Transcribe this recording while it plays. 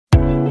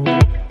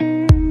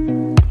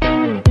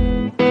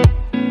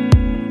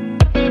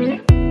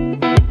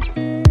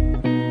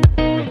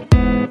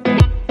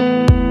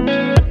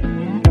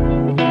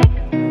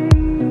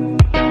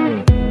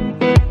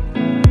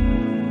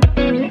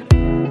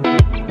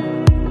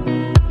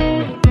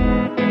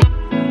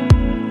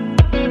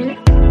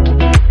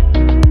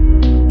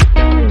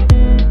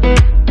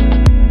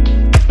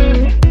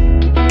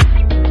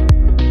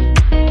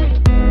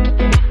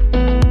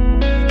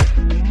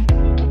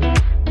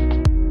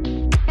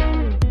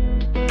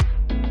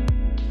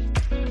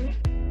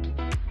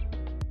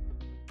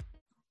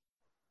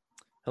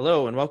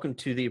Hello, and welcome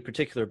to the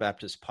Particular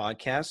Baptist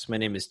Podcast. My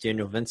name is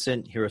Daniel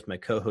Vincent, here with my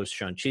co-host,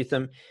 Sean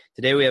Cheatham.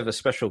 Today we have a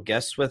special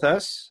guest with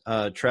us,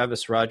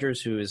 Travis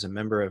Rogers, who is a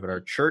member of our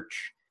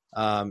church,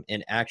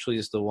 and actually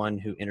is the one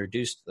who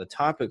introduced the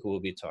topic we'll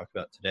be talking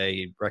about today.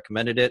 He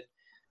recommended it,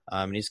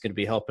 and he's going to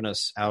be helping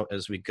us out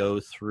as we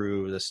go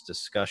through this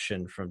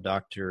discussion from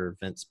Dr.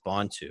 Vince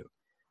Bantu.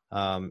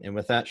 And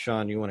with that,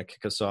 Sean, you want to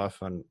kick us off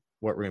on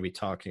what we're going to be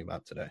talking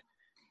about today?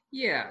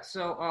 Yeah,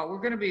 so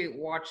we're going to be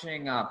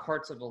watching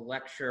parts of a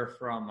lecture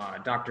from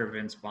Dr.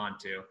 Vince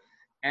Bantu.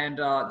 And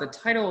the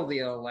title of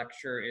the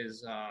lecture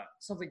is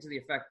something to the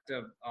effect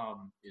of...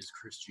 Is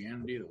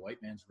Christianity the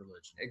white man's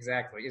religion?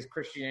 Exactly. Is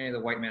Christianity the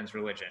white man's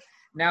religion?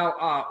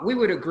 Now, we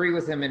would agree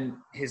with him in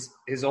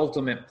his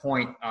ultimate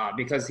point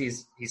because he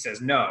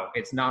says, no,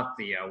 it's not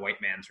the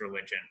white man's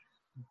religion.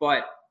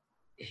 But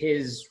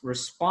his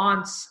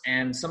response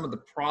and some of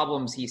the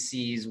problems he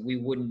sees, we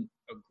wouldn't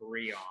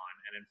agree on.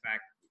 And in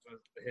fact,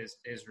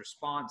 his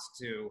response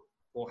to,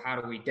 well, how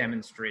do we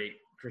demonstrate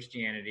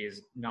Christianity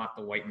is not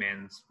the white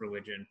man's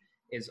religion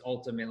is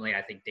ultimately,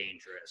 I think,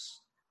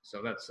 dangerous.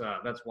 So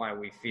that's why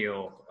we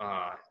feel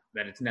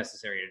that it's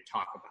necessary to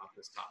talk about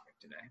this topic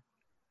today.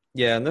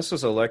 Yeah, and this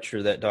was a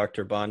lecture that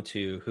Dr.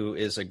 Bantu, who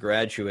is a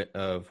graduate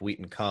of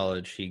Wheaton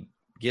College, he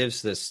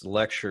gives this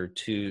lecture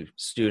to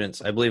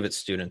students, I believe it's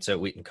students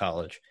at Wheaton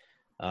College,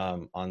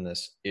 on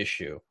this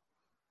issue.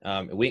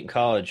 Wheaton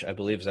College, I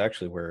believe, is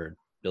actually where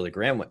Billy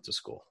Graham went to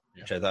school,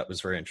 which I thought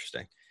was very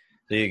interesting.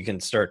 So you can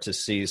start to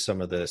see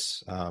some of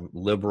this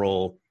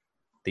liberal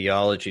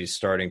theology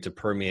starting to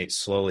permeate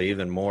slowly,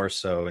 even more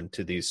so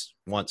into these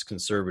once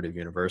conservative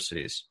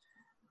universities.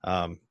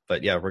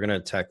 But yeah, we're going to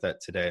attack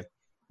that today.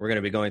 We're going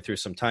to be going through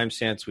some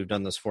timestamps. We've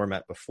done this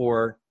format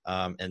before,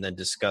 and then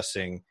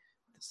discussing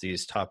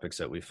these topics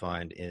that we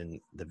find in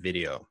the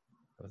video.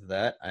 With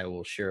that, I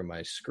will share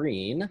my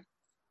screen.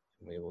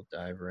 We will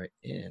dive right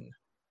in.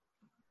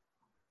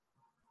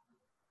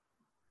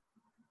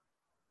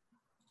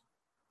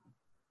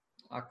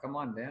 Come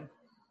on, Dan.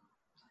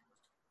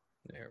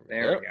 There we go.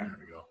 There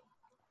we go.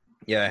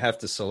 Yeah, I have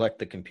to select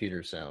the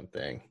computer sound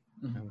thing.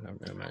 I'm going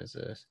to minimize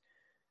this.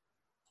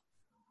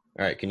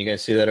 All right, can you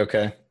guys see that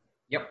okay?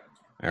 Yep.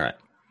 All right.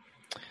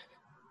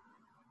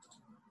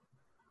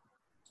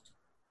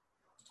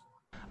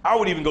 I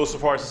would even go so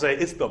far as to say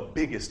it's the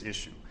biggest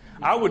issue.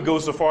 I would go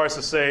so far as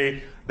to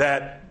say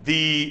that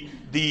the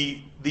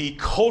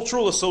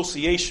cultural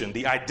association,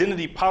 the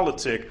identity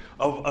politic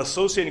of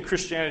associating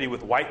Christianity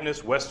with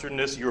whiteness,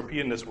 Westernness,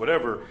 Europeanness,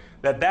 whatever,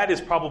 that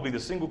is probably the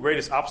single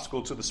greatest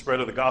obstacle to the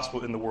spread of the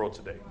gospel in the world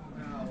today.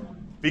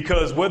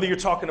 Because whether you're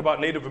talking about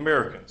Native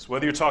Americans,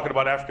 whether you're talking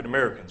about African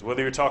Americans,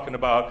 whether you're talking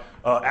about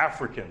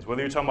Africans,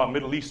 whether you're talking about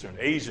Middle Eastern,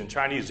 Asian,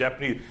 Chinese,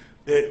 Japanese,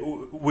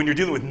 when you're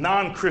dealing with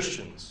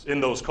non-Christians in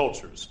those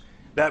cultures,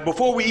 that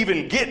before we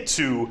even get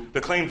to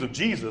the claims of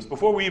Jesus,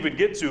 before we even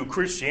get to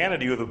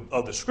Christianity or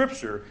of the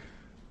Scripture,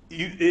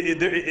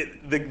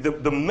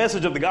 the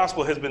message of the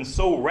gospel has been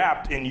so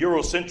wrapped in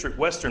Eurocentric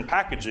Western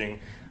packaging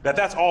that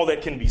that's all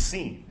that can be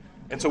seen.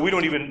 And so we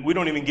don't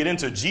even get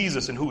into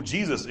Jesus and who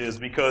Jesus is,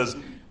 because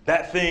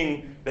that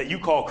thing that you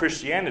call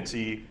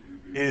Christianity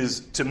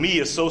is, to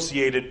me,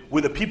 associated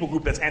with a people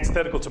group that's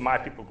antithetical to my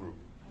people group.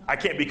 I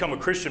can't become a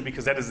Christian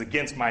because that is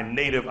against my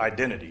native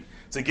identity.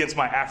 It's against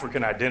my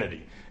African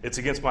identity. It's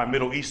against my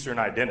Middle Eastern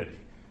identity,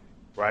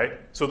 right?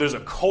 So there's a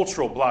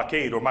cultural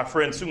blockade, or my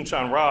friend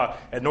Soong-Chan Rah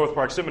at North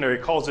Park Seminary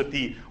calls it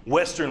the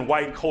Western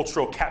white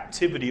cultural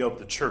captivity of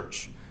the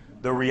church.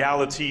 The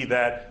reality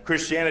that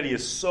Christianity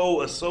is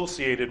so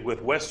associated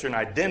with Western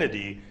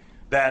identity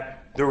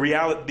that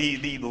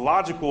the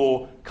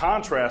logical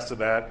contrast to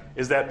that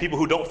is that people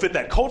who don't fit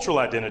that cultural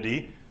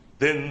identity,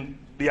 then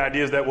the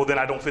idea is that, well, then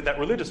I don't fit that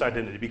religious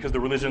identity, because the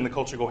religion and the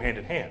culture go hand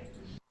in hand.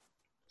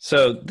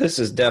 So this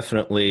is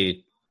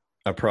definitely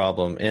a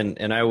problem.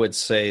 And I would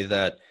say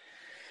that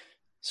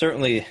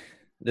certainly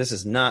this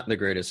is not the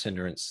greatest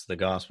hindrance to the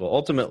gospel.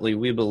 Ultimately,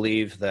 we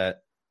believe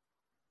that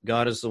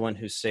God is the one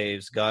who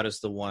saves. God is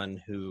the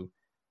one who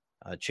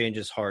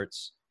changes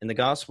hearts. And the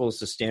gospel is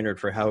the standard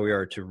for how we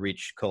are to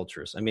reach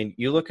cultures. I mean,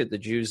 you look at the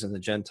Jews and the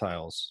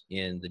Gentiles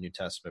in the New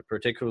Testament,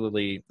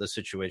 particularly the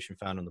situation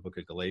found in the book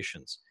of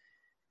Galatians.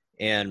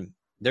 And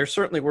there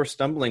certainly were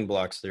stumbling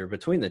blocks there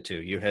between the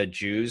two. You had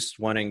Jews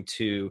wanting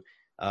to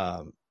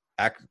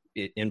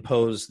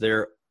impose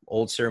their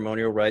old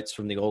ceremonial rites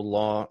from the old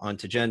law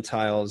onto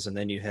Gentiles, and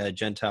then you had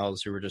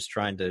Gentiles who were just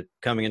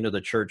coming into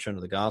the church under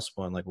the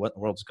gospel and like, what in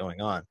the world's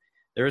going on?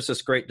 There is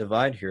this great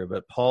divide here,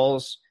 but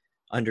Paul's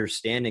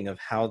understanding of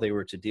how they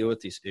were to deal with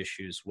these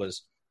issues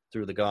was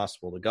through the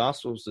gospel. The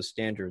gospel was the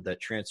standard that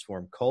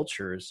transformed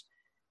cultures,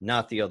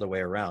 not the other way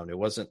around. It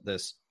wasn't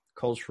this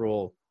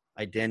cultural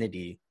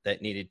identity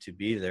that needed to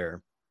be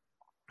there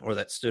or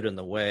that stood in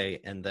the way,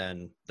 and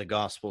then the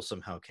gospel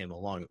somehow came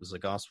along. It was the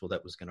gospel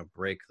that was going to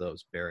break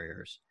those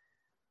barriers.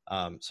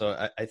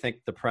 So I think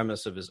the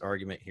premise of his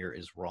argument here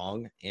is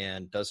wrong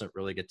and doesn't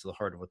really get to the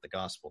heart of what the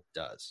gospel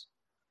does.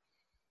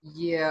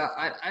 Yeah,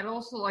 I'd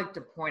also like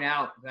to point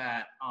out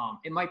that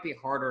it might be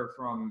harder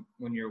from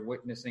when you're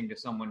witnessing to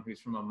someone who's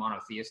from a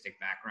monotheistic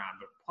background,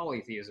 but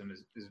polytheism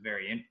is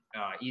very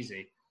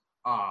easy.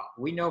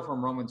 We know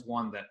from Romans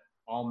 1 that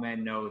all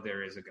men know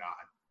there is a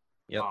God.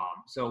 Yep.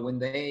 So when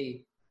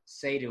they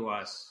say to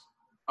us,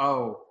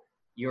 "Oh,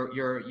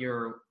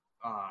 your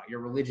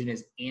religion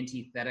is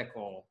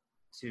antithetical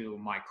to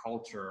my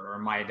culture or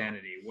my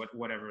identity,"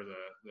 whatever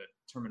the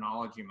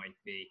terminology might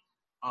be,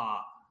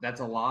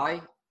 that's a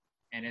lie,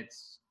 and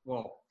it's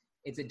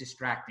a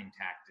distracting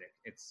tactic.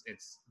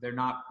 They're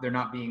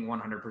not being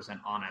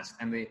 100% honest,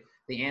 and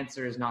the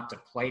answer is not to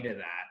play to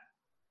that.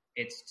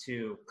 It's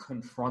to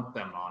confront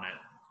them on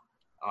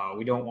it.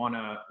 We don't want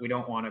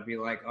to be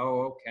like,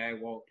 "Oh, okay,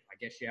 well, I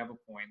guess you have a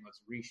point.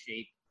 Let's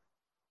reshape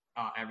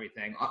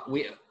everything."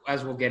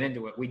 As we'll get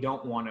into it, we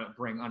don't want to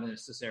bring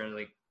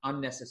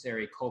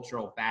unnecessary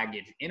cultural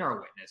baggage in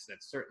our witness.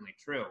 That's certainly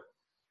true,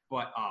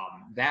 but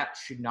that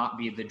should not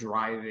be the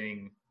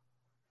driving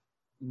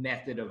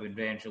method of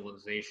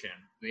evangelization.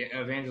 The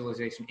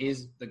evangelization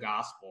is the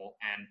gospel,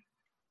 and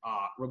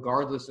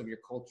regardless of your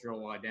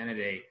cultural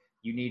identity,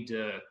 you need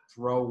to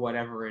throw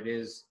whatever it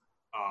is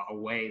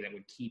away that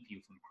would keep you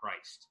from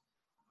Christ.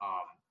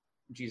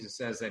 Jesus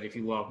says that if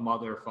you love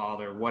mother,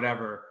 father,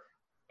 whatever,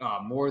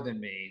 more than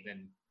me,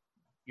 then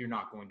you're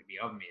not going to be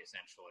of me,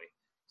 essentially.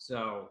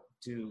 So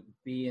to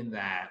be in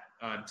that,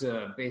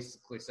 to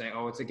basically say,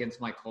 "Oh, it's against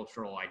my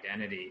cultural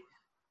identity,"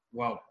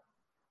 well,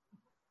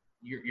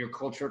 your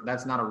culture,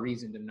 that's not a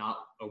reason to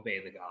not obey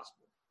the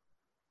gospel.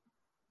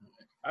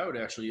 I would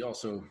actually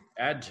also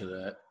add to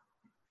that.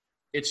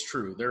 It's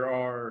true. There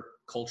are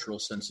cultural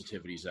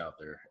sensitivities out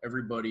there.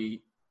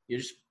 Everybody, you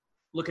just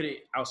look at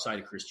it outside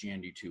of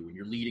Christianity too. When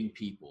you're leading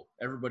people,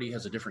 everybody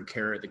has a different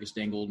carrot that gets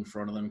dangled in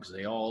front of them because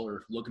they all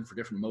are looking for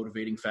different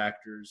motivating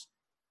factors.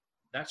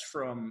 That's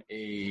from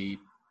a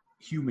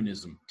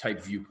humanism type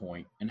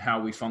viewpoint and how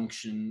we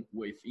function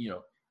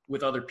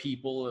with other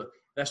people.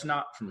 That's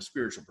not from a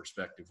spiritual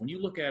perspective. When you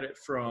look at it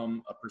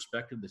from a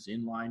perspective that's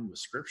in line with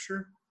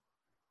Scripture,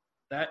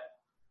 that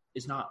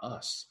is not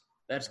us.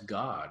 That's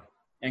God.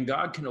 And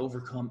God can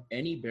overcome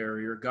any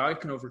barrier.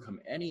 God can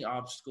overcome any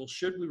obstacle.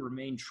 Should we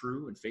remain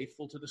true and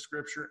faithful to the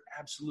Scripture?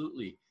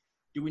 Absolutely.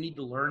 Do we need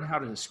to learn how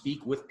to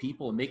speak with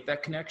people and make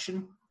that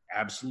connection?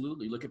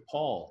 Absolutely. Look at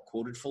Paul,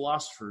 quoted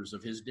philosophers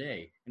of his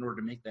day in order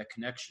to make that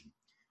connection.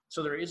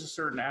 So there is a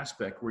certain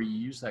aspect where you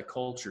use that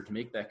culture to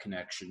make that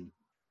connection,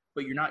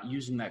 but you're not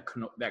using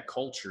that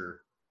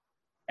culture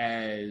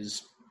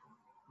as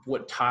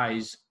what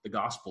ties the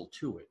gospel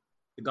to it.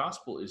 The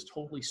gospel is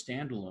totally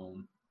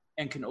standalone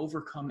and can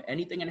overcome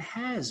anything and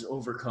has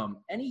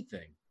overcome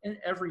anything and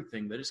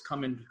everything that it's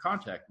come into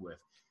contact with.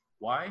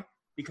 Why?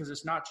 Because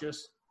it's not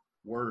just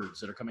words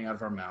that are coming out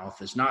of our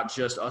mouth. It's not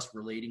just us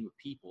relating with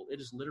people.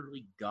 It is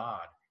literally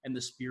God and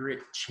the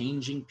Spirit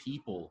changing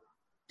people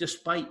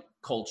despite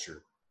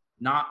culture,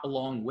 not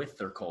along with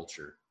their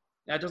culture.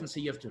 That doesn't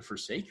say you have to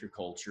forsake your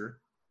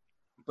culture,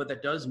 but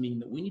that does mean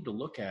that we need to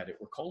look at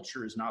it where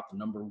culture is not the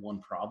number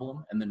one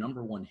problem and the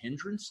number one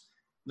hindrance.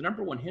 The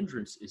number one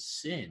hindrance is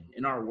sin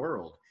in our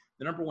world.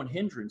 The number one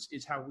hindrance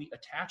is how we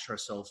attach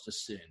ourselves to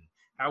sin,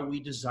 how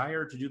we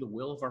desire to do the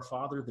will of our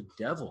father, the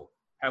devil.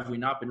 Have we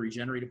not been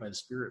regenerated by the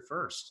Spirit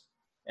first?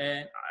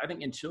 And I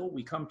think until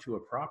we come to a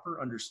proper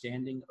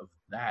understanding of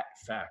that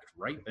fact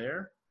right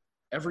there,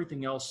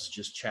 everything else is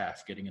just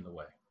chaff getting in the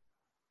way.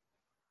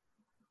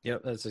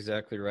 Yep, that's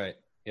exactly right.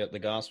 Yep, the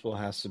gospel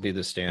has to be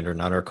the standard,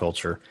 not our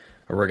culture,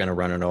 or we're going to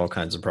run into all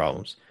kinds of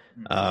problems.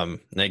 And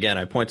again,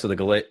 I point to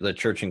the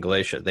church in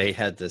Galatia. They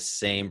had the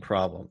same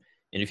problem.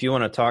 And if you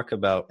want to talk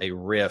about a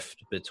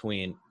rift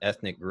between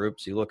ethnic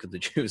groups, you look at the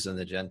Jews and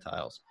the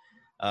Gentiles.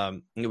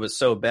 It was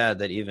so bad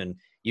that even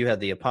you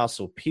had the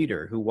Apostle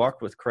Peter, who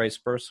walked with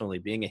Christ personally,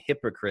 being a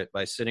hypocrite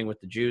by sitting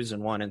with the Jews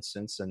in one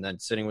instance and then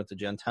sitting with the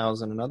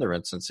Gentiles in another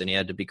instance, and he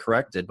had to be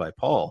corrected by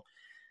Paul.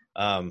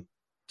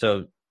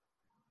 So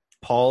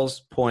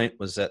Paul's point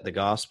was that the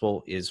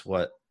gospel is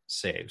what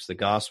saves. The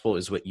gospel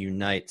is what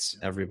unites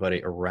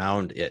everybody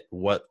around it,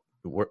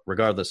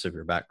 regardless of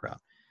your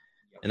background.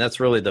 And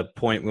that's really the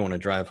point we want to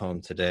drive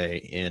home today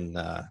in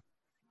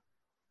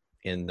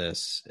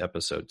this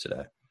episode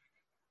today.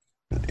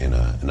 In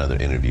another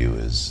interview,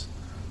 is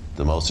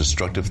the most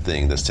destructive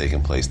thing that's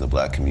taken place in the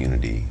black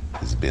community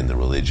has been the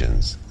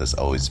religions that's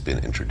always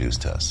been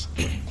introduced to us.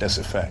 That's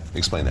a fact.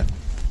 Explain that.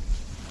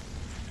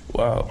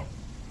 Well,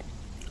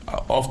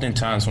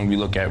 oftentimes when we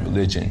look at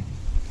religion,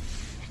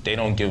 they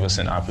don't give us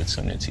an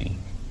opportunity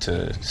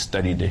to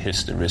study the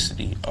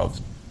historicity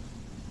of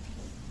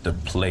the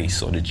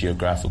place or the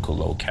geographical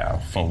locale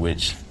from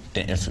which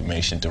the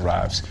information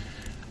derives.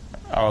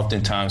 I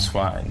oftentimes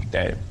find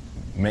that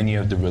many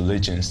of the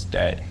religions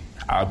that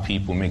our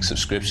people make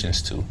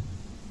subscriptions to,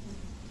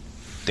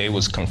 they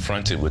was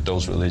confronted with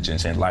those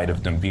religions in light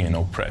of them being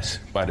oppressed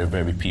by the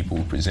very people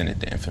who presented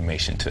the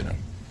information to them.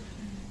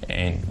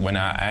 And when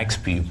I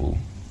ask people,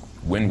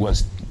 when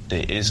was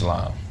the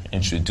Islam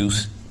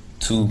introduced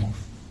to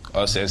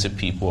us as a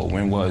people, or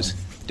when was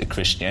the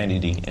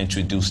Christianity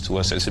introduced to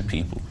us as a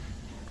people,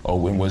 Or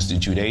when was the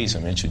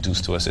Judaism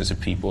introduced to us as a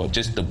people, or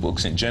just the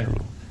books in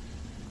general?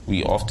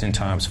 We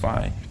oftentimes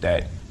find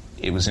that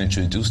it was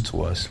introduced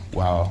to us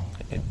while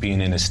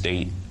being in a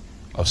state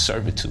of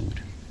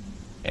servitude.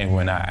 And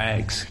when I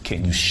ask,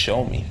 can you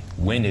show me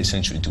when it's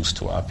introduced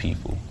to our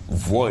people,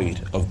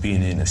 void of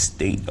being in a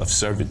state of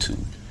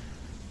servitude,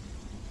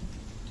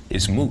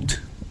 it's moot.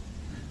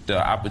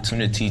 The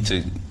opportunity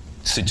to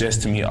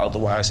suggest to me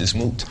otherwise is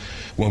moot.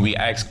 When we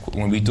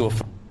do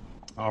it.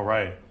 All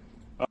right.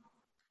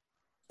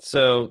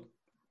 So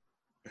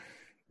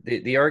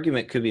the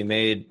argument could be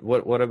made,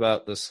 what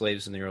about the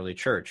slaves in the early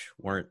church?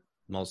 Weren't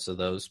most of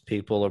those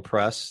people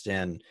oppressed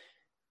and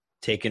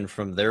taken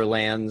from their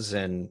lands,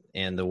 and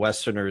the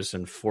Westerners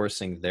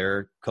enforcing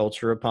their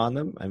culture upon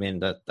them? I mean,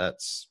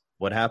 that's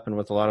what happened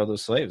with a lot of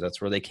those slaves.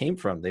 That's where they came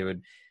from.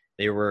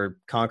 They were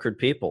conquered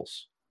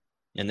peoples,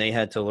 and they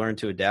had to learn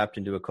to adapt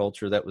into a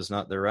culture that was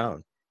not their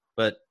own.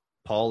 But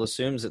Paul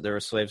assumes that there are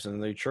slaves in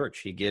the church.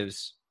 He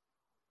gives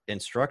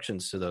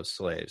instructions to those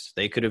slaves.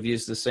 They could have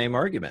used the same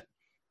argument.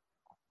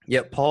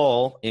 Yet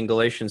Paul, in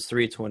Galatians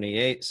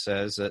 3:28,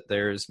 says that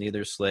there is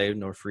neither slave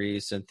nor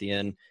free,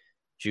 Scythian,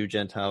 Jew,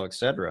 Gentile,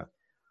 etc.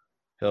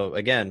 So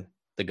again,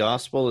 the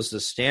gospel is the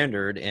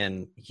standard,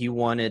 and he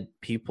wanted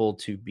people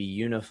to be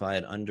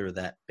unified under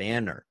that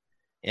banner.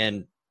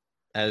 And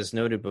as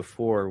noted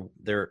before,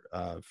 there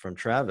from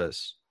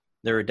Travis,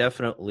 there are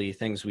definitely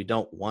things we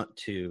don't want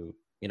to,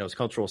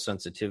 cultural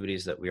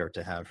sensitivities that we are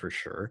to have for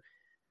sure.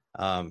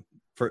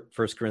 For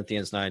 1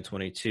 Corinthians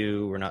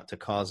 9:22, we're not to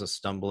cause a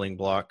stumbling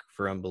block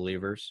for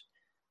unbelievers.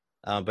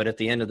 But at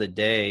the end of the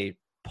day,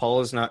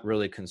 Paul is not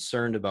really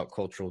concerned about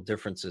cultural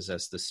differences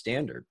as the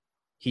standard.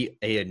 He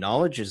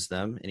acknowledges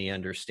them and he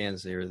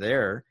understands they're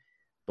there.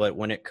 But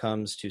when it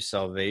comes to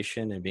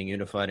salvation and being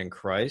unified in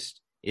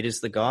Christ, it is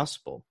the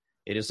gospel.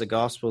 It is the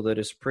gospel that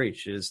is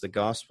preached. It is the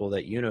gospel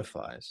that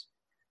unifies.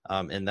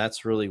 And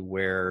that's really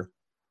where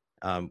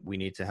we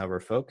need to have our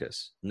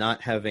focus,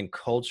 not having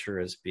culture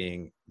as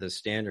being the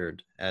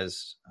standard,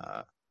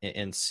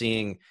 and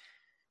seeing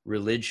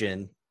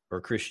religion or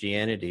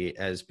Christianity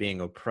as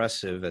being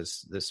oppressive,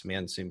 as this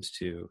man seems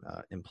to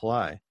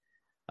imply,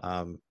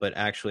 but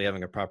actually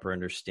having a proper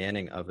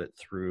understanding of it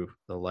through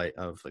the light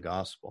of the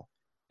gospel.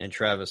 And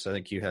Travis, I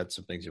think you had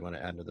some things you want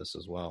to add to this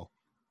as well.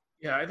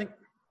 Yeah, I think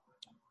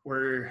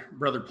where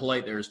Brother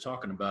Polite there is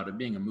talking about it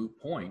being a moot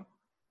point,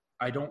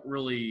 I don't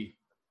really,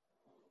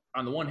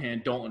 on the one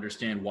hand, don't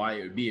understand why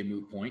it would be a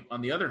moot point.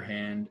 On the other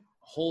hand,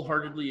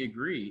 wholeheartedly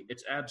agree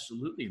it's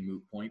absolutely a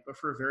moot point, but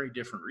for a very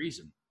different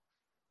reason.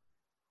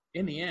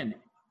 In the end,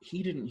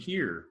 he didn't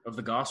hear of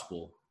the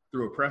gospel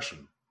through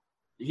oppression.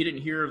 He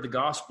didn't hear of the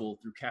gospel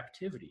through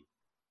captivity.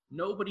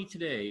 Nobody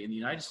today in the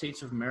United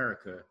States of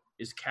America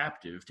is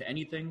captive to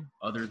anything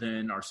other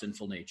than our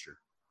sinful nature.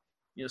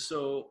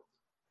 So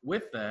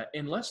with that,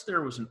 unless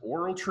there was an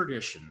oral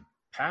tradition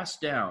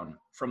passed down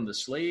from the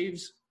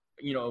slaves,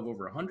 of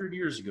over 100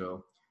 years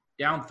ago,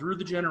 down through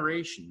the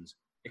generations,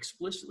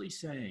 explicitly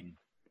saying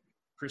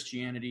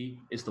Christianity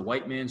is the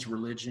white man's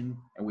religion,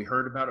 and we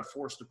heard about it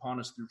forced upon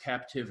us through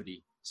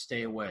captivity,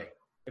 stay away.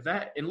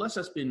 Unless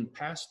that's been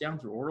passed down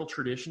through oral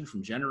tradition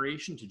from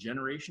generation to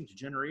generation to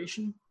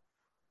generation,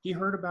 he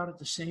heard about it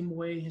the same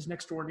way his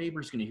next door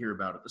neighbor is going to hear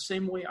about it, the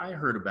same way I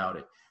heard about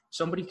it.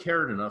 Somebody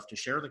cared enough to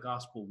share the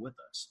gospel with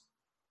us.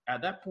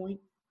 At that point,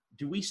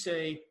 do we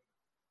say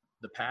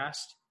the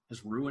past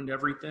has ruined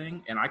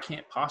everything and I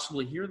can't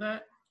possibly hear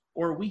that?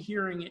 Or are we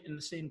hearing it in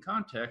the same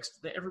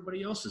context that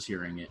everybody else is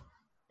hearing it?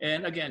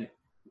 And again,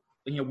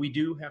 we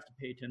do have to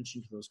pay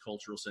attention to those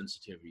cultural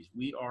sensitivities.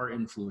 We are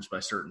influenced by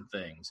certain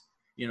things.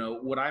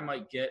 What I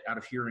might get out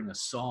of hearing a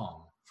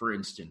song, for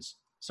instance,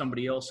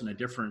 somebody else in a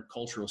different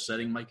cultural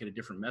setting might get a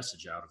different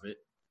message out of it.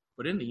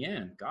 But in the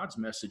end, God's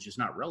message is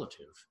not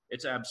relative.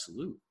 It's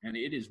absolute. And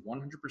it is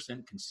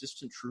 100%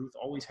 consistent truth,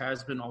 always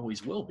has been,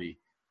 always will be.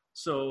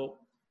 So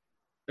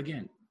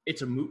again,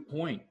 it's a moot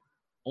point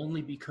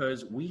only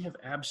because we have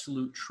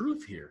absolute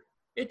truth here.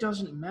 It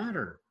doesn't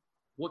matter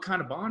what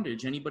kind of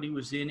bondage anybody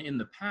was in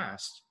the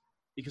past,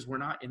 because we're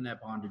not in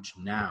that bondage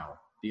now.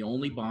 The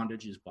only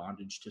bondage is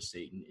bondage to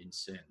Satan in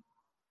sin.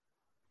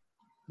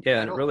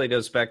 Yeah, and it really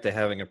goes back to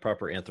having a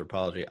proper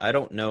anthropology. I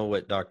don't know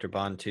what Dr.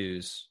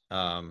 Bantu's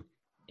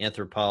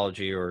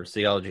anthropology or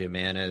theology of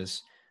man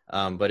is,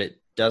 but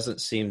it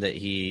doesn't seem that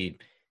he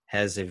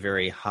has a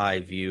very high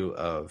view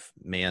of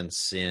man's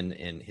sin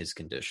and his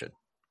condition.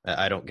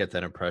 I don't get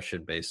that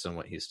impression based on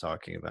what he's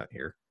talking about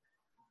here.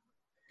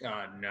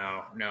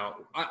 No.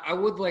 I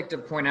would like to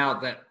point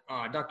out that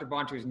Dr.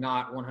 Bantu is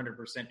not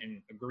 100%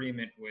 in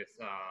agreement with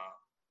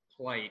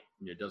Polite.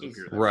 It doesn't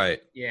appear that.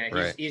 Right.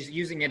 Yeah, he's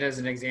using it as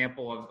an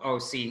example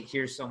of,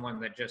 here's someone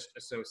that just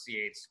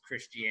associates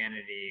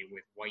Christianity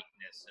with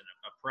whiteness and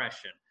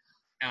oppression.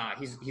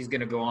 He's going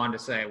to go on to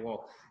say,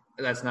 well,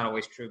 that's not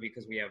always true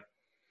because we have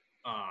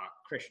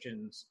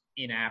Christians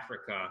in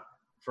Africa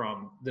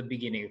from the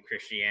beginning of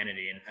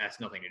Christianity, and it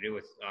has nothing to do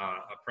with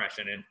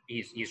oppression. And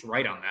he's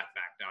right on that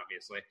fact,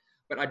 obviously.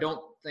 But I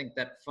don't think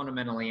that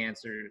fundamentally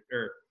answers,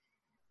 or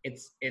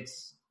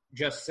it's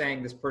just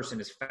saying this person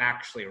is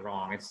factually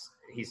wrong.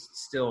 He's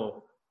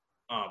still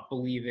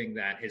believing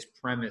that his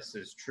premise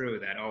is true,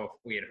 that, if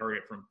we had heard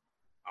it from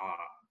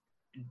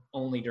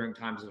only during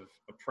times of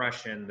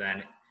oppression,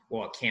 then,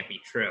 it can't be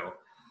true.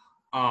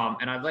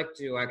 And I'd like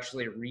to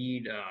actually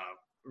read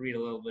a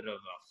little bit of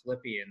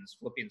Philippians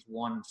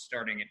 1,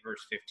 starting at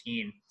verse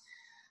 15.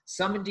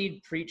 Some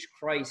indeed preach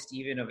Christ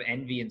even of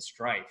envy and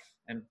strife,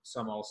 and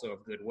some also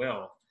of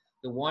goodwill.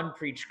 The one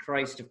preached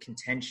Christ of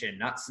contention,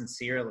 not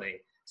sincerely,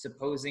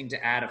 supposing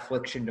to add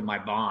affliction to my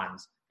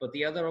bonds, but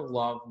the other of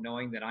love,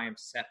 knowing that I am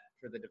set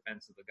for the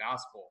defense of the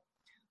gospel.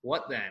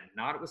 What then?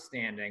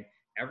 Notwithstanding,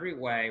 every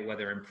way,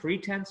 whether in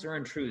pretense or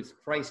in truth,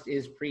 Christ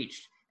is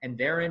preached, and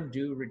therein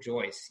do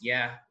rejoice,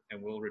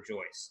 and will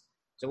rejoice.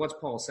 So what's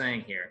Paul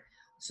saying here?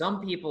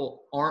 Some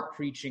people aren't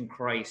preaching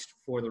Christ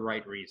for the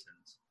right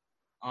reasons.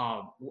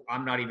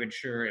 I'm not even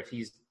sure if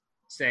he's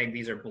saying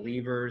these are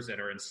believers that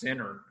are in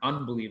sin or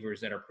unbelievers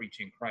that are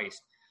preaching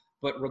Christ.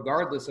 But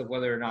regardless of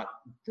whether or not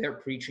they're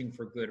preaching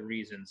for good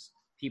reasons,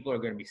 people are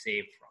going to be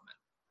saved from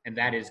it. And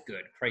that is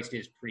good. Christ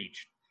is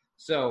preached.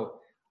 So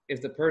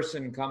if the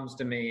person comes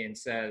to me and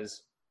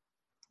says,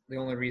 the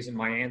only reason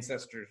my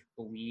ancestors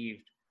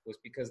believed was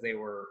because they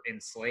were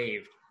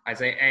enslaved, I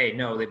say, A,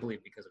 no, they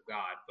believe because of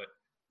God. But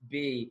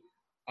B,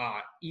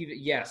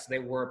 yes, they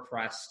were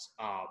oppressed.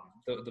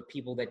 The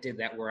people that did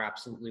that were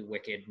absolutely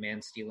wicked.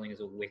 Man stealing is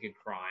a wicked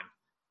crime.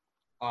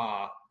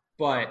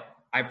 But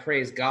I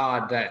praise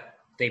God that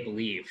they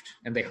believed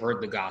and they heard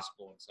the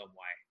gospel in some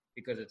way,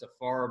 because it's a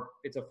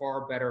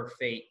far better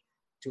fate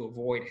to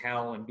avoid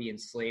hell and be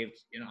enslaved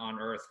on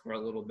earth for a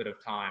little bit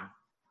of time,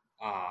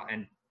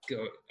 and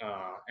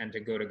to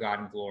go to God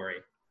in glory,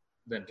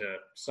 than to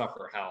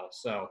suffer hell.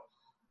 So,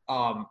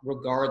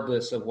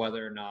 regardless of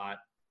whether or not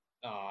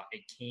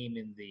it came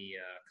in the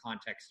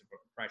context of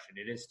oppression,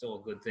 it is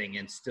still a good thing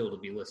and still to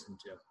be listened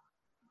to.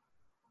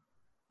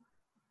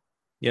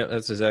 Yeah,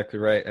 that's exactly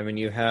right. I mean,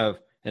 you have,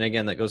 and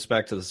again, that goes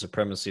back to the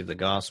supremacy of the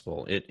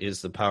gospel. It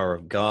is the power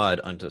of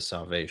God unto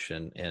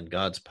salvation, and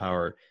God's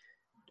power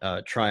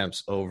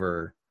triumphs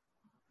over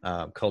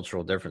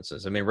cultural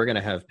differences. I mean, we're going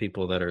to have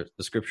people the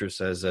scripture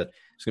says that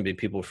it's going to be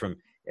people from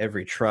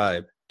every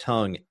tribe,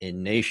 tongue,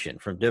 and nation,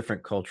 from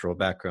different cultural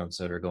backgrounds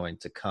that are going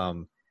to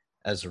come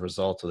as a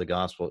result of the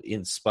gospel,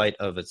 in spite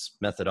of its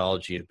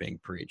methodology of being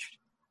preached.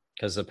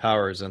 Because the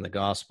power is in the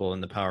gospel,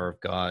 and the power of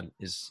God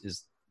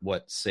is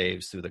what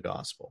saves through the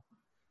gospel.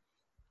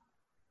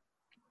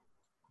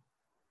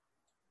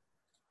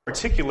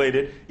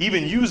 Articulated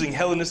even using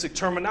Hellenistic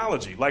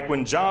terminology, like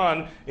when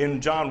John in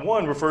John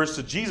 1 refers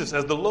to Jesus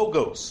as the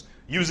Logos,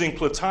 using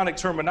Platonic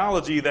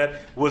terminology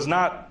that was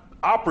not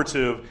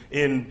operative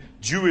in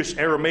Jewish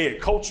Aramaic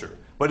culture,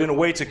 but in a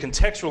way to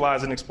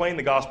contextualize and explain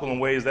the gospel in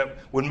ways that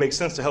would make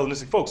sense to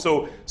Hellenistic folks.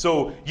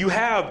 So you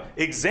have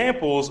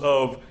examples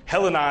of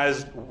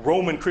Hellenized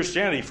Roman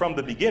Christianity from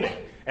the beginning.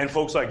 And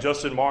folks like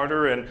Justin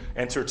Martyr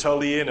and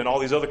Tertullian and all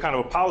these other kind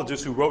of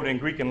apologists who wrote in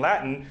Greek and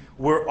Latin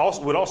would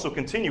also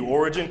continue.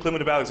 Origen,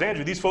 Clement of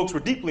Alexandria, these folks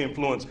were deeply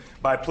influenced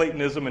by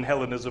Platonism and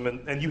Hellenism,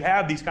 and you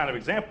have these kind of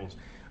examples.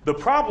 The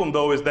problem,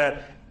 though, is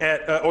that,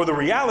 or the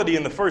reality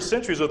in the first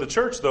centuries of the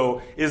church,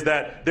 though, is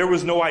that there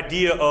was no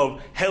idea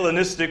of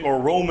Hellenistic or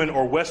Roman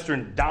or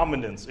Western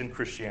dominance in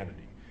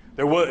Christianity.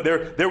 There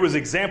was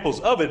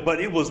examples of it,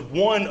 but it was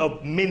one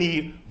of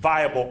many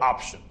viable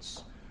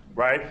options.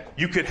 Right?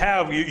 You could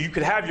have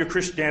your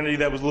Christianity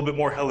that was a little bit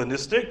more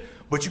Hellenistic,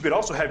 but you could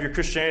also have your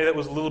Christianity that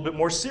was a little bit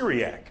more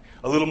Syriac,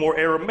 a little more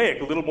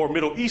Aramaic, a little more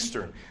Middle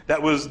Eastern,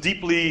 that was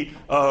deeply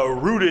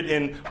rooted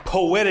in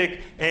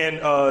poetic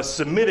and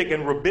Semitic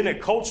and rabbinic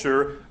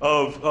culture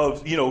of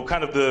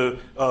kind of the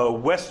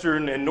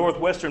western and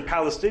northwestern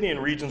Palestinian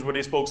regions where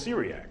they spoke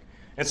Syriac.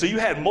 And so you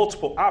had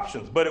multiple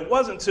options, but it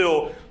wasn't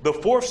until the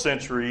 4th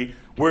century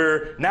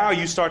where now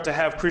you start to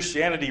have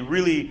Christianity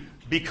really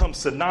become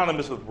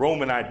synonymous with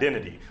Roman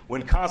identity.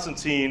 When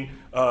Constantine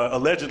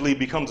allegedly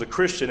becomes a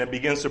Christian and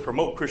begins to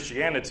promote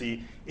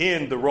Christianity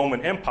in the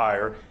Roman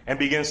Empire and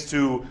begins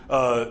to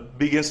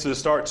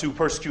start to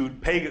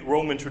persecute pagan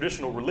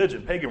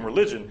pagan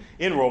religion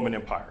in Roman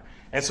Empire.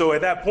 And so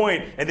at that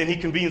point, and then he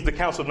convenes the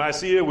Council of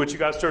Nicaea, which you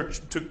guys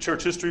took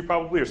church history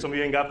probably, or some of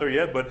you ain't got there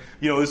yet, but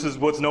this is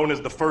what's known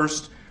as the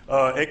first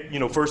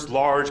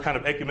large kind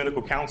of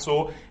ecumenical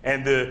council,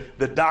 and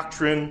the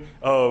doctrine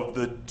of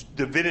the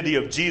divinity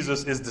of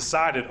Jesus is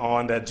decided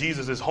on, that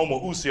Jesus is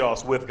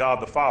homoousios with God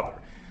the Father,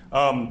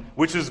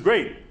 which is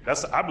great.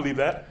 I believe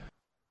that.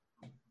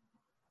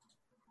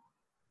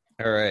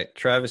 All right,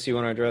 Travis, you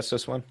want to address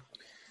this one?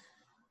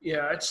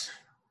 Yeah,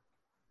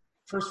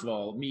 first of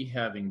all, me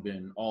having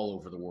been all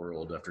over the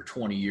world after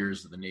 20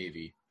 years of the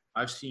Navy,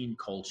 I've seen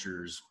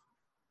cultures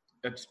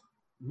that's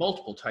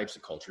multiple types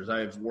of cultures.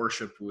 I've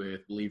worshiped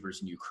with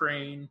believers in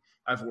Ukraine.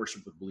 I've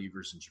worshiped with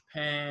believers in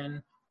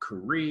Japan,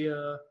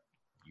 Korea,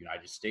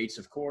 United States,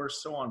 of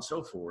course, so on and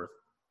so forth.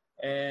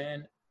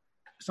 And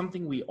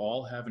something we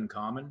all have in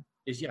common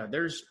is,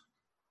 there's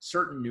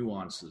certain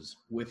nuances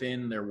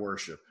within their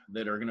worship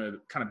that are going to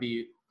kind of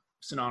be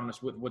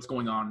synonymous with what's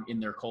going on in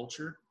their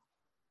culture.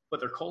 but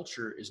their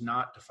culture is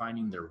not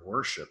defining their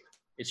worship.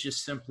 It's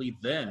just simply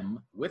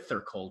them with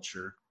their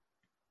culture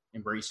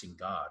embracing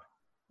God.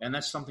 And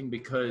that's something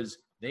because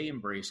they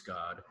embrace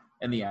God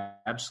and the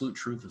absolute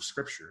truth of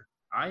Scripture.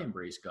 I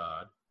embrace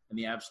God and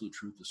the absolute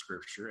truth of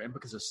Scripture. And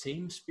because the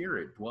same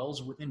Spirit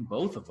dwells within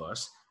both of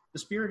us, the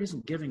Spirit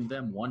isn't giving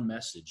them one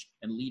message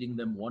and leading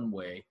them one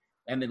way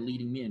and then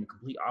leading me in a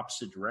complete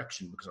opposite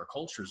direction because our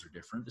cultures are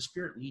different. The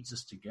Spirit leads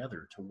us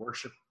together to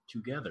worship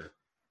together.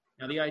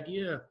 Now, the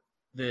idea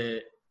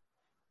that,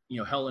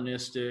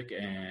 Hellenistic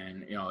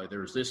and,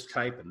 there's this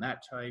type and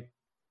that type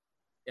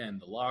and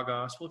the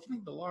Logos. Well, if you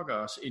think the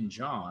Logos in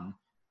John,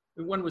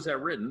 when was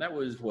that written? That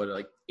was,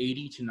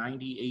 80 to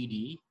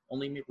 90 AD,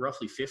 only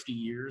roughly 50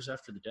 years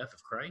after the death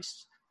of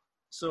Christ.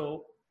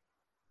 So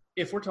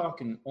if we're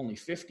talking only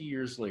 50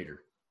 years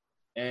later,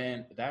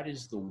 and that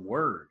is the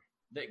word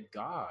that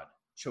God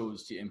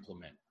chose to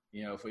implement,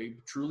 if we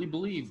truly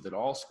believe that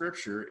all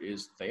Scripture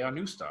is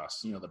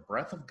theopneustos, the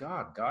breath of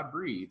God, God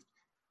breathed,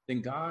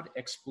 then God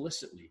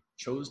explicitly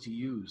chose to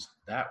use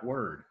that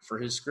word for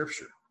his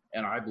Scripture.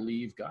 And I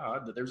believe,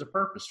 God, that there's a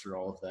purpose for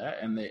all of that,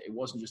 and that it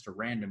wasn't just a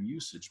random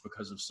usage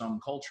because of some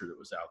culture that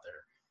was out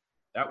there.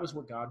 That was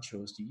what God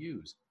chose to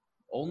use.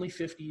 Only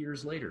 50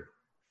 years later.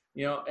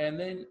 And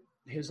then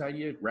his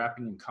idea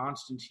wrapping in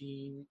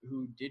Constantine,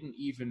 who didn't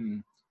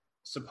even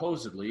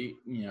supposedly,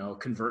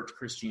 convert to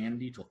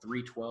Christianity till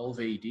 312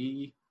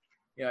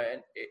 AD.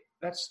 And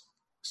that's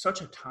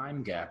such a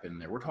time gap in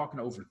there. We're talking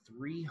over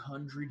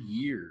 300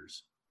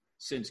 years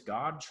since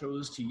God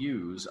chose to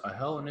use a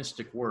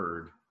Hellenistic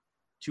word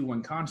to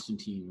when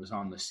Constantine was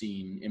on the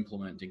scene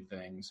implementing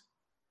things.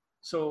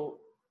 So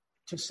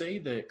to say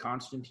that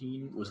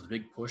Constantine was the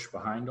big push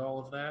behind all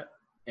of that,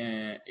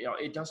 and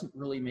it doesn't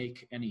really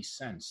make any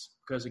sense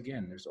because,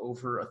 again, there's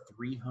over a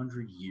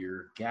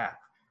 300-year gap.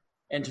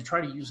 And to try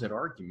to use that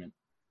argument,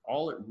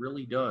 all it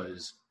really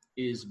does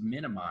is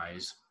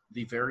minimize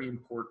the very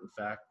important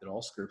fact that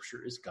all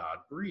Scripture is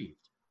God-breathed.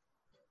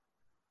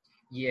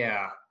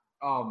 Yeah,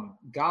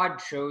 God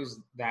chose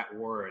that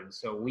word,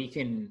 so we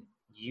can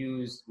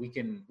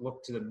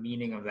look to the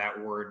meaning of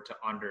that word to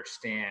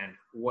understand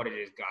what it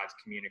is God's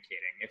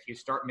communicating. If you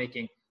start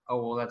making,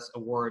 that's a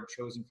word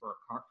chosen for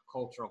a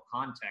cultural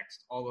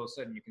context, all of a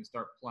sudden you can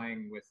start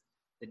playing with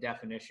the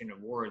definition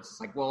of words. It's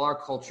like, our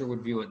culture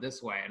would view it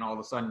this way, and all of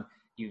a sudden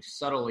you've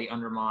subtly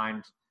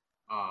undermined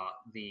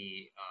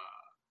the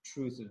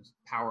truth and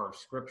power of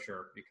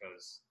Scripture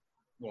because,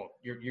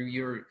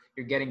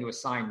 you're getting to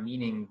assign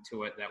meaning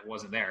to it that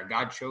wasn't there.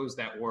 God chose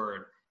that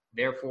word,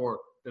 therefore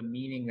the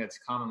meaning that's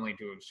commonly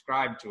to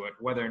ascribe to it,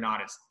 whether or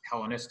not it's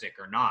Hellenistic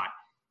or not,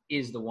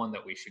 is the one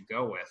that we should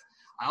go with.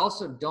 I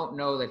also don't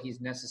know that he's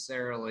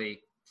necessarily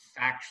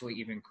factually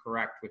even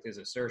correct with his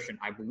assertion.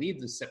 I believe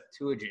the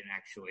Septuagint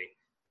actually,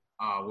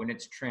 when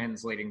it's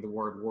translating the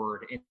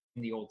word in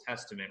the Old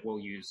Testament, will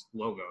use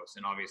logos.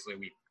 And obviously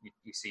we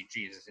see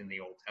Jesus in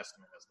the Old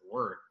Testament as the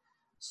word.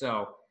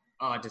 So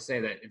to say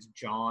that it's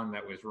John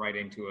that was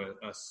writing to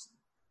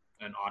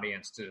an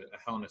audience, to a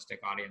Hellenistic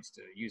audience,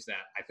 to use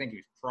that, I think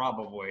he's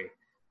probably,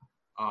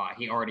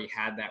 he already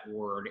had that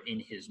word in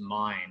his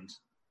mind,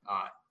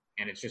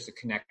 and it's just a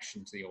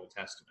connection to the Old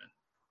Testament.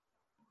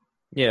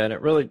 Yeah,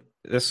 and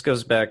this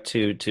goes back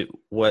to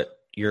what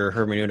your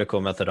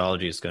hermeneutical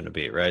methodology is going to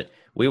be, right?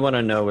 We want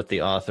to know what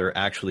the author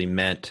actually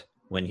meant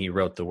when he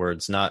wrote the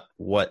words, not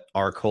what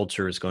our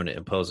culture is going to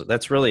impose.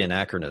 That's really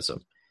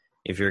anachronism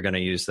if you're going to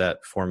use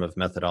that form of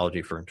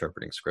methodology for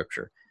interpreting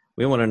Scripture.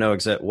 We want to know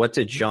exactly what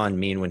did John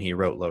mean when he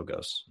wrote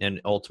Logos,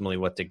 and ultimately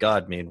what did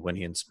God mean when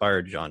he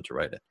inspired John to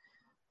write it.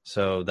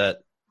 So that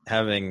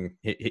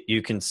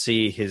you can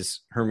see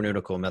his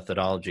hermeneutical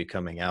methodology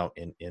coming out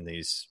in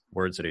these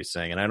words that he's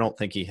saying. And I don't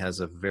think he has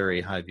a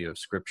very high view of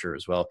Scripture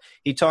as well.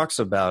 He talks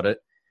about it,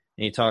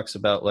 and he talks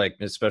about,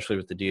 especially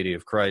with the deity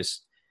of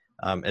Christ,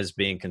 as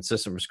being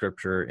consistent with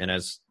Scripture. And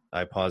as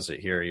I posit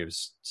here, he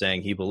was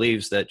saying he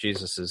believes that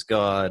Jesus is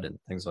God and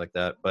things like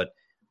that. But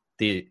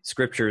the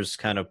Scriptures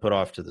kind of put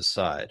off to the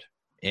side,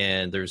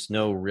 and there's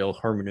no real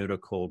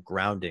hermeneutical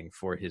grounding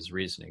for his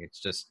reasoning. It's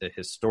just a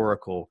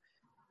historical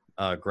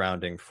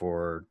grounding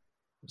for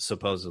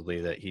supposedly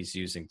that he's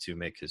using to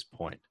make his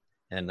point.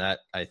 And that,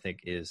 I think,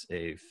 is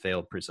a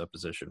failed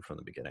presupposition from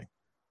the beginning.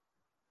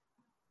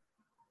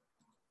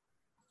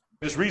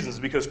 There's reasons,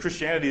 because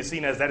Christianity is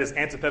seen as that is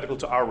antithetical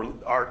to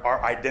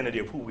our identity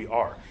of who we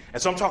are.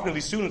 And so I'm talking to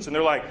these students, and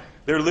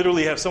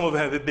some of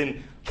them have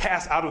been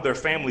cast out of their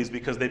families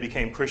because they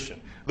became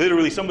Christian.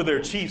 Literally, some of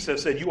their chiefs have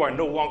said, you are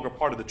no longer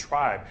part of the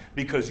tribe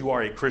because you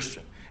are a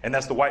Christian. And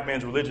that's the white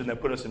man's religion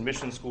that put us in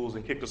mission schools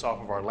and kicked us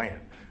off of our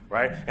land,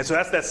 right? And so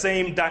that's that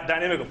same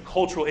dynamic of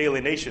cultural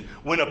alienation.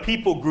 When a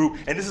people group,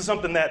 and this is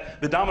something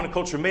that the dominant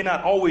culture may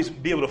not always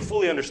be able to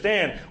fully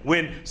understand,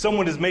 when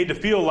someone is made to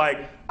feel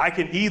like I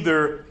can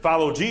either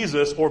follow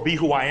Jesus or be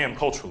who I am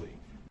culturally.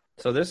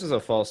 So this is a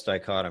false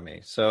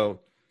dichotomy. So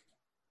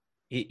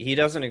he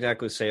doesn't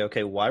exactly say,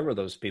 okay, why were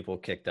those people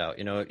kicked out?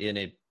 In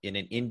an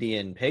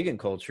Indian pagan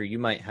culture, you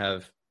might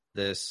have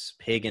this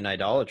pagan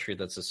idolatry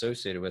that's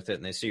associated with it,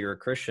 and they see you're a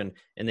Christian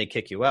and they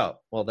kick you out.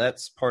 Well,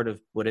 that's part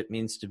of what it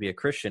means to be a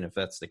Christian, if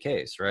that's the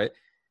case, right?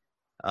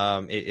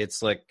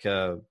 It's like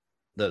the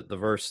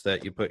verse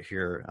that you put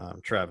here,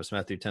 Travis,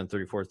 Matthew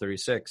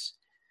 10:34-36.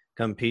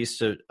 Come peace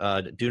to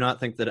do not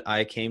think that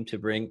I came to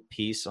bring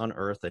peace on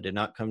earth. I did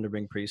not come to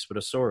bring peace but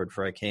a sword,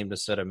 for I came to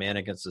set a man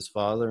against his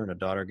father, and a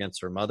daughter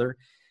against her mother,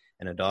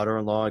 and a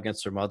daughter-in-law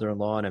against her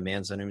mother-in-law, and a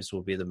man's enemies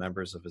will be the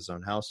members of his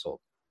own household.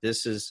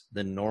 This is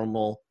the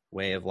normal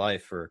way of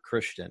life for a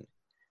Christian.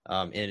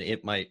 And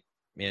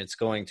it's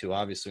going to,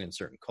 obviously in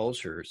certain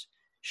cultures,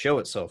 show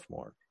itself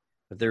more.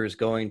 But there is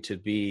going to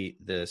be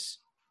there's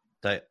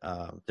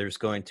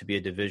going to be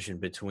a division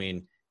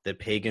between the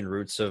pagan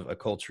roots of a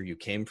culture you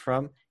came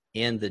from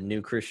and the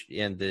new Christian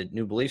and the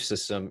new belief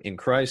system in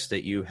Christ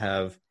that you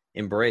have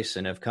embraced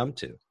and have come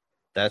to.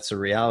 That's a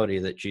reality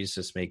that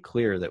Jesus made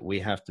clear, that we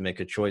have to make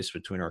a choice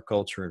between our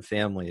culture and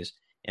families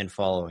and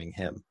following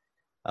him.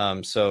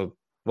 So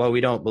while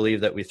we don't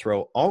believe that we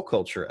throw all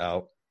culture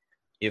out,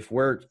 if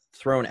we're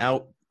thrown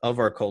out of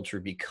our culture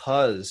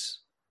because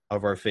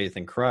of our faith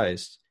in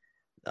Christ,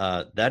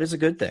 that is a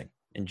good thing.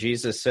 And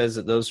Jesus says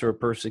that those who are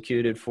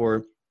persecuted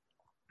for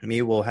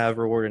me will have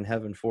reward in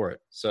heaven for it.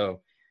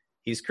 So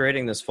he's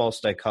creating this false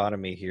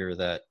dichotomy here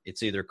that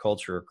it's either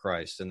culture or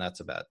Christ,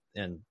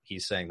 and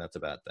he's saying that's a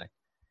bad thing.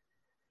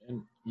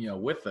 And,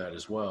 with that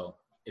as well,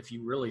 if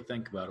you really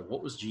think about it,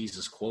 what was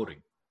Jesus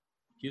quoting?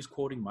 He was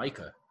quoting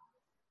Micah.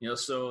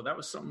 So that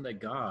was something that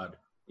God,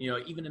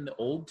 even in the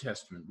Old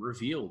Testament,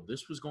 revealed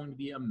this was going to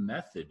be a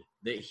method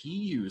that he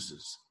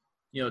uses,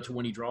 to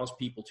when he draws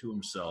people to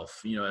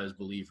himself, as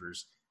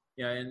believers.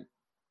 And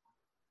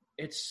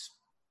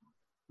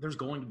there's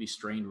going to be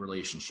strained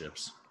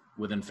relationships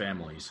within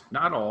families.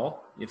 Not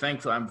all.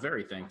 I'm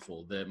very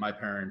thankful that my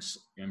parents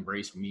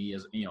embraced me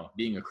as,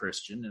 being a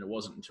Christian. And it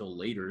wasn't until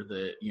later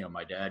that,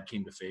 my dad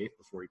came to faith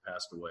before he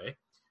passed away.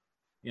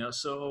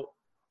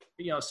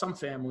 Some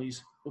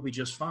families will be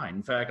just fine.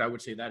 In fact, I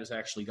would say that is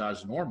actually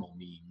God's normal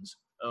means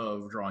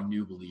of drawing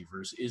new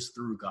believers, is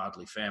through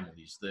godly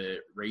families, that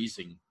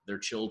raising their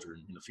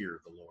children in the fear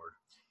of the Lord.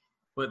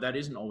 But that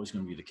isn't always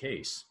going to be the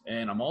case.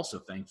 And I'm also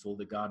thankful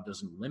that God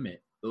doesn't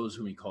limit those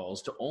whom he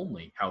calls to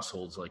only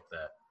households like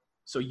that.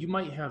 So you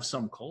might have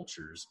some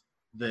cultures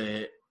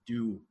that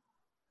do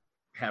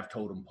have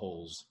totem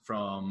poles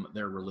from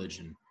their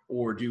religion,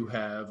 or do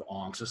have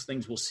onks, as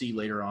things we'll see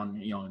later on,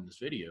 in this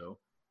video,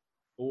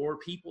 or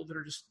people that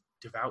are just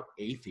devout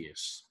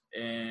atheists,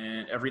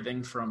 and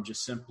everything from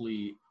just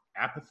simply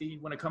apathy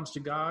when it comes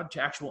to God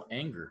to actual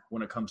anger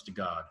when it comes to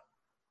God.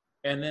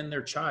 And then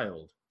their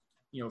child,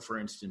 for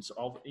instance,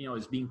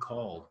 is being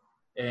called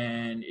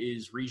and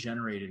is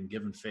regenerated and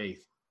given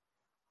faith.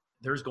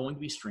 There's going to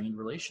be strained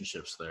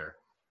relationships there.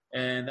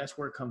 And that's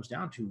where it comes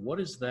down to, what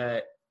does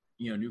that,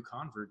 new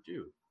convert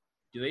do?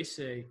 Do they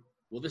say,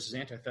 well, this is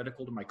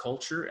antithetical to my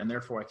culture, and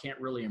therefore I can't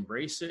really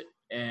embrace it,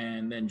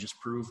 and then just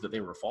prove that they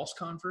were a false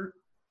convert?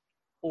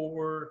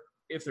 Or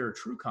if they're a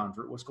true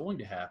convert, what's going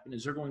to happen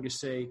is they're going to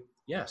say,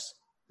 yes,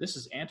 this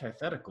is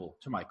antithetical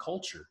to my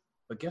culture,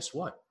 but guess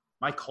what?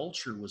 My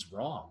culture was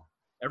wrong.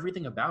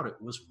 Everything about it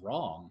was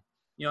wrong.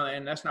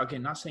 And that's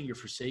not saying you're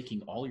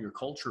forsaking all your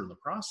culture in the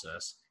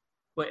process,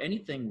 but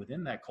anything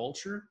within that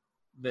culture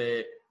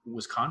that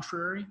was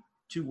contrary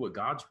to what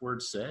God's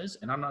word says,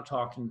 and I'm not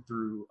talking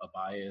through a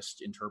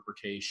biased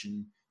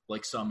interpretation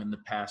like some in the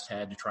past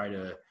had to try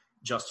to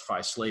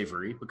justify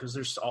slavery, because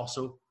there's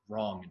also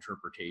wrong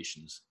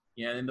interpretations.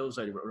 And those,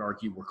 I would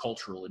argue, were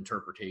cultural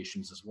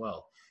interpretations as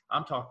well.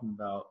 I'm talking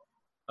about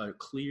a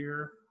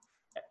clear,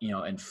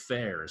 and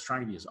fair, is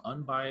trying to be as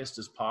unbiased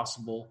as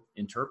possible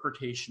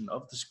interpretation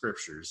of the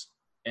scriptures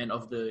and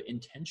of the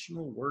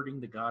intentional wording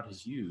that God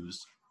has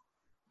used.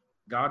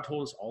 God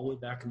told us all the way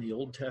back in the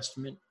Old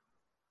Testament,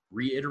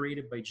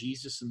 reiterated by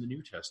Jesus in the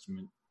New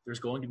Testament, there's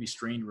going to be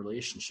strained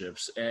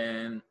relationships.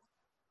 And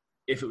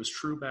if it was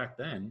true back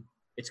then,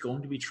 it's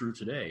going to be true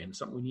today. And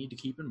something we need to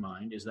keep in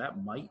mind is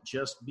that might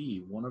just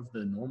be one of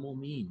the normal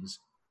means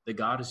that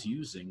God is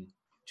using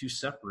to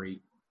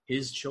separate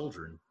his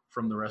children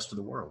from the rest of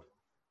the world.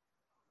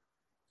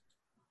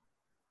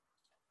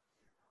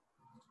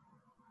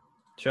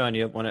 Sean,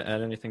 you want to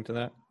add anything to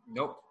that?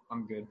 Nope,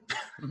 I'm good.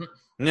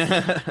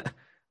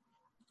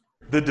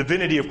 The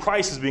divinity of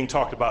Christ is being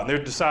talked about, and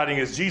they're deciding,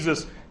 is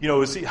Jesus,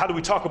 how do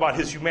we talk about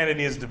his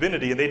humanity and his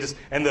divinity?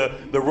 And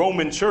the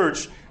Roman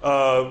church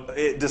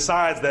it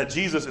decides that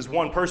Jesus is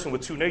one person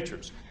with two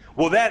natures.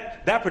 Well,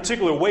 that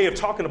particular way of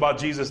talking about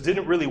Jesus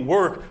didn't really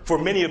work for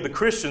many of the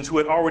Christians who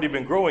had already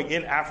been growing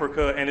in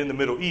Africa and in the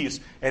Middle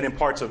East and in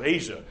parts of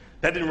Asia.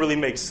 That didn't really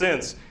make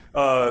sense.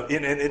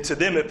 And to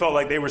them, it felt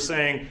like they were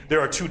saying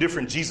there are two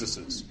different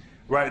Jesuses,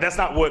 right? That's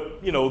not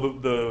what,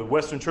 the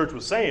Western church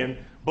was saying,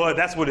 but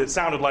that's what it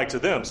sounded like to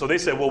them. So they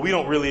said, well, we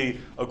don't really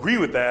agree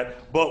with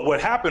that. But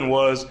what happened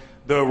was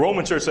the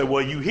Roman church said,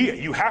 well,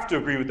 you have to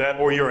agree with that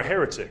or you're a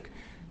heretic.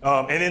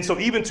 And then so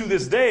even to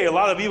this day, a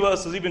lot of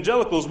us as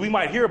evangelicals, we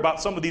might hear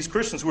about some of these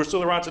Christians who are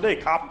still around today,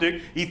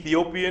 Coptic,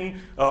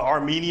 Ethiopian,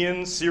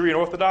 Armenian, Syrian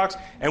Orthodox,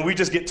 and we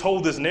just get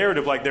told this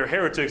narrative like they're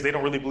heretics, they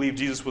don't really believe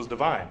Jesus was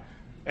divine.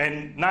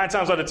 And 9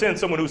 times out of 10,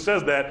 someone who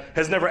says that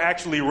has never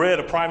actually read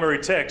a primary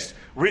text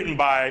written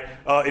by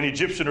an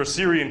Egyptian or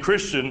Syrian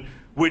Christian,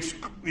 which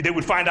they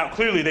would find out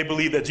clearly they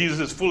believe that Jesus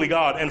is fully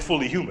God and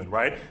fully human,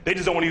 right? They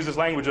just don't want to use this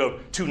language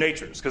of two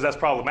natures because that's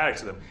problematic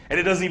to them. And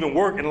it doesn't even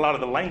work in a lot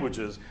of the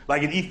languages.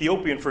 Like in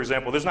Ethiopian, for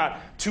example, there's not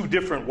two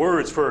different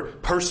words for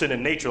person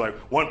and nature, like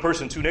one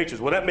person, two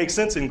natures. Well, that makes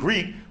sense in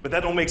Greek, but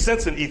that don't make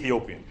sense in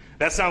Ethiopian.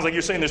 That sounds like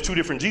you're saying there's two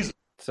different Jesus.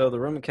 So the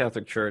Roman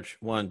Catholic Church,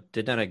 one,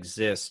 did not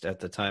exist at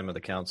the time of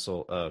the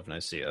Council of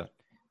Nicaea.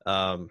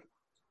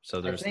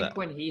 So there's I think that.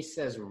 when he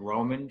says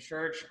Roman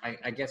Church,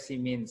 I guess he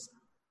means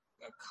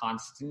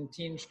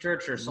Constantine's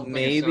church or something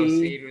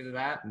associated with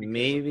that. Because,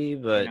 maybe,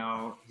 but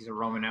he's a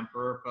Roman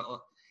emperor. But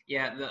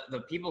yeah,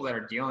 the people that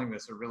are dealing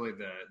this are really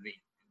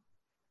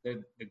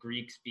the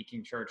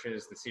Greek-speaking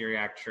churches, the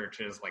Syriac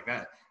churches, like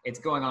that. It's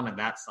going on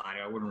that side.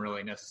 I wouldn't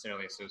really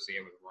necessarily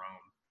associate with Rome.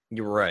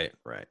 You're right.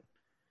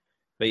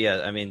 But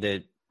yeah, I mean,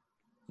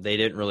 they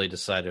didn't really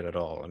decide it at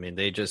all. I mean,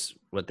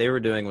 what they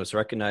were doing was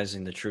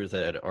recognizing the truth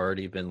that had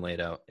already been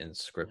laid out in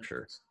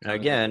Scripture. Now,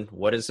 again,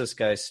 what is this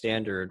guy's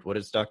standard? What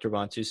is Dr.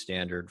 Bantu's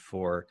standard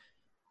for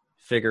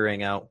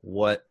figuring out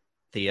what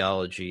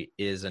theology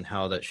is and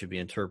how that should be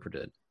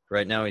interpreted?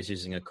 Right now, he's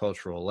using a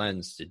cultural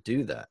lens to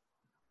do that.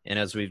 And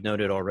as we've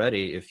noted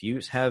already, if you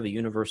have a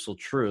universal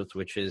truth,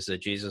 which is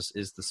that Jesus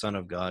is the Son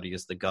of God, he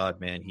is the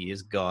God-man, he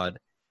is God,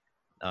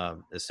 has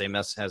the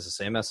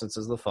same essence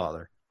as the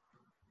Father.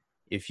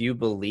 If you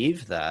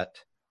believe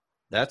that,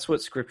 that's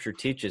what Scripture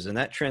teaches, and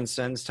that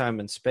transcends time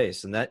and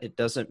space, and that it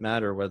doesn't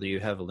matter whether you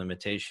have a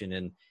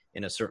limitation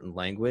in a certain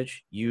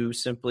language. You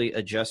simply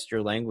adjust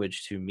your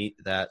language to meet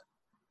that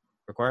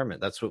requirement.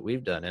 That's what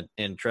we've done.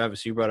 And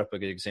Travis, you brought up a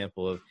good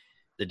example of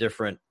the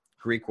different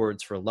Greek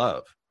words for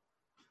love.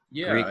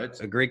 Yeah,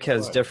 Greek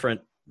has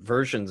different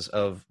versions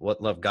of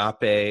what love,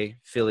 agape,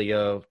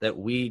 phileo, that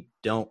we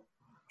don't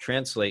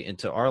translate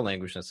into our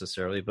language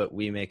necessarily, but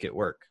we make it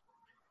work.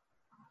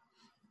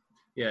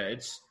 Yeah,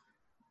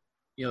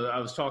 I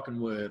was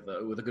talking with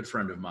a good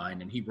friend of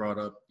mine, and he brought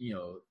up,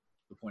 the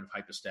point of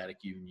hypostatic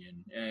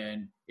union,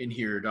 and in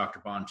here, Dr.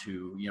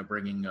 Bantu,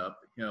 bringing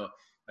up,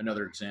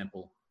 another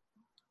example.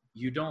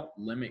 You don't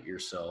limit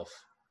yourself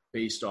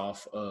based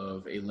off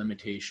of a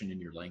limitation in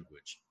your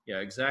language. Yeah,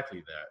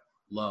 exactly that.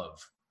 Love.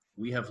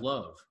 We have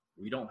love.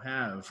 We don't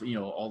have,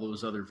 all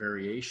those other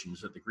variations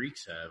that the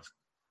Greeks have,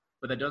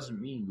 but that doesn't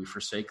mean we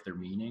forsake their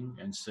meaning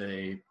and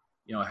say,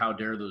 how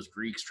dare those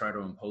Greeks try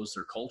to impose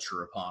their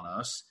culture upon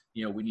us?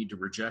 We need to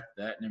reject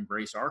that and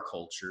embrace our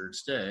culture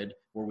instead,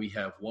 where we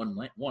have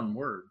one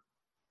word.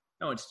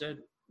 No, instead,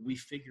 we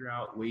figure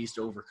out ways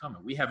to overcome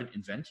it. We haven't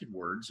invented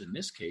words in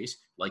this case,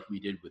 like we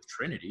did with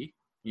Trinity,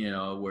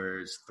 where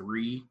it's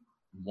 3,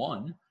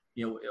 1.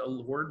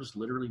 A word was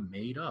literally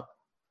made up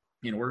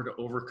in order to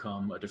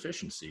overcome a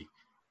deficiency.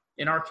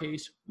 In our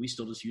case, we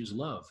still just use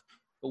love,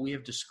 but we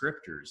have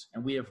descriptors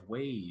and we have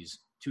ways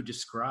to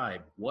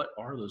describe what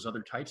are those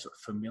other types of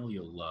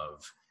familial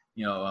love,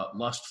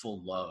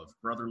 lustful love,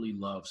 brotherly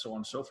love, so on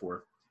and so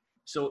forth.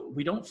 So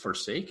we don't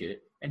forsake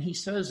it. And he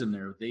says in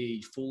there,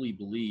 they fully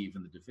believe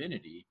in the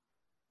divinity,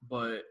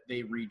 but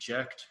they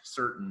reject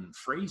certain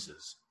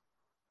phrases.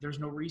 There's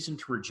no reason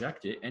to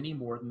reject it any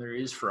more than there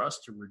is for us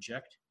to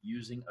reject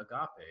using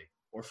agape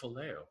or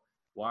phileo.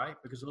 Why?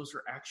 Because those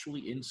are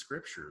actually in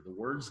Scripture, the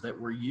words that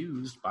were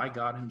used by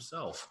God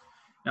himself.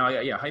 Now,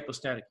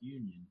 hypostatic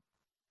union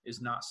is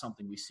not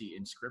something we see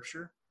in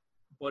Scripture,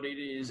 but it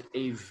is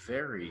a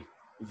very,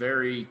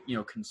 very,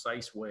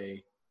 concise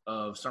way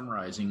of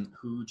summarizing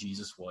who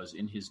Jesus was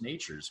in his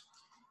natures.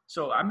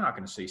 So I'm not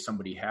going to say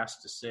somebody has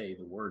to say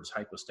the words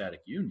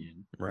hypostatic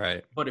union.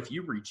 Right. But if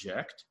you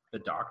reject the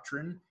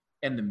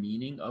and the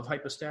meaning of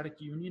hypostatic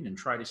union and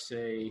try to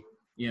say,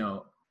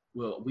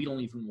 well, we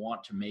don't even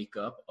want to make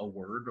up a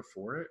word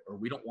for it, or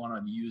we don't want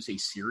to use a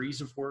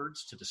series of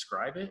words to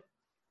describe it,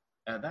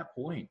 at that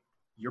point,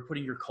 you're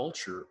putting your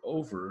culture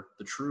over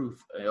the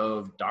truth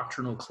of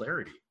doctrinal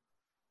clarity.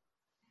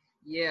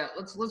 Yeah,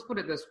 let's put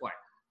it this way.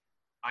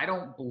 I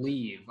don't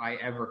believe I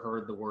ever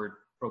heard the word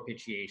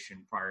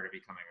propitiation prior to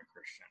becoming a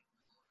Christian.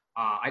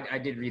 I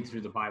did read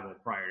through the Bible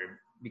prior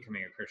to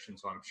becoming a Christian,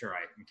 so I'm sure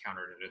I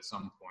encountered it at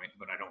some point,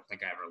 but I don't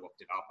think I ever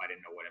looked it up. I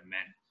didn't know what it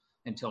meant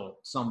until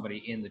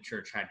somebody in the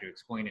church had to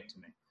explain it to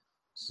me.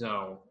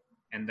 So,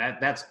 and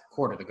that's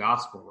core to the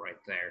gospel right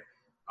there.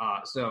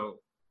 So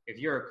if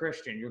you're a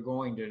Christian, you're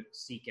going to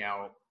seek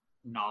out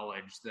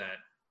knowledge that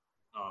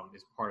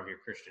is part of your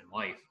Christian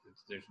life.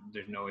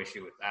 There's no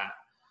issue with that.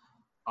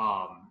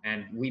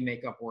 And we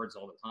make up words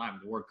all the time.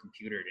 The word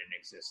computer didn't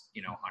exist,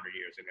 100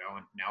 years ago,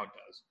 and now it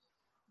does.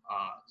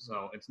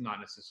 So it's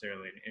not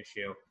necessarily an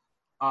issue.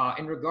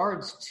 In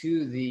regards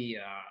to the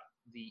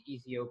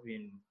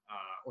Ethiopian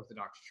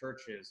Orthodox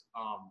churches,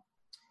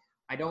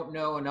 I don't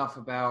know enough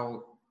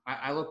about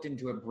I looked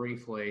into it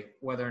briefly,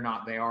 whether or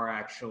not they are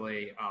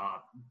actually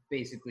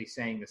basically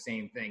saying the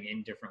same thing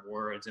in different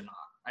words. And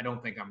I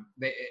don't think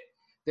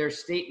their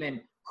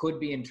statement could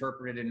be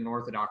interpreted in an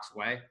Orthodox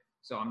way.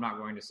 So I'm not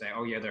going to say,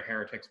 oh yeah, they're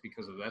heretics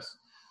because of this.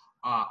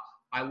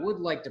 I would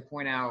like to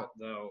point out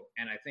though,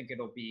 and I think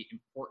it'll be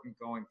important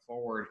going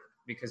forward,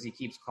 because he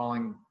keeps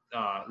calling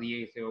the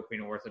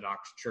Ethiopian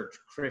Orthodox Church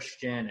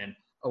Christian, and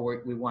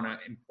we want to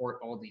import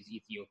all these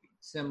Ethiopian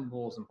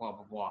symbols and blah,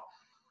 blah, blah.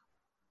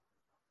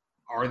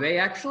 Are they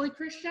actually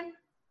Christian?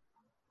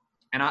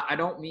 And I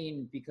don't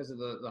mean because of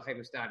the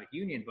hypostatic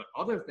union, but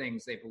other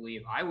things they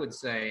believe, I would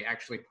say,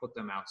 actually put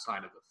them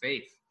outside of the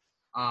faith.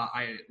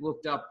 I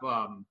looked up,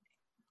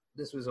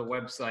 this was a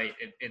website,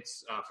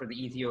 it's for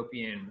the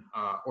Ethiopian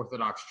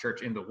Orthodox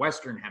Church in the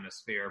Western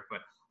Hemisphere,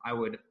 but I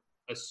would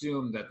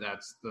assume that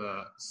that's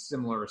the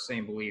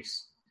same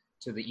beliefs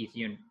to the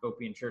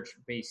Ethiopian Church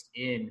based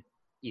in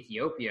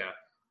Ethiopia.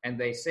 And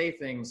they say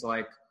things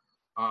like,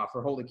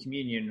 for Holy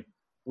Communion,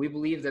 we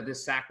believe that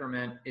this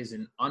sacrament is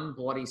an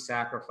unbloody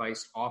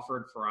sacrifice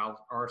offered for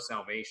our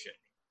salvation.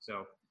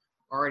 So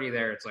already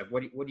there, it's like,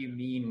 what do you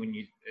mean when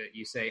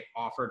you say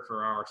offered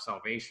for our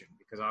salvation?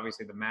 Because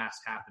obviously the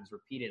Mass happens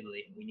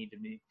repeatedly, and we need to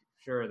make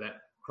sure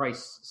that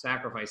Christ's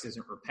sacrifice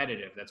isn't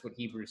repetitive. That's what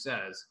Hebrews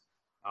says.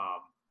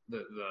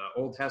 The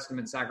Old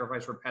Testament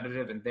sacrifice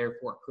repetitive, and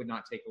therefore could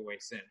not take away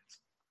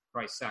sins.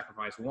 Christ's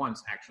sacrifice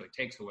once actually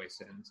takes away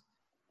sins.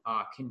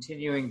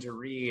 Continuing to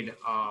read,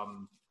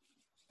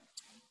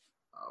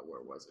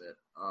 where was it?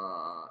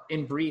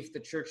 In brief, the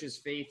Church's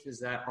faith is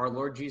that our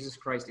Lord Jesus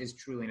Christ is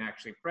truly and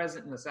actually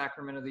present in the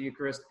sacrament of the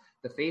Eucharist.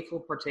 The faithful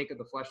partake of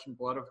the flesh and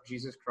blood of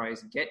Jesus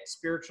Christ, get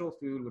spiritual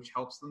food which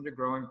helps them to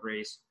grow in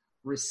grace,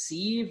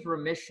 receive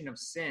remission of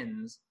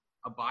sins,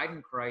 abide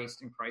in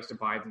Christ, and Christ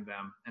abides in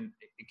them, and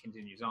it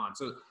continues on.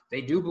 So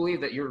they do believe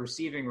that you're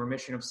receiving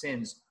remission of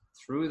sins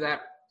through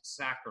that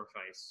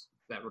sacrifice,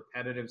 that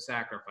repetitive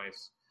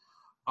sacrifice.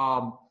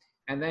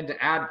 And then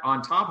to add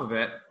on top of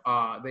it,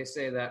 they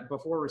say that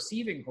before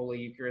receiving Holy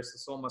Eucharist, the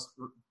soul must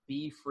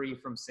be free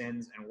from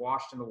sins and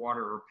washed in the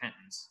water of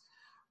repentance.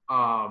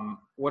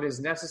 What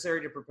is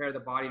necessary to prepare the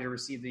body to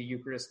receive the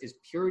Eucharist is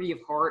purity of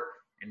heart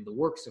and the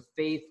works of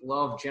faith,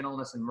 love,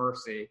 gentleness, and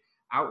mercy.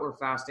 Outward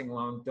fasting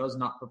alone does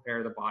not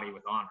prepare the body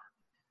with honor.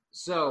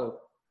 So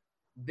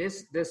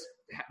this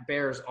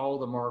bears all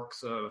the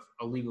marks of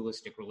a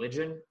legalistic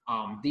religion.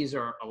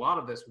 A lot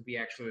of this would be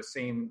actually the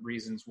same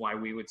reasons why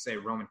we would say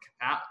Roman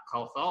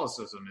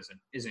Catholicism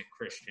isn't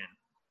Christian.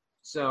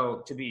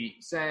 So to be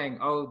saying,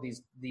 oh,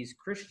 these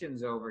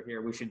Christians over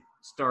here, we should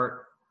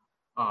start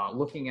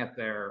looking at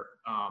their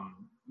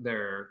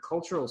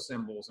cultural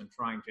symbols and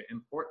trying to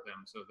import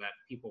them so that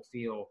people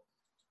feel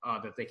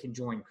that they can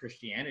join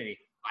Christianity.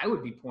 I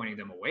would be pointing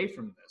them away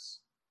from this.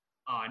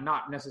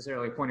 Not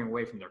necessarily pointing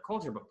away from their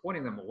culture, but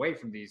pointing them away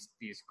from these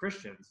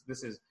Christians.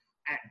 This is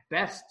at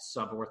best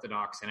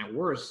sub-Orthodox and at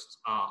worst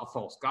a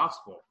false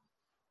gospel.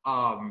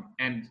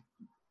 And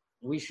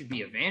we should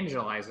be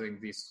evangelizing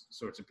these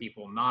sorts of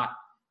people, not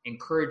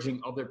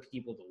encouraging other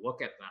people to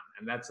look at them.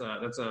 And that's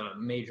a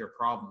major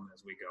problem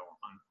as we go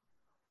on.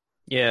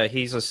 Yeah,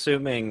 he's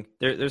assuming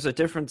there's a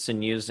difference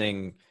in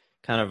using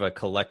kind of a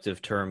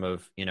collective term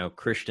of,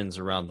 Christians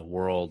around the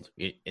world,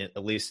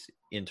 at least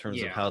in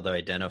terms of how they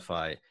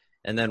identify.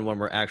 And then when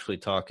we're actually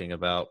talking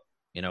about,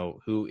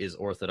 who is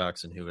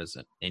Orthodox and who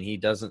isn't. And he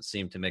doesn't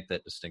seem to make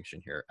that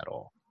distinction here at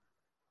all.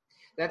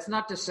 That's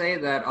not to say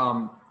that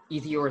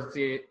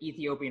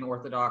Ethiopian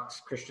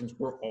Orthodox Christians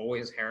were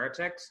always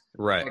heretics.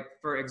 Right. Like,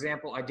 for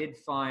example, I did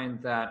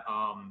find that,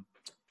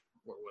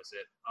 where was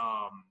it?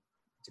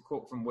 To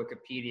quote from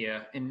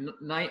Wikipedia, in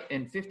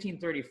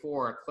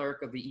 1534, a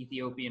cleric of the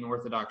Ethiopian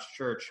Orthodox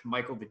Church,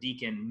 Michael the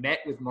Deacon, met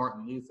with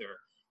Martin Luther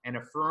and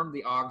affirmed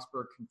the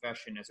Augsburg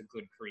Confession as a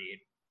good creed.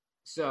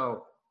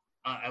 So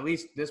at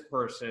least this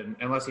person,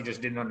 unless he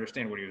just didn't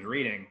understand what he was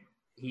reading,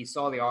 he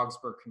saw the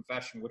Augsburg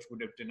Confession, which would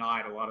have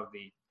denied a lot of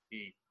the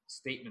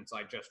statements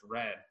I just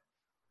read,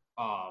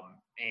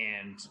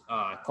 and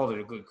called it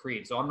a good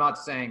creed. So I'm not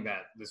saying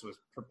that this was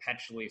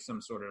perpetually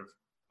some sort of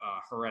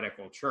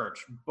heretical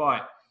church,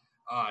 but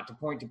to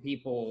point to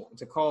people,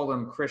 to call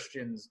them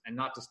Christians and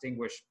not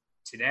distinguish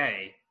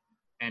today,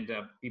 and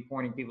be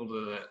pointing people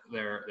to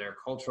their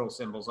cultural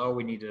symbols. Oh,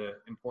 we need to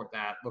import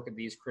that. Look at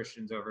these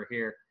Christians over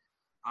here.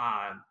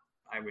 I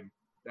would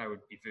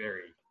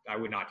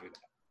not do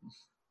that.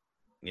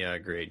 Yeah,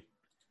 agreed.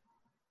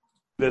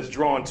 That's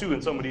drawn to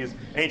in some of these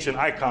ancient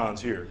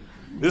icons here.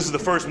 This is the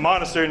first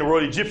monastery in the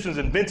world. Egyptians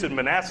invented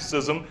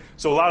monasticism,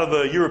 so a lot of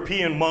the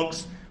European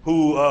monks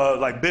who,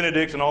 like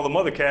Benedict and all the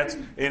mother cats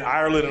in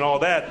Ireland and all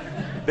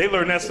that, they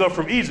learned that stuff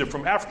from Egypt,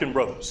 from African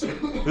brothers.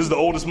 This is the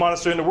oldest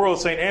monastery in the world,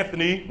 St.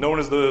 Anthony, known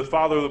as the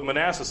father of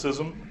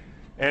monasticism.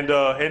 And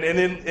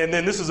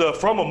then this is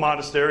from a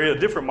monastery, a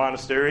different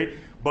monastery.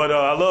 But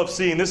I love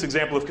seeing this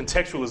example of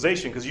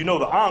contextualization, because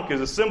the Ankh is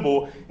a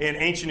symbol in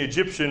ancient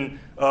Egyptian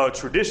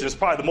tradition. It's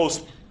probably the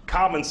most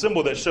common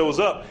symbol that shows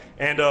up.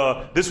 And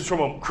this was from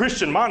a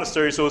Christian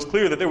monastery, so it's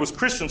clear that there was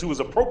Christians who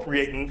was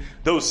appropriating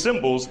those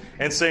symbols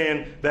and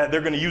saying that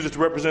they're going to use it to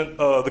represent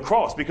the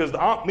cross, because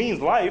the Ankh means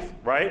life,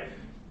 right?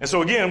 And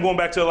so again, I'm going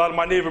back to a lot of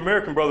my Native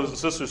American brothers and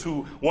sisters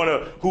who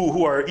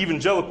are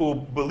evangelical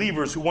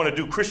believers who want to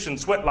do Christian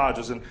sweat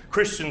lodges and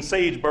Christian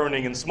sage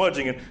burning and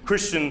smudging and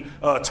Christian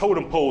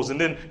totem poles. And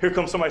then here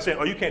comes somebody saying,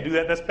 "Oh, you can't do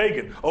that. That's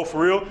pagan." Oh,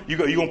 for real? You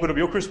gonna put up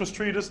your Christmas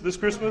tree this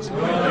Christmas?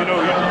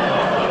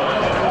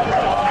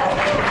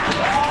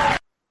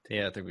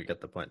 Yeah, I think we got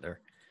the point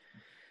there.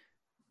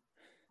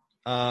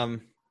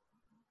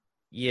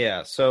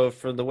 Yeah. So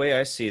for the way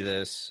I see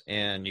this,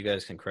 and you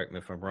guys can correct me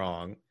if I'm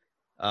wrong,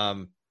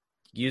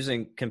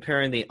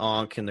 comparing the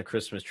Ankh and the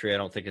Christmas tree, I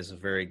don't think is a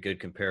very good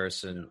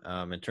comparison.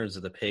 In terms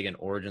of the pagan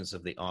origins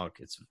of the Ankh,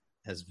 it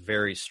has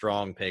very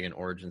strong pagan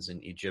origins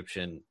in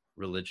Egyptian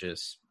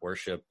religious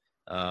worship.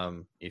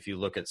 If you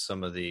look at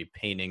some of the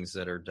paintings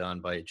that are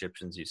done by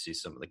Egyptians, you see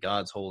some of the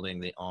gods holding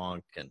the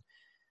Ankh,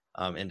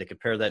 and to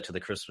compare that to the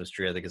Christmas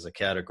tree, I think is a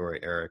category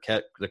error.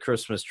 The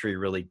Christmas tree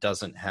really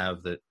doesn't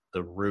have the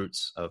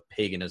roots of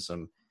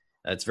paganism.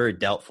 It's very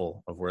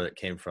doubtful of where it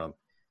came from.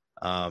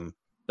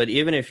 But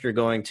even if you're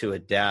going to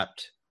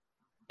adapt,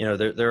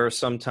 there are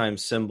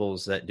sometimes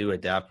symbols that do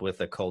adapt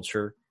with a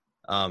culture.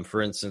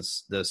 For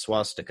instance, the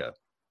swastika,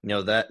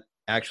 that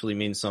actually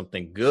means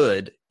something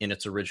good in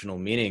its original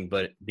meaning,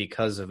 but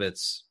because of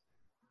its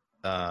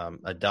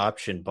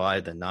adoption by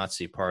the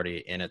Nazi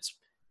Party and its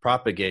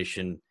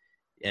propagation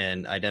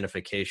and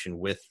identification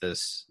with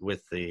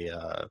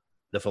the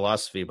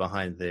philosophy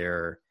behind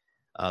their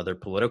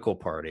political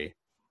party,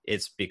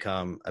 it's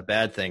become a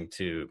bad thing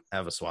to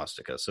have a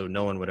swastika. So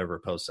no one would ever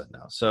post that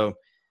now. So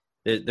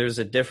there's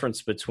a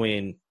difference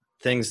between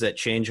things that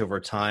change over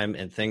time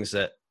and things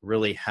that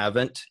really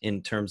haven't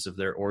in terms of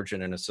their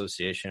origin and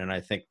association. And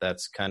I think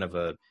that's kind of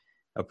a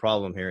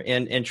problem here.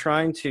 And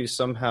trying to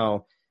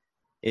somehow,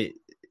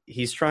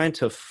 he's trying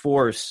to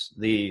force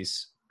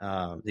these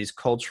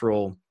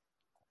cultural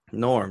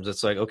norms.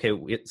 It's like, okay,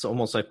 it's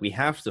almost like we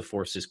have to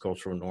force these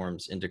cultural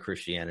norms into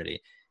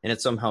Christianity. And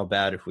it's somehow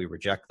bad if we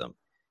reject them,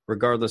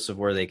 regardless of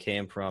where they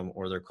came from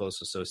or their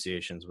close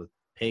associations with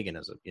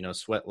paganism.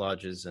 Sweat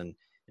lodges and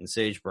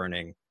sage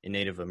burning in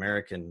Native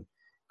American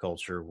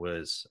culture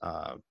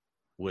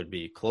would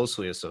be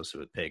closely associated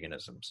with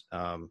paganisms.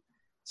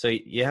 So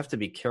you have to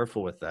be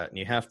careful with that, and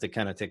you have to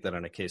kind of take that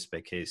on a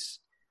case-by-case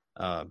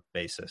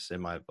basis,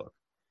 in my book.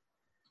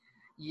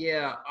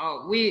 Yeah,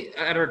 we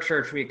at our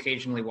church, we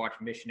occasionally watch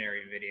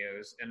missionary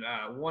videos, and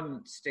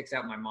one sticks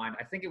out in my mind.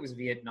 I think it was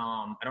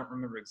Vietnam. I don't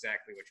remember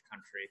exactly which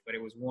country, but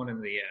it was one in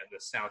the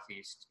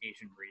Southeast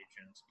Asian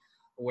regions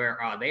where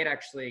they had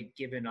actually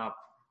given up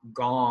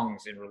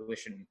gongs in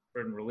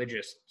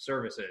religious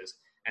services,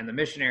 and the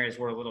missionaries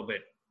were a little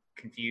bit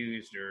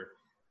confused or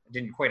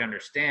didn't quite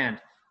understand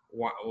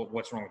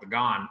what's wrong with the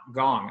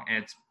gong.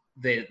 And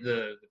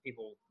the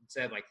people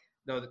said, like,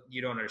 "No,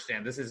 you don't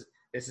understand. This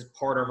is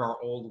part of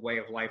our old way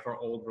of life, our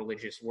old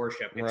religious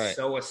worship. It's right.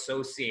 So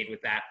associated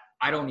with that,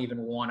 I don't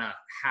even want to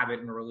have it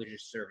in a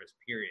religious service,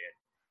 period."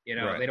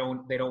 Right. They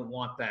don't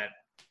want that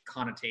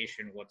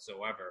connotation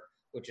whatsoever,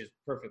 which is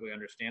perfectly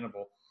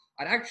understandable.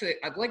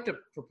 I'd like to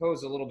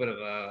propose a little bit of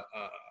a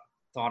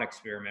thought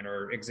experiment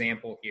or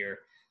example here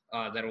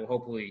that will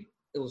hopefully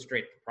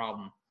illustrate the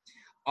problem.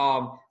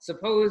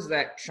 Suppose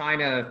that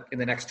China in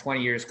the next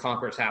 20 years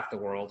conquers half the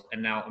world,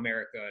 and now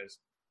America is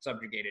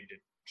subjugated to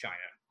China.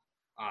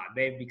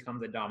 They've become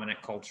the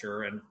dominant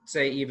culture, and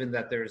say even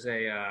that there's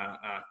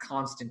a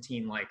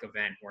Constantine-like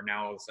event where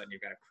now all of a sudden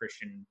you've got a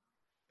Christian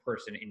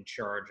person in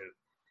charge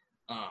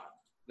of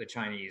the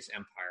Chinese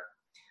empire.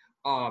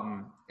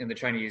 And the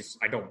Chinese,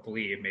 I don't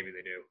believe, maybe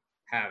they do,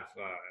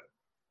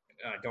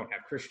 don't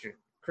have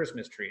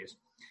Christmas trees.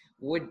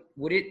 Would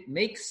it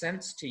make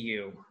sense to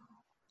you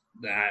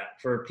that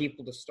for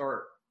people to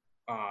start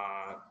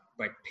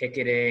like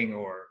picketing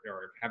or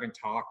having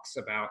talks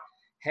about,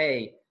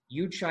 hey,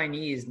 you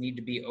Chinese need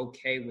to be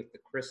okay with the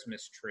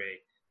Christmas tree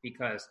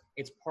because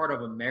it's part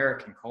of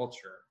American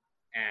culture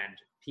and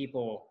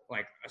people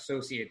like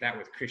associate that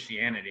with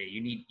Christianity.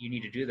 You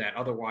need to do that.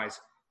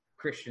 Otherwise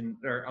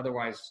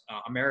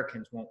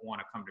Americans won't want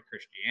to come to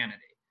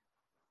Christianity.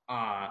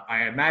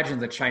 I imagine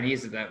the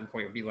Chinese at that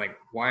point would be like,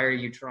 why are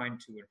you trying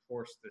to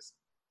enforce this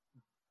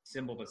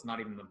symbol that's not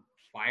even the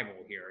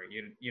Bible here?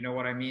 You know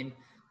what I mean?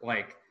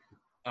 Like,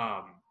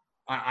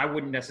 I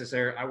wouldn't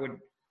necessarily,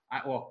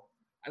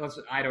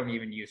 I don't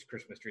even use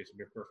Christmas trees, to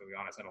be perfectly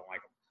honest. I don't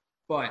like them.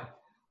 But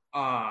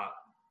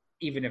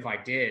even if I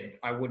did,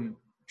 I wouldn't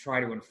try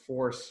to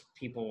enforce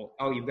people,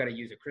 oh, you've got to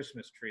use a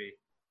Christmas tree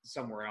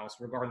somewhere else,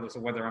 regardless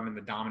of whether I'm in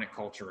the dominant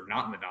culture or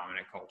not in the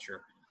dominant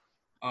culture.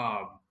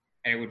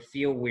 And it would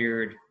feel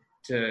weird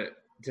to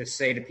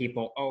say to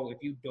people, oh,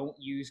 if you don't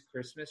use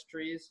Christmas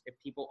trees, if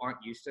people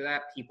aren't used to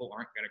that, people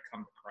aren't going to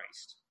come to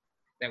Christ.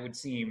 That would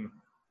seem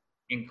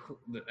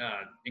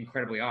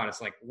incredibly odd.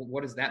 It's like,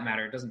 what does that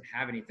matter? It doesn't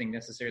have anything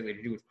necessarily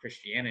to do with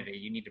Christianity.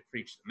 You need to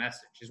preach the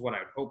message, is what I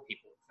would hope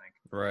people would think.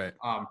 Right.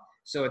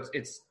 So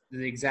it's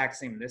the exact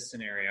same in this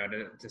scenario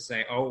to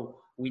say, oh,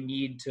 we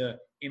need to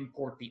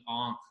import the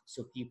Ankh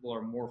so people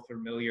are more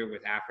familiar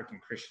with African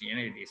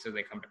Christianity so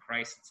they come to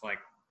Christ. It's like,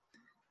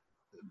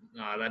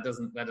 no, that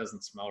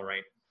doesn't smell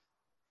right.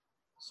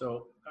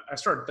 So I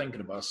started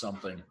thinking about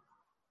something,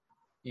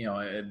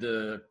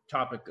 the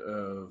topic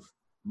of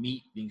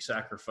meat being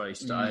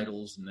sacrificed to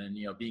idols and then,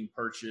 being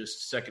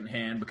purchased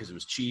secondhand because it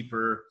was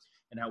cheaper,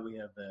 and how we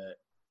have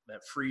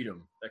that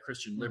freedom, that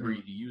Christian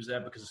liberty to use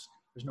that because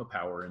there's no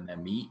power in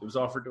that meat. It was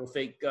offered to a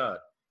fake God,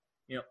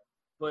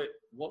 but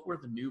what were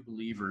the new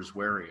believers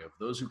wary of?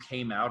 Those who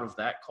came out of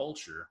that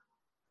culture,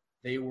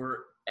 they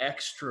were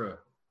extra,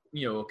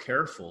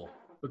 careful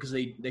because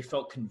they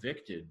felt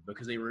convicted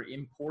because they were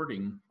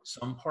importing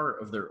some part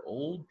of their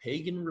old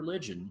pagan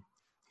religion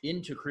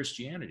into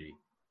Christianity.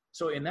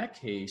 So in that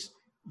case,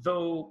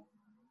 though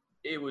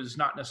it was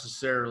not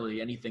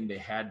necessarily anything they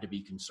had to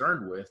be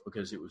concerned with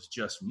because it was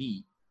just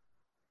meat,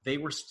 they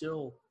were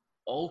still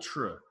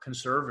ultra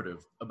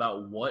conservative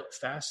about what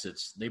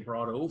facets they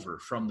brought over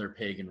from their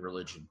pagan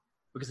religion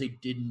because they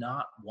did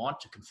not want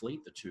to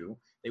conflate the two.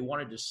 They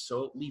wanted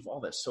to leave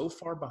all that so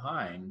far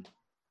behind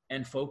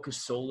and focus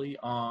solely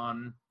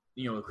on,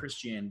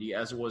 Christianity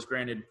as it was.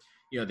 Granted,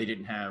 they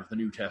didn't have the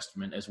New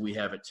Testament as we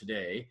have it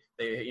today.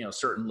 They,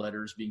 certain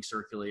letters being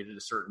circulated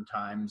at certain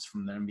times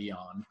from then and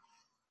beyond,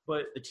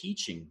 but the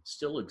teaching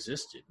still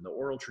existed. And the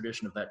oral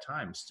tradition of that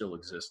time still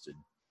existed.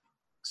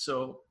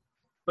 So,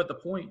 but the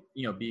point,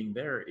 being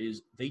there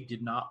is they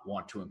did not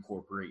want to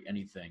incorporate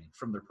anything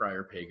from their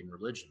prior pagan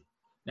religion.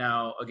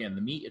 Now, again,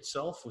 the meat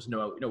itself was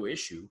no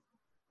issue,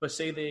 but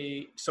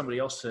say somebody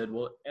else said,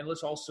 well, and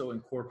let's also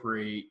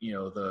incorporate,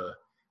 the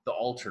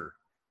altar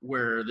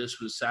where this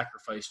was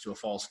sacrificed to a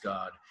false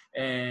god,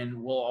 and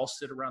we'll all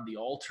sit around the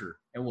altar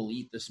and we'll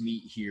eat this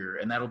meat here,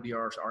 and that'll be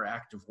our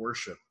act of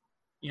worship.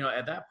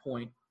 At that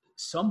point,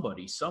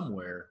 somebody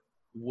somewhere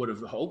would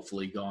have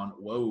hopefully gone,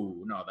 whoa,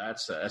 no,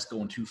 that's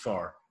going too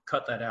far.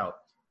 Cut that out.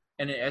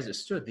 And as it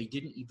stood, they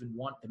didn't even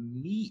want the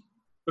meat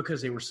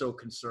because they were so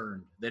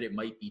concerned that it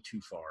might be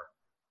too far.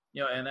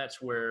 And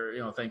that's where,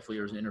 thankfully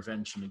there was an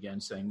intervention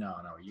again saying, no,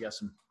 you got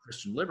some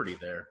Christian liberty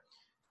there.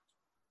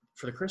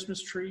 For the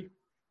Christmas tree,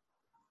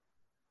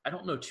 I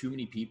don't know too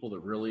many people that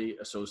really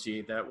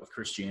associate that with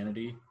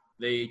Christianity.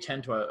 They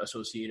tend to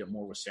associate it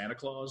more with Santa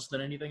Claus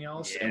than anything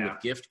else, and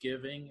with gift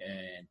giving,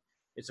 and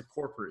it's a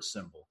corporate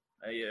symbol.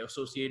 I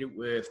associate it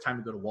with time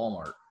to go to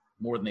Walmart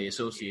more than they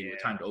associate it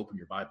with time to open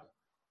your Bible.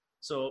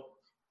 So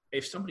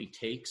if somebody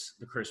takes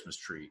the Christmas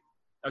tree,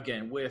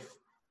 again, with,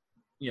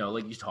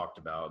 like you talked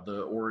about,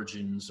 the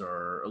origins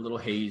are a little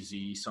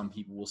hazy. Some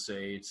people will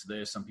say it's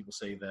this, some people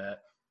say that.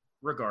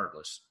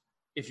 Regardless,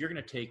 if you're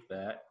going to take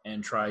that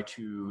and try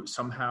to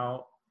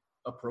somehow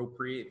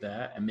appropriate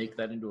that and make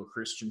that into a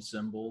Christian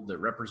symbol that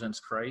represents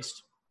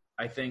Christ,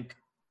 I think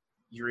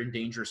you're in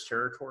dangerous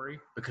territory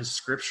because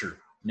Scripture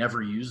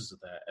never uses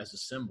that as a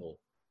symbol.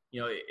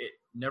 It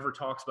never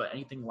talks about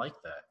anything like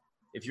that.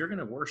 If you're going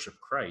to worship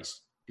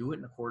Christ, do it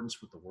in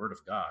accordance with the Word of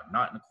God,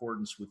 not in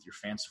accordance with your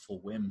fanciful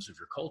whims of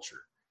your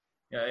culture.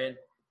 And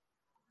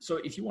so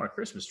if you want a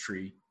Christmas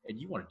tree and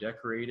you want to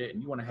decorate it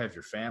and you want to have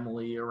your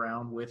family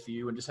around with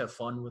you and just have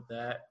fun with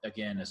that,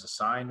 again, as a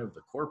sign of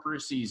the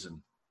corporate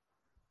season,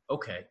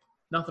 okay,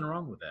 nothing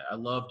wrong with that. I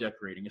love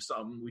decorating. It's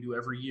something we do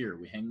every year.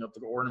 We hang up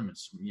the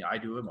ornaments. I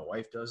do it. My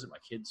wife does it. My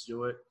kids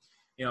do it.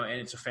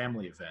 And it's a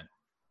family event.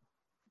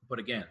 But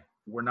again,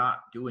 we're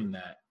not doing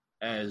that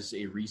as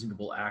a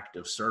reasonable act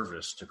of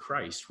service to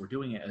Christ. We're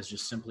doing it as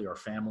just simply our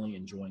family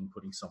enjoying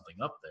putting something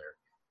up there.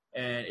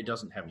 And it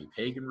doesn't have any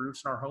pagan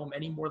roots in our home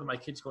any more than my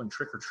kids going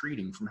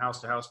trick-or-treating from house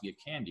to house to get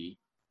candy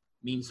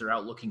means they're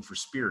out looking for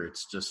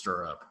spirits to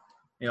stir up.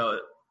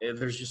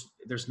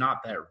 There's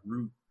not that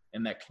root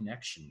and that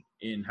connection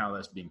in how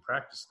that's being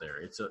practiced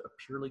there. It's a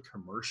purely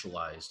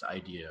commercialized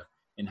idea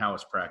in how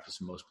it's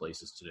practiced in most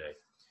places today.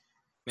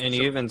 And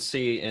you even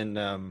see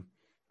in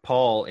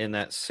Paul, in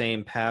that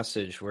same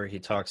passage where he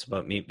talks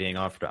about meat being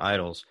offered to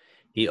idols,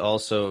 he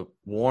also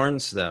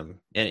warns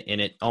them,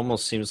 and it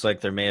almost seems like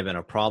there may have been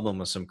a problem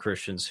with some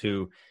Christians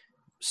who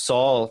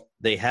saw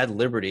they had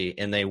liberty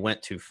and they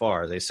went too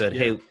far. They said,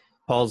 hey,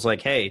 Paul's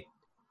like, hey,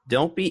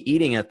 don't be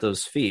eating at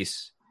those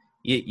feasts.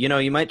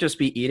 You might just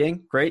be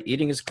eating. Great.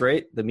 Eating is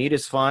great. The meat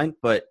is fine,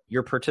 but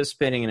you're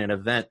participating in an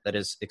event that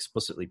is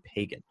explicitly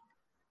pagan.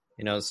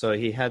 So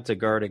he had to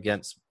guard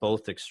against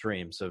both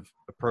extremes of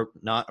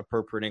not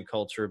appropriating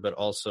culture, but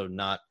also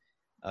not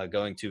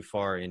going too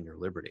far in your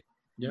liberty.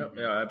 Yeah,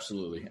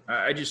 absolutely.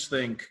 I just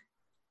think,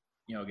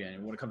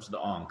 again, when it comes to the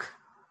Ankh,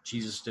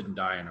 Jesus didn't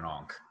die in an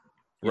Ankh.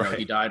 Right.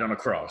 He died on a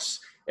cross.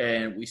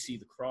 And we see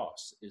the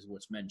cross is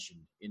what's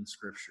mentioned in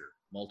Scripture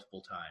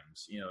multiple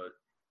times.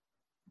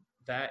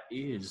 That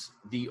is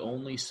the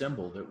only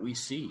symbol that we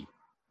see,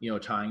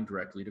 tying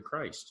directly to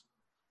Christ.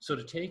 So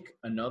to take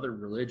another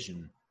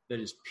religion that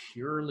is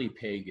purely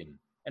pagan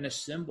and a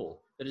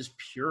symbol that is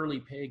purely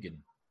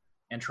pagan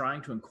and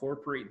trying to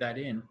incorporate that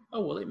in,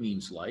 oh, well, it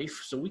means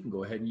life, so we can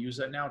go ahead and use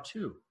that now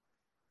too.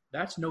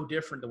 that's no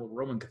different than what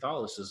Roman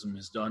Catholicism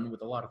has done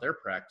with a lot of their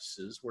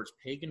practices, where it's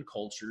pagan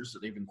cultures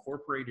that they've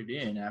incorporated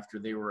in after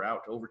they were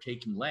out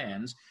overtaking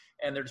lands,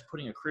 and they're just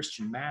putting a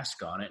Christian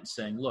mask on it and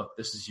saying, look,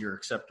 this is your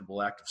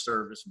acceptable act of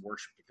service and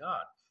worship to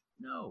God.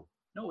 No,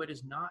 it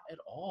is not at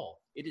all.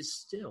 It is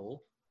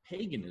still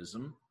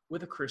paganism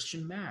with a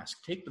Christian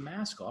mask. Take the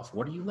mask off.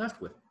 What are you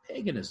left with?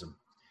 Paganism.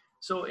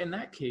 So in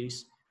that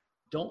case,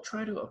 don't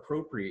try to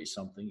appropriate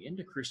something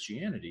into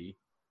Christianity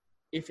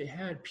if it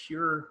had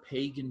pure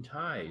pagan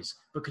ties,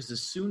 because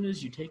as soon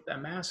as you take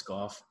that mask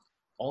off,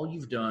 all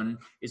you've done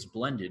is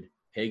blended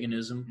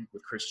paganism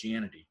with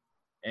Christianity,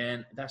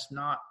 and that's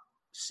not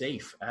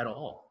safe at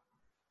all.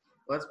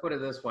 Let's put it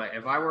this way: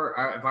 if I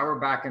were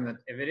back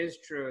if it is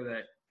true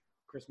that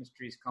Christmas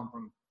trees come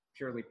from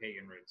purely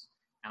pagan roots,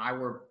 and I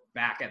were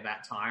back at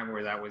that time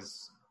where that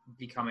was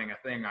becoming a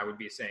thing, I would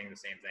be saying the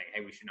same thing.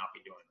 Hey, we should not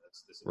be doing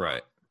this. This is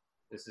right.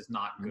 This is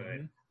not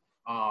good.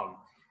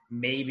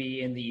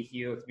 Maybe in the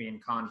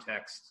Ethiopian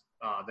context,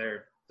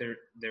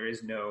 there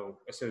is no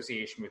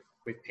association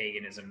with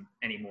paganism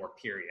anymore,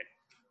 period.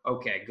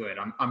 Okay, good.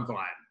 I'm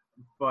glad.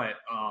 But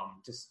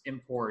just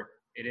import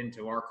it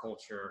into our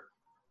culture,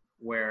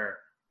 where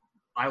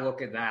I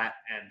look at that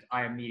and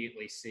I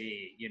immediately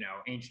see,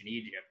 ancient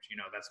Egypt,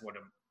 that's what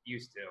I'm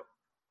used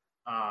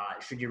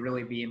to. Should you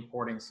really be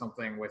importing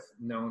something with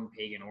known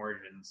pagan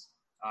origins,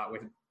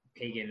 with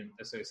pagan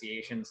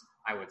associations?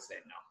 I would say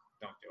no,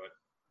 don't do it.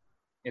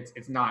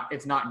 It's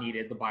not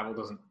needed. The Bible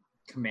doesn't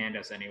command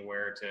us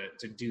anywhere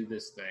to do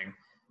this thing.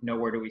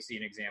 Nowhere do we see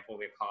an example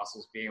of the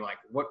apostles being like,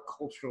 what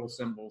cultural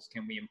symbols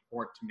can we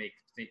import to make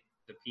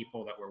the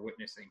people that we're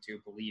witnessing to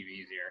believe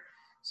easier?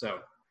 So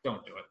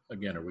don't do it.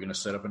 Again, are we going to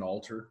set up an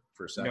altar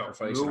for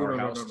sacrifice in our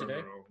house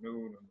today?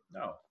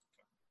 No.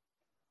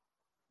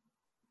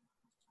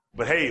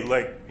 But hey,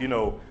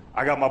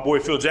 I got my boy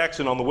Phil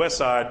Jackson on the west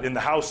side in the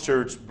house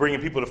church, bringing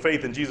people to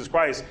faith in Jesus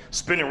Christ,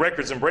 spinning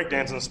records and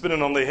breakdancing and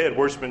spinning on their head,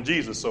 worshiping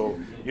Jesus. So,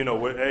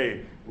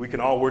 hey, we can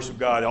all worship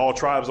God, all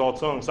tribes, all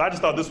tongues. So I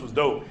just thought this was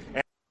dope.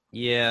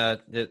 Yeah,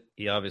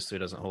 he obviously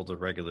doesn't hold the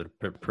regular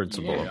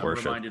principle of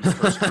worship. I'm reminded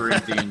of 1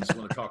 Corinthians when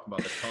they're talking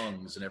about the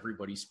tongues and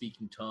everybody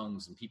speaking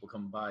tongues and people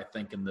come by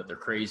thinking that they're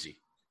crazy.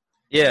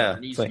 Yeah,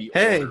 it's like,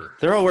 hey,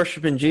 they're all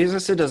worshiping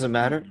Jesus. It doesn't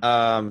matter.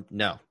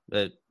 No,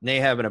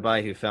 Nahab and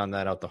Abihu found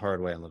that out the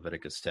hard way in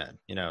Leviticus 10.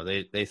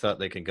 They thought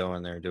they could go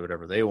in there and do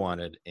whatever they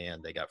wanted,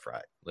 and they got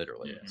fried,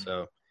 literally. Yeah.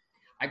 So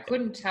I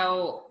couldn't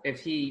tell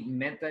if he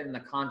meant that in the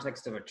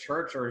context of a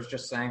church or was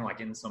just saying like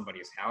in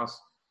somebody's house.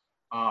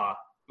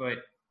 But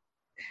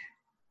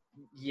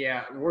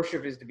yeah,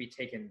 worship is to be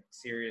taken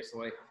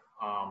seriously.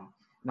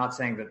 Not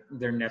saying that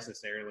they're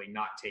necessarily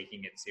not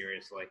taking it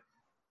seriously.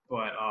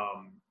 But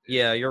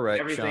yeah, you're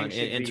right, Sean.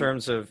 In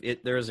terms of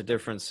it, there is a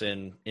difference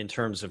in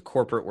terms of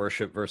corporate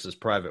worship versus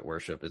private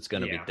worship. It's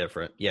going to be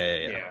different.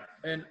 Yeah.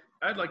 And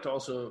I'd like to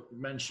also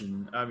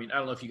mention, I don't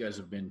know if you guys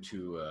have been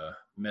to a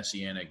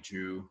Messianic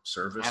Jew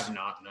service. I have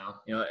not,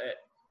 no.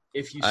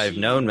 I've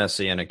known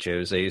Messianic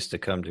Jews. They used to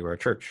come to our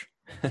church.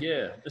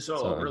 Yeah.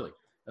 So really?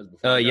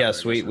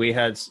 Yes, we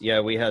had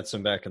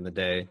some back in the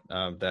day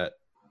that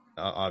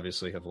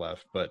obviously have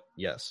left, but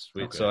yes.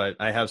 So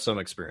I have some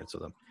experience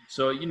with them.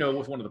 So,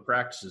 with one of the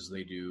practices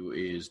they do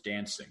is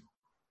dancing.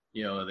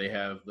 They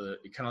have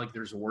kind of like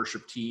there's a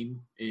worship team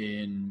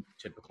in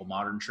typical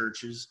modern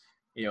churches,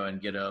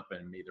 and get up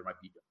and there might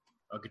be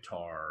a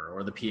guitar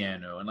or the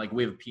piano. And like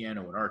we have a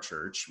piano in our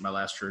church. My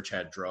last church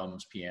had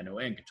drums, piano,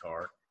 and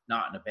guitar,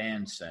 not in a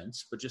band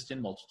sense, but just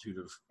in multitude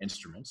of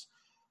instruments.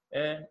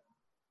 And,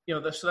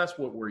 so that's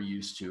what we're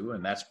used to,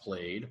 and that's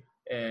played.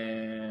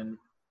 And,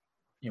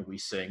 we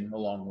sing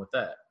along with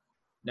that.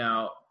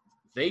 Now,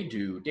 they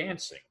do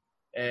dancing.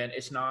 And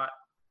it's not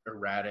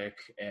erratic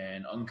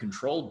and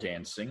uncontrolled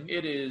dancing.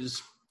 It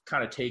is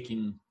kind of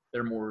taking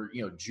their more,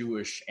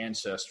 Jewish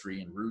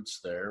ancestry and roots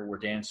there, where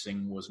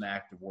dancing was an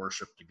act of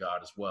worship to God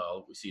as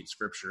well. We see it in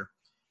Scripture.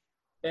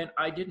 And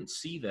I didn't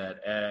see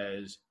that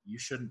as you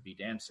shouldn't be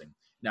dancing.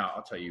 Now,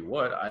 I'll tell you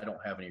what, I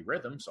don't have any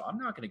rhythm, so I'm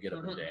not going to get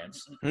up and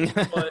dance.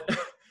 But,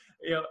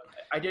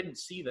 I didn't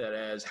see that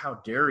as, how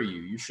dare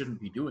you? You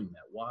shouldn't be doing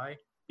that. Why?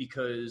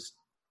 Because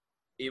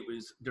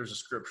there's a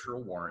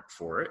scriptural warrant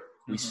for it.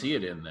 We see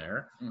it in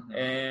there,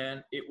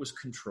 and it was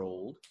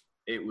controlled.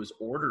 It was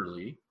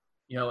orderly,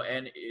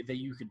 and that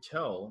you could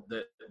tell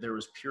that there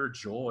was pure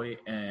joy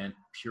and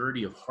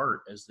purity of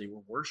heart as they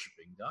were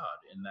worshiping God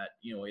in that,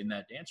 in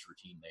that dance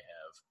routine they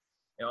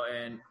have.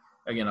 And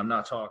again, I'm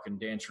not talking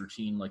dance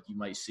routine like you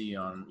might see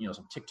on,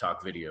 some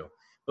TikTok video,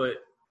 but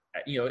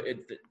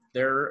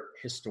their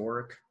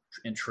historic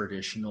and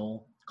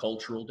traditional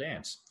cultural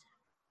dance.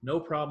 No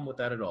problem with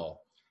that at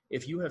all.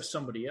 If you have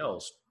somebody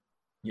else,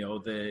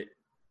 that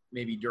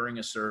maybe during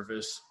a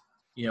service,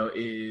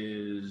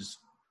 is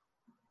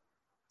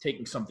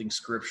taking something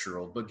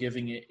scriptural, but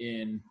giving it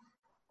in,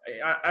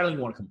 I don't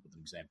even want to come up with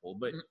an example,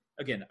 but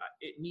again,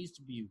 it needs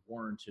to be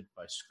warranted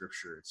by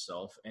Scripture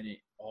itself, and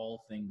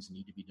all things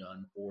need to be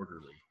done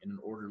orderly, in an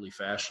orderly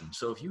fashion.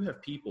 So if you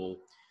have people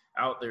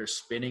out there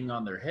spinning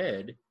on their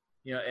head,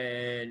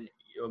 And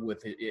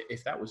with it,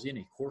 if that was in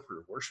a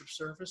corporate worship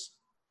service,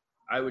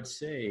 I would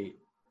say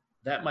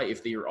that might,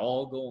 if they are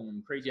all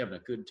going crazy, having a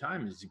good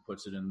time, as he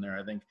puts it in there,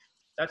 I think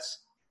that's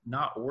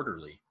not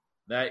orderly.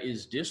 That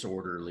is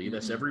disorderly.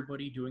 That's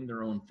everybody doing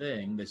their own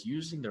thing. That's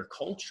using their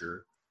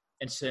culture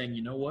and saying,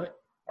 you know what?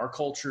 Our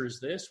culture is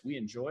this. We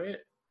enjoy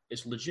it.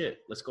 It's legit.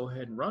 Let's go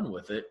ahead and run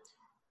with it.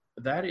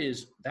 That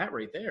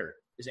right there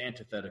is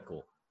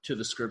antithetical to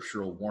the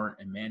scriptural warrant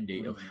and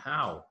mandate of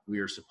how we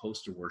are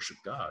supposed to worship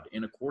God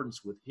in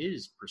accordance with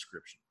his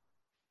prescription.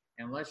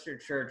 Unless your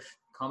church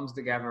comes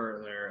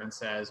together there and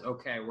says,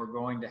 okay, we're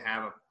going to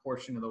have a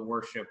portion of the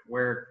worship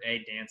where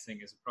A, dancing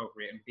is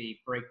appropriate, and B,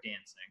 break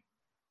dancing,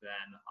 then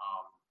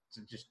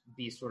to just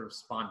be sort of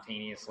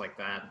spontaneous like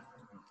that,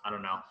 I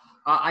don't know.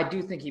 I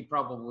do think he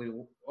probably,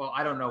 well,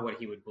 I don't know what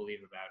he would believe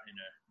about in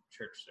a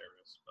church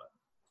service, but.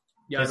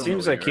 Yeah, it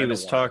seems like he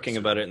was talking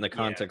about it in the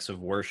context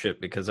of worship,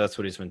 because that's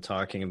what he's been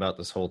talking about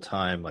this whole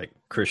time, like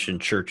Christian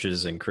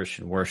churches and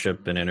Christian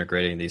worship and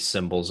integrating these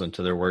symbols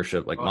into their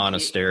worship, like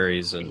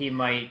monasteries. He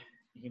might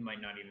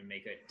not even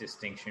make a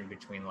distinction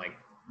between like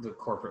the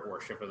corporate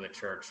worship of the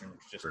church and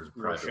just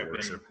worship.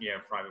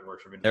 Private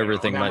worship.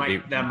 Everything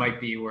that might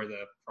be where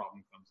the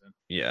problem comes in.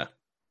 Yeah.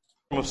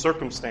 Of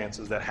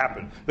circumstances that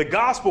happened. The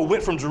gospel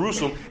went from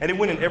Jerusalem and it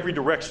went in every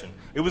direction.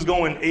 It was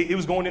going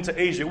into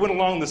Asia. It went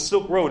along the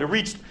Silk Road. It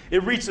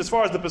reached as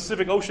far as the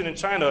Pacific Ocean in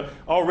China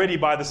already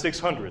by the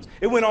 600s.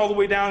 It went all the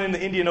way down in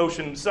the Indian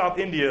Ocean, South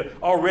India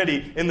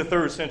already in the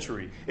 3rd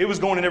century. It was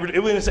going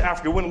it went into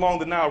Africa. It went along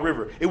the Nile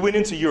River. It went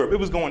into Europe. It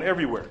was going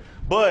everywhere.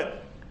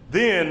 But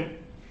then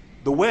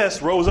the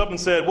West rose up and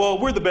said, well,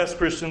 we're the best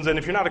Christians, and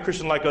if you're not a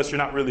Christian like us, you're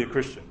not really a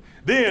Christian.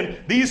 Then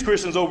these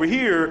Christians over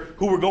here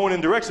who were going in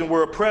direction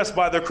were oppressed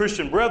by their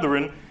Christian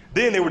brethren.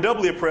 Then they were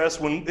doubly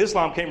oppressed when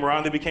Islam came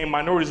around. They became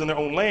minorities in their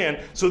own land.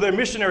 So their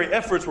missionary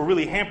efforts were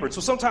really hampered. So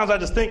sometimes I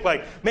just think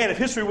like, man, if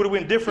history would have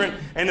went different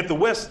and if the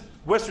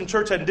Western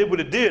church hadn't did what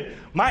it did,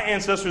 my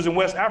ancestors in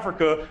West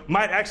Africa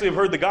might actually have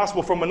heard the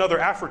gospel from another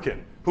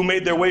African who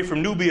made their way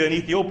from Nubia and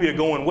Ethiopia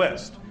going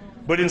west.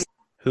 But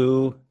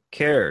who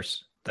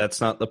cares? That's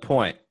not the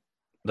point.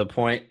 The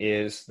point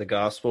is the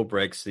gospel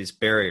breaks these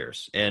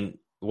barriers. And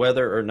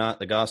whether or not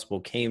the gospel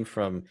came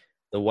from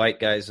the white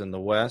guys in the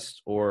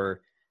West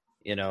or,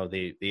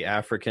 the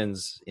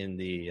Africans in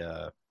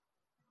the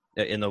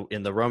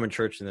Roman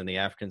Church and then the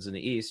Africans in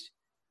the East,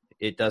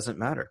 it doesn't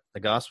matter.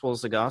 The gospel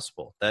is the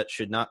gospel. That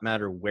should not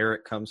matter where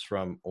it comes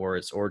from or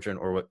its origin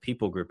or what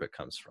people group it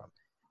comes from.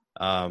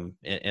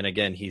 And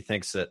again, he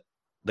thinks that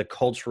the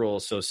cultural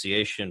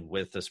association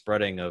with the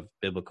spreading of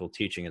biblical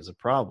teaching is a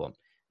problem.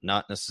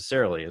 Not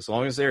necessarily. As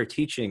long as they're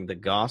teaching the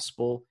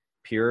gospel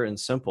pure and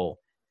simple,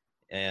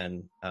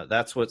 and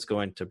that's what's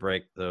going to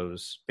break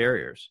those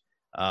barriers.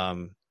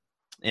 And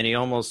he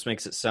almost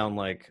makes it sound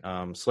like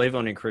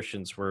slave-owning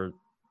Christians were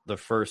the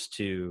first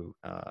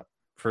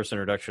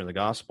introduction of the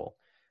gospel,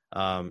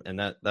 and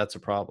that's a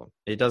problem.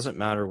 It doesn't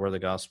matter where the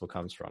gospel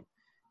comes from.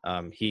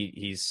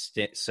 He's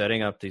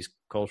setting up these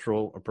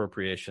cultural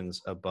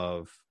appropriations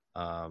above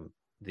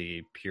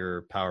the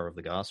pure power of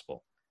the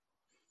gospel.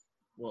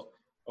 Well,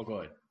 go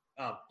ahead.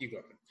 You go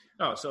ahead.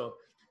 Oh, so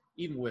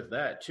even with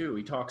that too,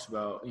 he talks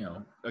about,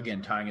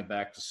 again, tying it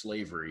back to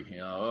slavery.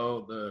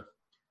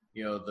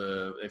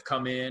 They've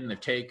come in, they've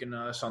taken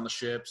us on the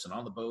ships and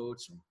on the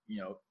boats, and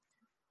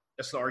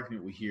that's the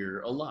argument we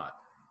hear a lot.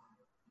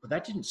 But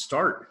that didn't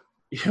start,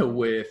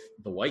 with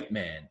the white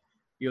man.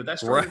 That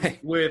started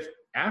with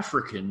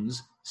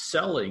Africans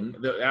selling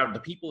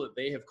the people that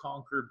they have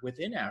conquered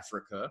within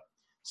Africa,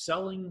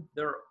 selling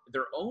their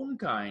own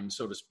kind,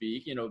 so to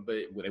speak, but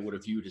they would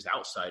have viewed as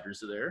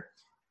outsiders there,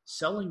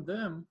 selling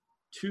them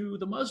to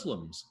the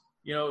Muslims,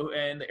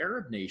 and the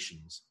Arab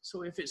nations.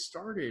 So if it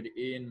started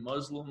in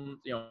Muslim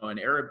and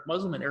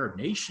Arab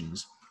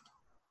nations,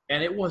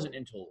 and it wasn't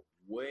until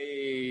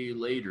way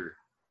later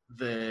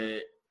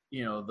that,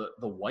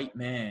 the white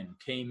man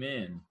came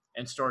in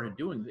and started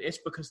doing it, it's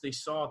because they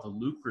saw the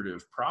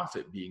lucrative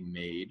profit being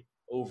made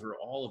over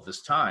all of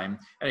this time.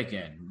 And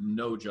again,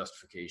 no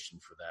justification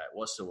for that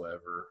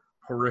whatsoever.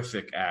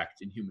 Horrific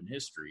act in human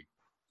history.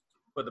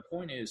 But the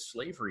point is,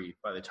 slavery,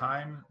 by the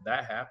time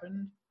that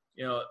happened,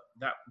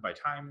 that by the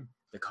time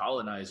the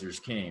colonizers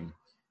came,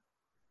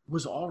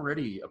 was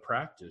already a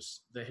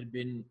practice that had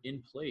been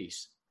in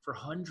place for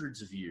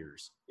hundreds of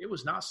years. It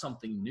was not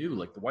something new,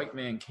 like the white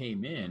man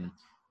came in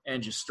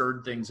and just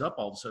stirred things up,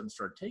 all of a sudden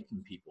started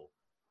taking people.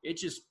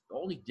 The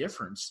only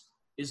difference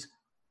is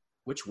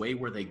which way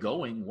were they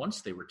going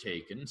once they were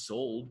taken,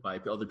 sold by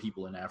other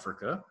people in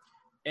Africa,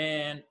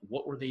 and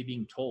what were they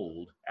being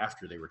told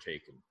after they were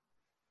taken?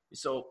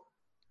 So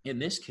in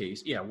this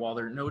case, while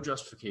there's no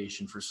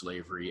justification for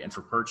slavery and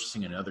for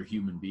purchasing another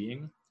human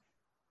being,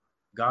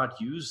 God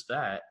used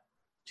that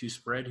to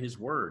spread his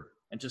word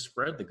and to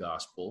spread the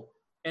gospel.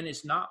 And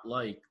it's not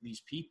like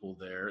these people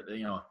there,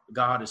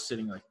 God is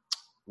sitting like,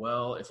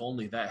 well, if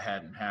only that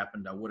hadn't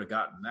happened, I would have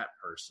gotten that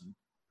person.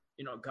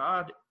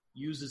 God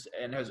uses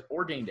and has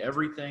ordained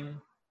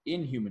everything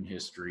in human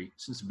history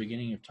since the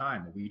beginning of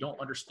time. We don't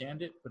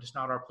understand it, but it's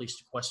not our place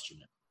to question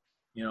it.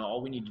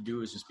 All we need to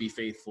do is just be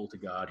faithful to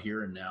God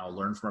here and now,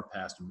 learn from our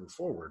past, and move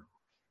forward.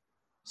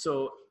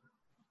 So,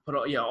 but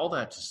all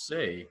that to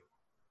say,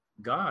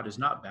 God is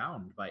not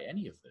bound by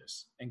any of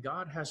this, and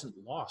God hasn't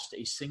lost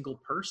a single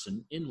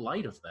person in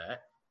light of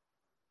that.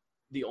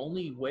 The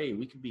only way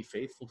we can be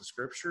faithful to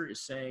Scripture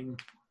is saying,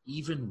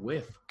 even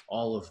with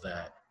all of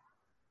that,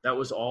 that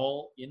was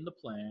all in the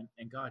plan,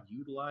 and God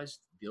utilized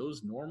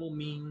those normal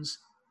means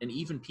and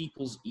even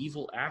people's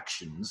evil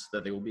actions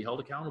that they will be held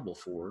accountable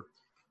for,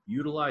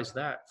 utilize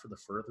that for the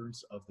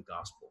furtherance of the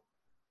gospel.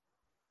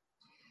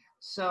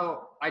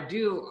 So I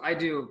do,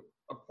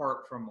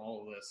 apart from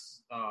all of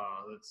this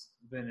that's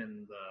been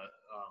in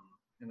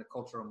the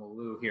cultural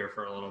milieu here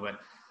for a little bit,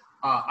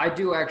 I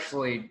do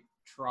actually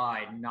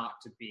try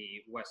not to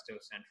be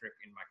Westocentric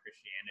in my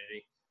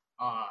Christianity.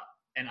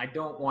 And I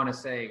don't want to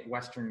say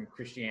Western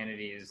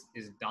Christianity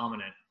is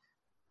dominant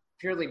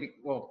purely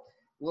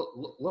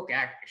look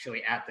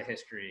actually at the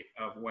history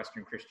of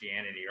Western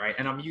Christianity, right?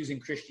 And I'm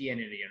using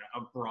Christianity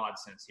in a broad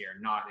sense here,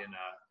 not in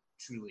a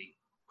truly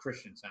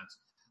Christian sense.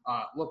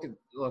 Look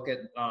at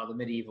the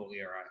medieval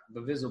era.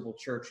 The visible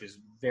church is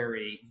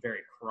very,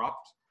 very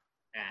corrupt,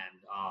 and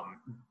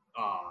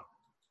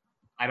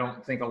I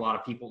don't think a lot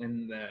of people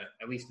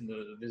at least in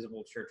the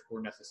visible church,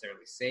 were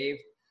necessarily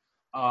saved.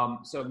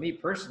 So me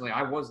personally,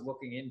 I was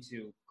looking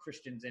into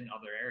Christians in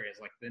other areas,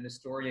 like the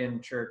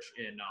Nestorian church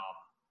in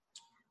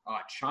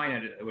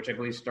China, which I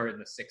believe started in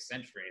the 6th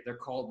century. They're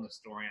called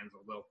Nestorians,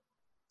 although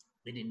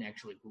they didn't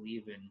actually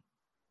believe in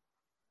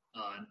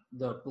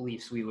the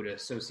beliefs we would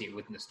associate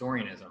with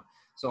Nestorianism.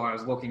 So I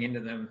was looking into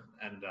them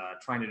and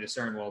trying to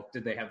discern, well,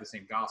 did they have the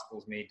same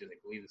gospels made? Do they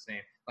believe the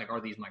same? Like, are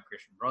these my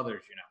Christian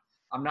brothers?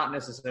 I'm not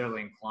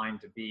necessarily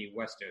inclined to be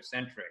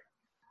Westocentric.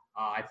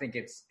 I think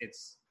it's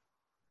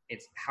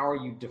how are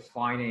you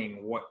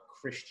defining what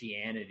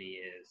Christianity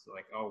is?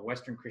 Like,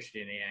 Western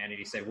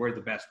Christianity said we're the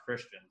best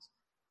Christians.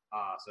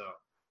 So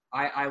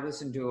I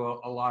listen to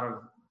a lot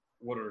of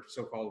what are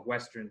so-called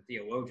Western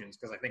theologians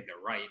because I think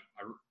they're right.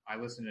 I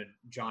listen to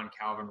John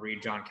Calvin,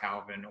 read John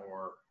Calvin,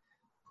 or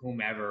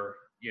whomever,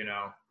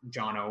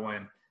 John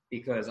Owen,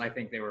 because I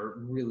think they were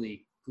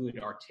really good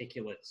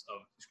articulates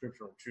of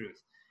scriptural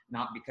truth,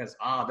 not because,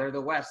 they're the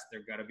West,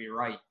 they're got to be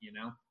right,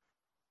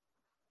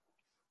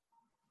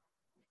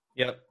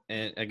 Yep.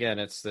 And again,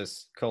 it's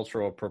this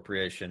cultural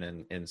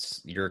appropriation,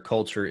 and your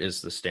culture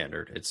is the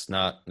standard. It's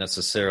not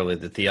necessarily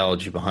the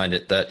theology behind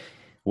it that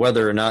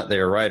whether or not they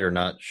are right or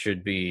not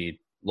should be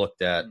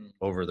looked at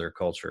over their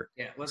culture.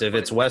 Yeah, so if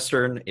it's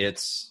Western,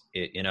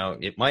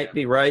 it might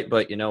be right,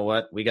 but you know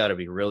what? We got to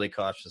be really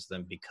cautious of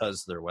them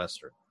because they're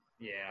Western.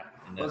 Yeah.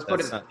 And that's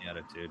not the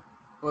attitude.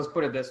 Let's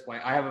put it this way.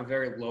 I have a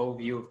very low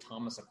view of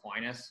Thomas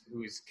Aquinas,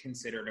 who is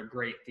considered a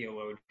great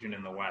theologian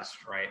in the West,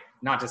 right?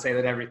 Not to say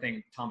that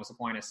everything Thomas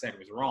Aquinas said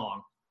was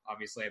wrong.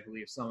 Obviously, I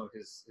believe some of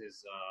his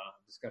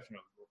discussion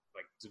of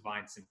like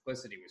divine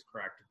simplicity was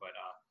correct, but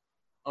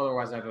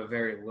otherwise I have a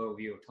very low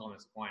view of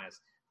Thomas Aquinas.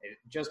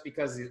 Just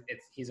because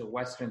he's a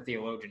Western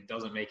theologian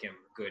doesn't make him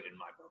good in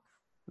my book.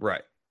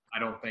 Right. I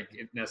don't think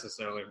it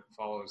necessarily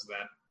follows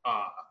that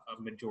a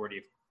majority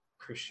of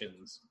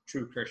Christians,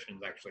 true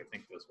Christians, actually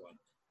think this way.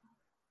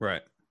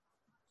 Right.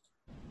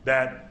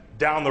 That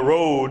down the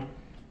road,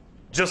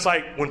 just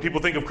like when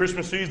people think of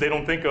Christmas trees, they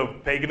don't think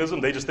of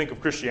paganism, they just think of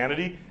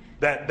Christianity,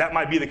 that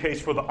might be the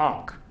case for the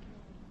Ankh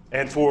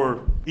and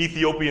for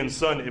Ethiopian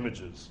sun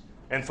images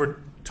and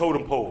for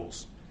totem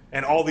poles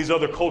and all these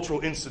other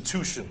cultural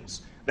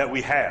institutions that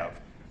we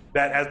have,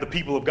 that as the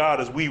people of God,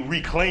 as we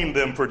reclaim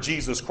them for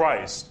Jesus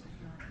Christ,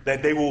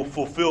 that they will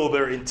fulfill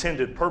their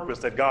intended purpose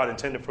that God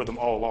intended for them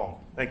all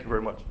along. Thank you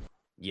very much.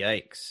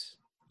 Yikes.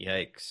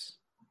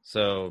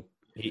 So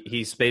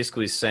he's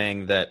basically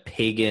saying that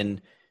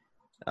pagan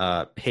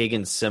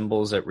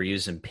symbols that were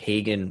used in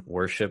pagan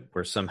worship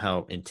were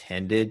somehow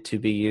intended to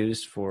be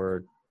used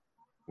for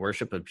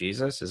worship of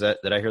Jesus.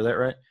 Did I hear that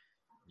right?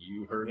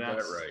 You heard that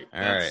right.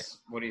 That's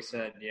what he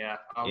said. Yeah.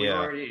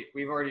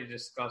 We've already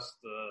discussed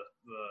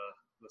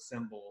the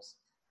symbols.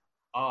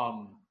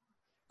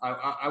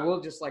 I will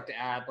just like to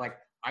add, like,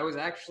 I was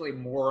actually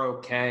more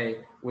okay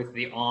with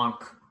the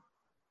Ankh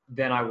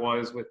than I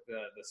was with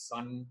the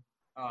sun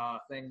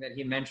thing that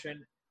he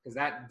mentioned, because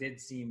that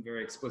did seem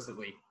very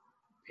explicitly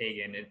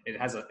pagan.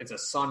 It's a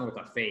sun with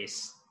a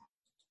face,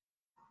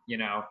 I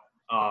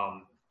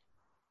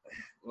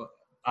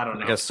don't know,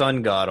 like a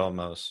sun god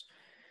almost.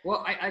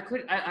 Well, I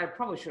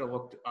probably should have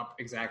looked up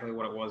exactly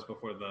what it was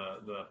before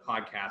the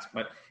podcast,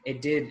 but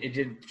it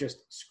did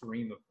just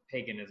scream of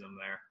paganism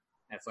there.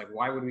 And it's like,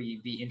 why would we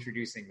be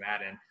introducing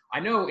that in? I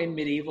know in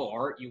medieval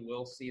art you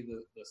will see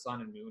the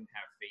sun and moon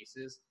have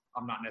faces.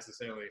 I'm not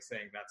necessarily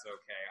saying that's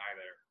okay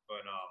either,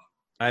 but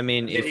I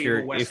mean, if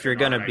you're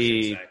going to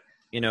be,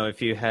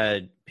 if you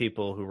had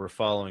people who were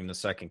following the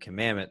second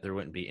commandment, there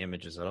wouldn't be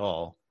images at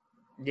all.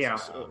 Yeah.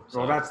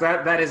 Well,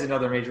 that is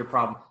another major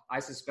problem. I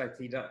suspect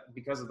he does,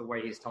 because of the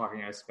way he's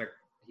talking. I suspect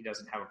he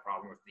doesn't have a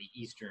problem with the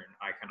Eastern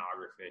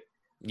iconography.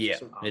 Yeah,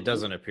 it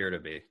doesn't appear to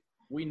be.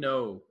 We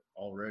know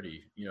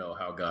already,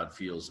 how God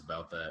feels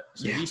about that.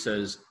 So he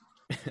says,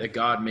 that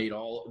God made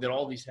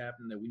all these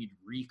happen, that we need to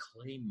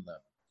reclaim them,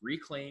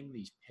 reclaim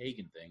these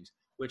pagan things,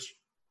 which,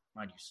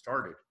 mind you,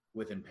 started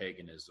within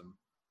paganism.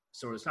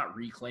 So it's not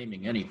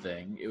reclaiming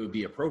anything. It would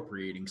be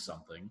appropriating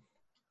something.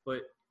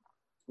 But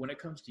when it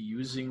comes to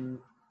using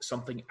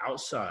something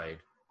outside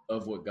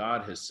of what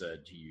God has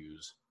said to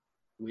use,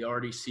 we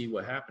already see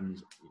what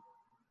happens.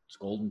 Does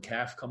golden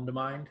calf come to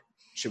mind?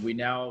 Should we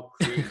now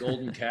create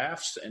golden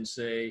calves and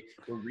say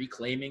we're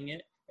reclaiming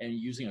it and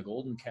using a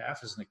golden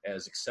calf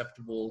as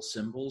acceptable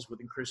symbols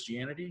within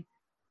Christianity?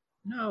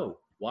 No.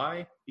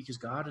 Why? Because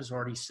God has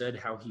already said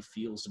how he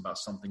feels about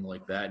something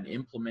like that, and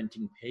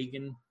implementing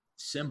pagan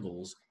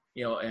symbols,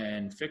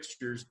 and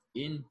fixtures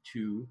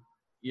into,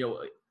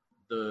 I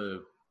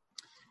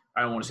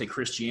don't want to say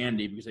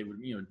Christianity because they were,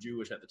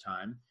 Jewish at the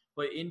time,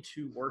 but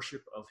into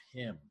worship of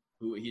him,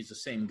 who he's the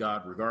same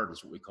God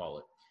regardless what we call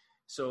it.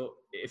 So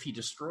if he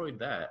destroyed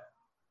that,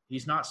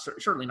 he's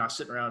certainly not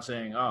sitting around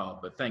saying, oh,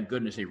 but thank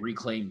goodness he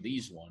reclaimed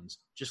these ones.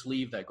 Just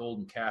leave that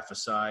golden calf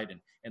aside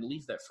and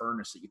leave that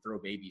furnace that you throw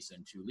babies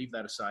into. Leave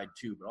that aside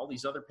too. But all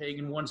these other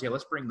pagan ones,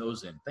 let's bring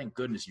those in. Thank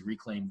goodness he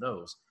reclaimed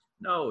those.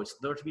 No,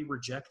 they're to be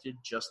rejected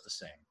just the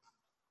same.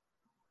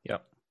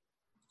 Yep.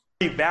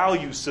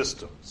 Value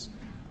systems,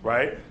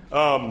 right?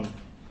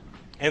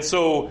 And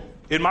so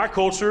in my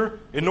culture,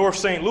 in North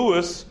St.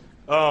 Louis,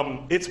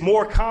 it's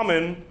more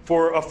common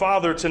for a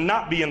father to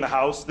not be in the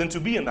house than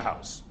to be in the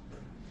house.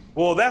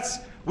 Well,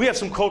 we have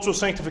some cultural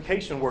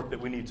sanctification work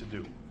that we need to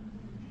do.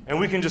 And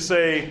we can just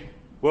say,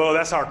 well,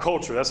 that's our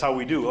culture. That's how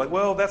we do. Like,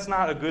 well, that's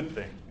not a good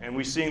thing. And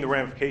we're seeing the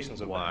ramifications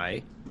of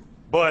why.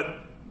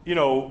 But,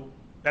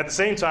 at the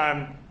same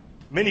time,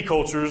 many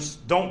cultures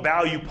don't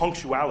value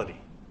punctuality.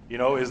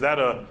 Is that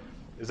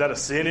a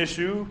sin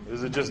issue?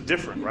 Is it just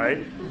different,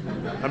 right?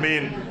 I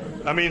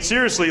mean,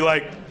 seriously,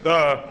 like,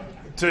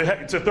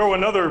 to throw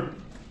another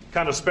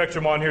kind of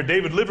spectrum on here,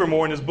 David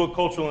Livermore in his book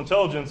Cultural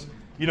Intelligence,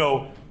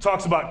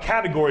 talks about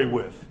category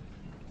width.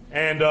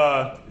 And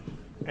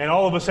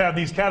all of us have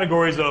these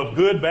categories of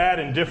good, bad,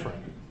 and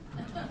different.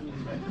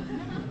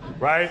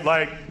 Right?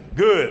 Like,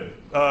 good,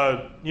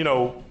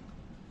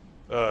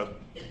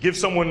 give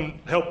someone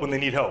help when they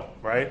need help,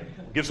 right?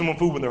 Give someone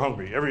food when they're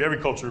hungry. Every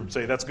culture would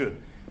say that's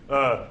good.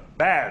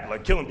 Bad,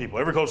 like killing people.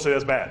 Every culture say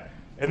that's bad.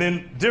 And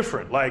then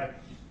different, like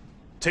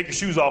take your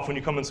shoes off when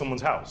you come in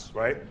someone's house,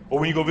 right? Or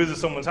when you go visit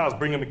someone's house,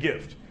 bring them a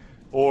gift.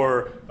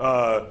 Or,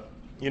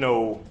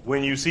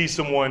 when you see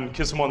someone,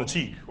 kiss them on the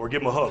cheek or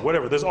give them a hug,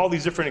 whatever. There's all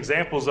these different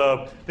examples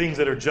of things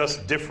that are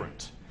just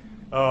different.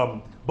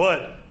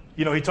 But,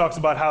 he talks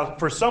about how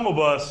for some of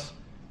us,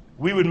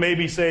 we would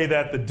maybe say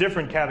that the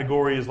different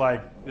category is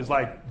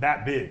like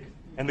that big.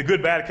 And the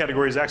good, bad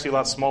category is actually a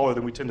lot smaller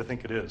than we tend to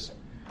think it is.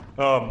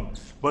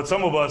 But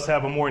some of us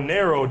have a more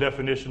narrow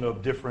definition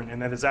of different, and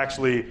that is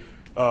actually,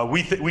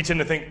 we tend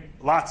to think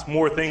lots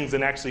more things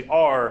than actually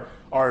are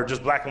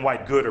just black and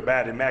white, good or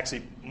bad. And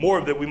actually, more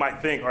of that we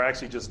might think are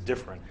actually just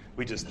different.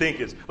 We just think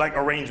it's like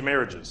arranged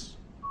marriages,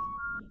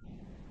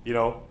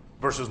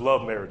 versus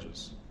love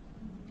marriages.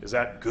 Is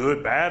that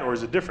good, bad, or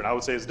is it different? I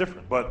would say it's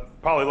different.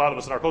 But probably a lot of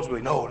us in our culture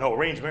would be like, no,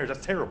 arranged marriage,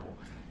 that's terrible.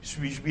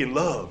 You should be in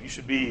love. You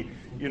should be,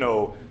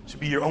 should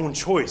be your own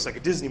choice, like a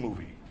Disney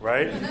movie,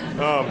 right?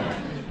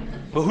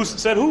 But who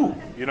said who?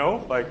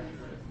 Like,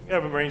 you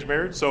have arranged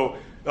marriage. So,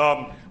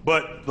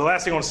 but the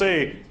last thing I want to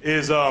say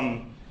is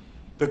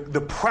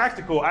the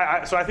practical.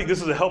 So I think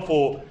this is a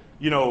helpful,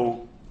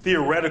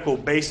 theoretical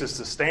basis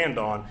to stand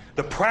on.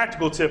 The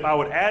practical tip I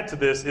would add to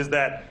this is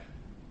that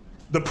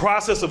the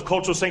process of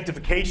cultural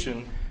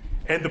sanctification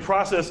and the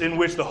process in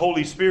which the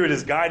Holy Spirit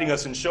is guiding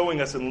us and showing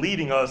us and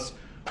leading us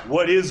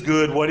what is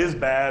good, what is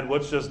bad,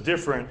 what's just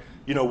different,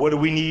 what do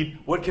we need,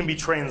 what can be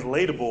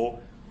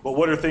translatable, but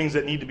what are things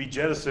that need to be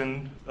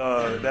jettisoned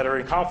that are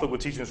in conflict with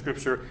teaching of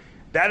Scripture.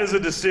 That is a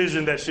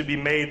decision that should be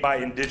made by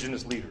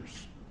indigenous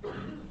leaders.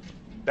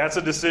 That's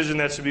a decision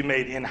that should be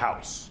made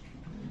in-house.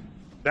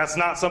 That's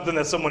not something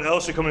that someone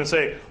else should come in and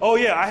say, oh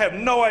yeah, I have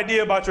no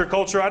idea about your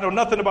culture, I know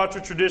nothing about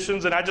your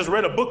traditions, and I just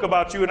read a book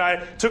about you, and I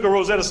took a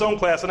Rosetta Stone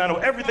class, and I know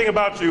everything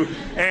about you,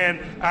 and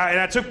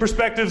I took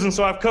perspectives, and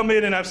so I've come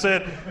in and I've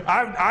said,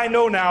 I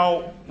know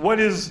now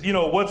what is,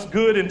 what's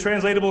good and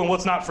translatable and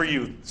what's not for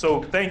you,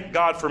 so thank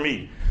God for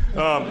me.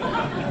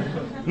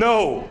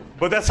 No,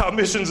 but that's how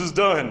missions is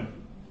done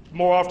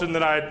more often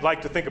than I'd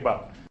like to think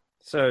about.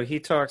 So he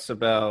talks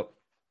about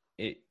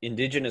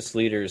indigenous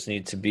leaders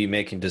need to be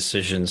making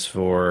decisions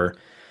for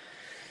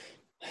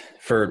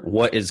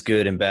what is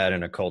good and bad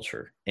in a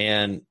culture.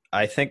 And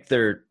I think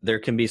there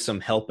can be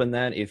some help in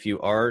that if you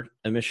are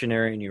a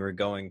missionary and you are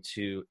going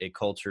to a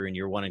culture and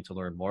you're wanting to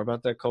learn more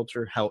about that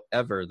culture.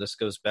 However, this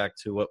goes back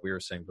to what we were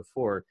saying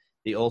before.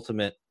 The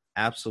ultimate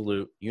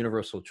absolute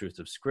universal truth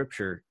of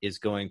Scripture is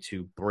going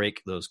to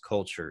break those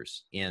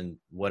cultures and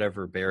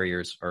whatever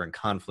barriers are in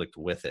conflict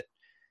with it.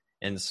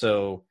 And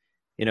so,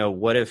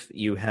 what if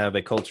you have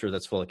a culture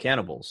that's full of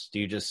cannibals? Do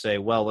you just say,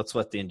 well, let's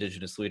let the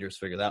indigenous leaders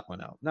figure that one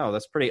out? No,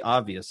 that's pretty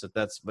obvious that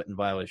that's in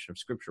violation of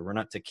Scripture. We're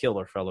not to kill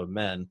our fellow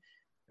men,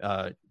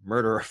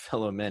 murder our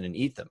fellow men, and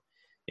eat them.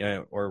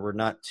 or we're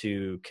not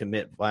to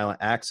commit violent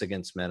acts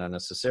against men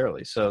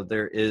unnecessarily. So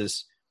there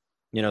is,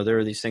 there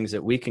are these things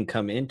that we can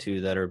come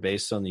into that are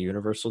based on the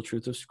universal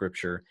truth of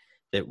Scripture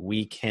that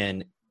we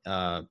can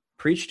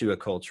preach to a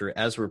culture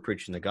as we're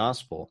preaching the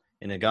gospel.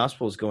 And the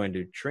gospel is going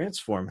to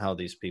transform how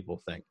these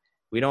people think.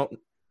 We don't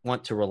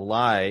want to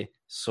rely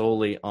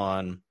solely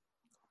on,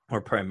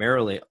 or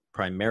primarily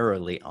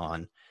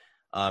on,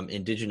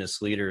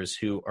 indigenous leaders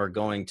who are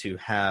going to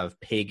have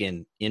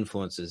pagan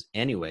influences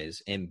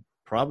anyways, and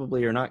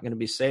probably are not going to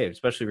be saved,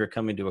 especially if you're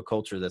coming to a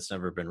culture that's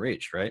never been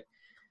reached, right?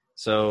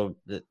 So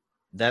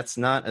that's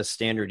not a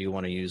standard you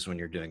want to use when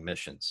you're doing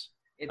missions.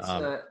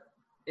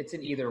 It's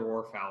an either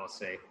or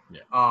fallacy.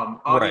 Yeah.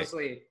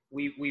 Obviously,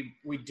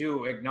 we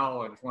do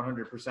acknowledge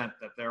 100% that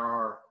there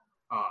are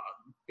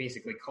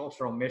basically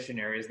cultural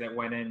missionaries that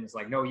went in. It's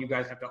like, no, you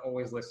guys have to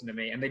always listen to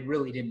me, and they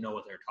really didn't know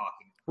what they're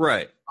talking about.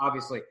 Right.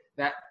 Obviously,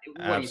 that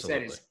what he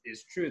said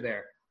is true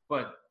there,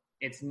 but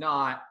it's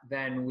not.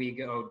 Then we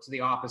go to the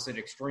opposite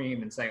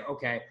extreme and say,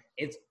 okay,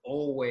 it's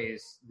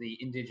always the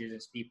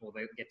indigenous people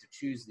that get to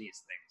choose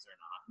these things or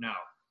not. No,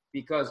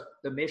 because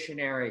the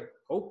missionary,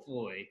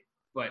 hopefully,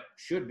 but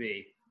should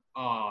be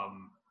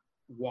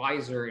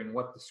wiser in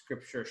what the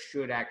Scripture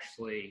should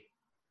actually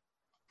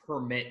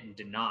permit and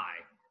deny.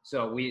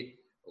 So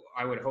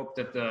I would hope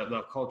that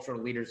the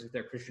cultural leaders, if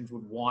they're Christians,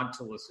 would want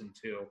to listen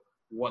to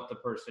what the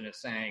person is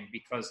saying,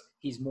 because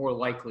he's more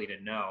likely to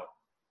know.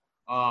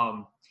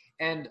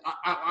 And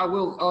I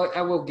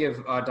will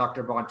give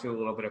Dr. Bantu a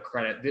little bit of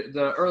credit.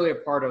 The earlier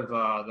part of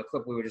the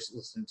clip we were just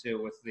listening to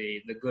with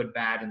the good,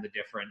 bad, and the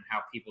different, how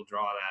people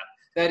draw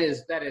that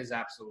is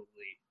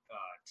absolutely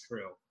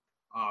true.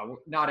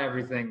 Not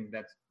everything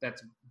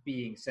that's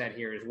being said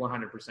here is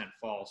 100%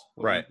 false.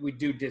 Right. We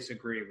do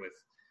disagree with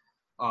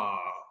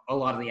a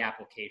lot of the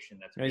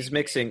application he's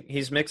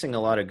mixing a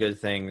lot of good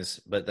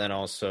things, but then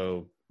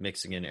also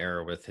mixing in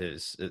error with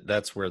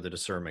that's where the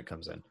discernment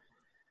comes in.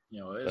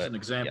 As an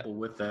example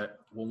with that,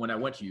 when I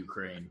went to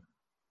Ukraine,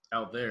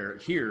 out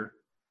here,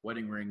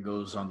 wedding ring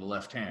goes on the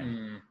left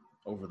hand.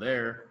 Over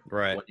there,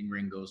 right, wedding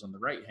ring goes on the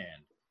right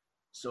hand.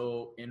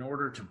 So in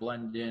order to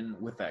blend in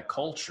with that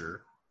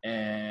culture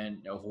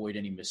and avoid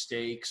any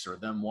mistakes or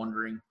them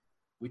wondering,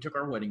 we took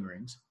our wedding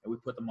rings and we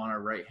put them on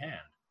our right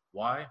hand.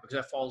 Why? Because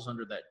that falls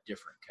under that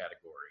different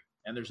category.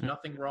 And there's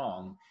nothing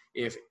wrong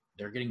if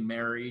they're getting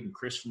married and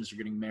Christians are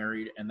getting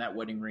married and that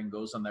wedding ring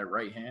goes on that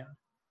right hand.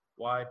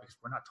 Why? Because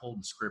we're not told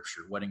in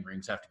Scripture wedding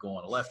rings have to go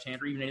on a left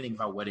hand or even anything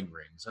about wedding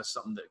rings. That's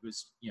something that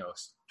was,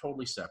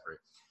 totally separate.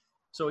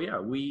 So yeah,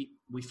 we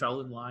fell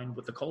in line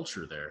with the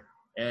culture there,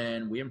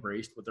 and we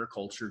embraced what their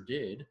culture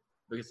did,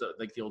 because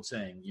like the old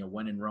saying,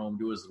 when in Rome,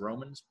 do as the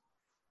Romans.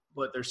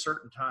 But there's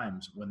certain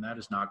times when that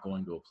is not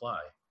going to apply.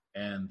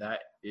 And that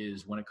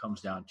is when it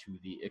comes down to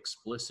the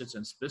explicits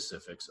and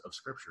specifics of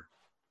Scripture.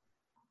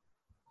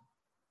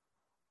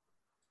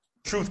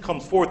 Truth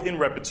comes forth in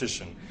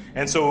repetition.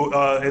 And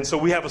so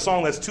we have a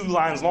song that's 2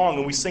 lines long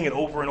and we sing it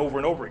over and over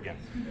and over again.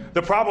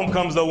 The problem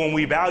comes, though, when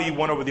we value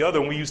one over the other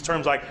and we use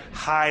terms like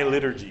high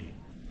liturgy.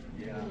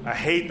 I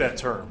hate that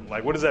term.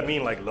 Like, what does that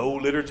mean? Like low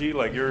liturgy?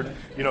 Like your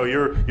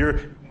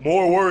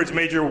more words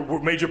made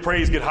your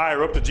praise get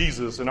higher up to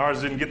Jesus, and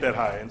ours didn't get that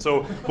high. And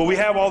so, but we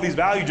have all these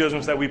value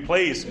judgments that we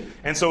place.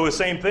 And so the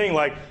same thing,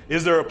 like,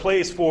 is there a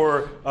place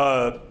for,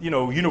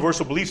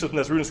 universal belief system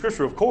that's rooted in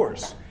Scripture? Of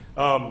course.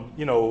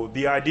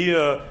 The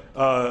idea,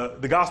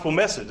 the gospel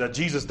message that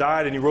Jesus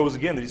died and he rose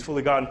again, that he's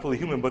fully God and fully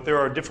human, but there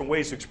are different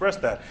ways to express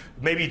that.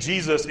 Maybe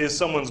Jesus is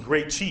someone's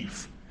great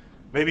chief.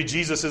 Maybe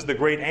Jesus is the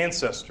great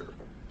ancestor.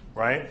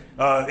 Right?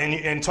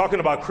 And talking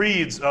about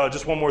creeds,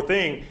 just one more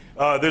thing,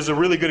 there's a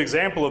really good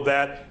example of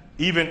that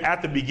even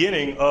at the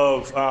beginning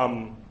of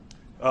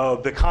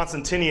the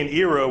Constantinian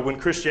era, when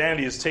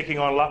Christianity is taking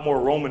on a lot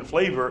more Roman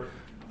flavor.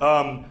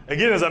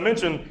 Again, as I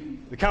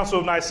mentioned, the Council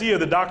of Nicaea,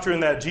 the doctrine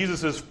that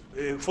Jesus is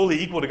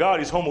fully equal to God,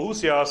 he's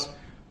homoousios,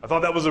 I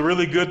thought that was a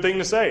really good thing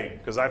to say,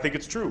 because I think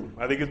it's true.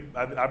 I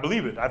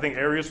believe it. I think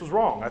Arius was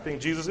wrong. I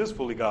think Jesus is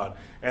fully God,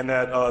 and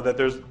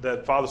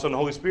that Father, Son, and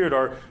Holy Spirit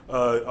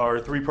are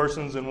 3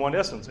 persons in one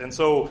essence. And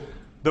so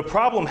the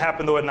problem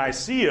happened, though, at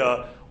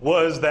Nicaea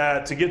was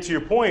that, to get to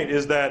your point,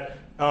 is that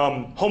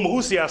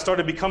homoousios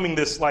started becoming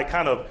this like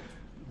kind of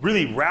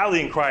really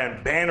rallying cry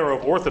and banner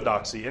of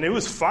orthodoxy, and it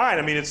was fine.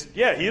 I mean,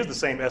 he is the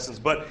same essence,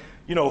 but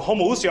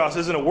homoousios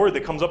isn't a word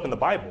that comes up in the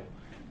Bible.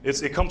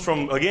 It comes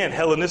from, again,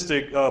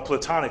 Hellenistic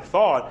Platonic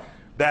thought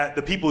that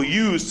the people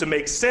used to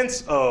make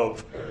sense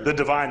of the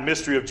divine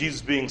mystery of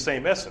Jesus being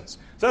same essence.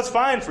 So that's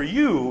fine for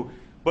you,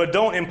 but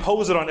don't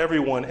impose it on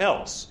everyone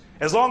else,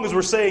 as long as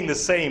we're saying the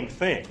same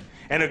thing.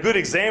 And a good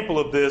example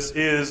of this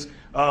is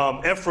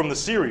Ephraim the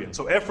Syrian.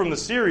 So Ephraim the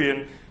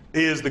Syrian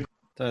is the...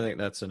 I think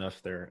that's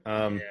enough there.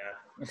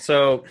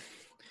 So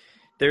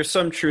there's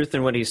some truth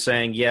in what he's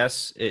saying.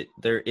 Yes,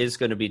 there is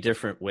going to be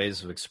different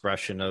ways of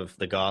expression of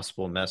the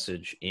gospel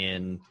message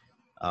in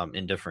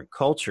different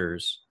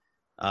cultures,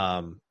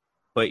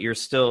 but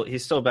he's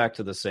still back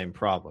to the same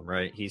problem,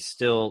 right? He's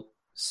still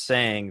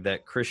saying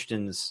that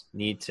Christians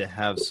need to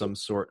have some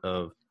sort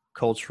of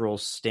cultural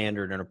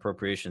standard and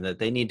appropriation that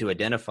they need to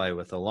identify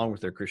with along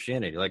with their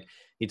Christianity. Like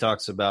he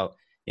talks about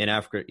in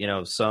Africa,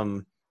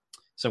 some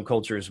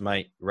cultures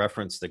might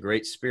reference the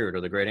Great Spirit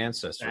or the Great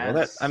Ancestor.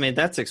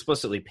 That's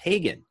explicitly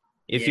pagan.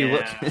 If you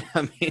look,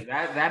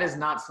 that is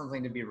not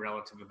something to be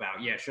relative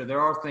about. Yeah, sure,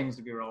 there are things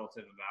to be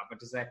relative about, but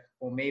to say,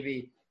 well,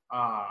 maybe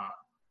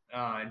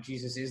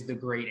Jesus is the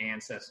Great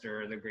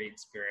Ancestor or the Great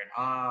Spirit.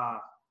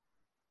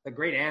 The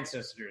Great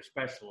Ancestor,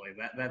 especially,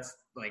 that's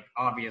like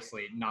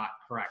obviously not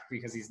correct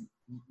because he's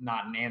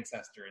not an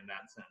ancestor in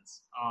that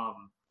sense.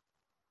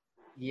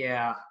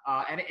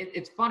 And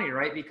it's funny,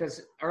 right?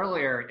 Because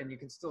earlier, and you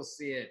can still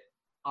see it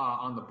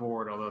on the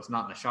board, although it's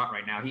not in the shot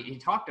right now, he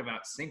talked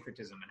about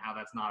syncretism and how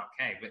that's not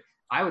okay. But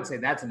I would say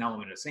that's an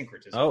element of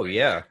syncretism. Oh,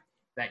 yeah.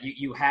 That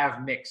you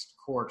have mixed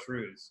core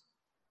truths.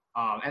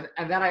 And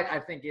that I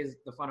think is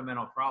the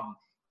fundamental problem.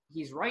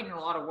 He's right in a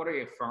lot of what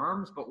he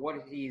affirms, but what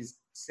he's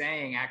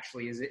saying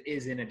actually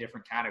is in a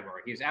different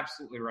category. He's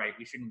absolutely right.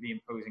 We shouldn't be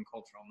imposing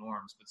cultural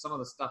norms, but some of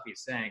the stuff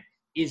he's saying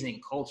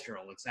isn't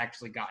cultural. It's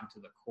actually gotten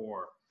to the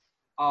core.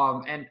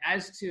 And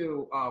as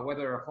to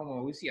whether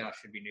homoousia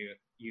should be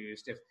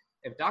used,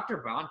 if Dr.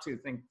 Bantu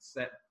thinks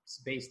that's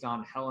based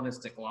on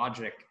Hellenistic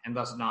logic and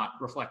thus not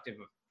reflective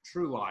of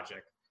true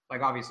logic,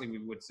 like obviously we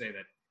would say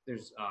that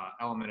there's an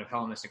element of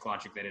Hellenistic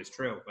logic that is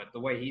true, but the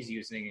way he's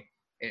using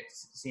it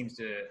seems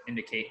to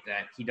indicate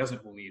that he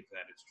doesn't believe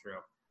that it's true.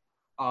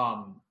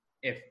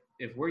 If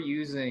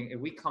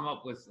we come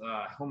up with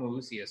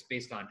homoousios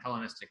based on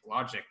Hellenistic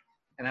logic,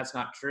 and that's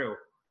not true,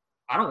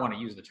 I don't want to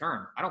use the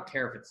term. I don't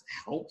care if it's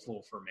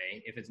helpful for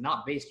me. If it's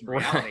not based in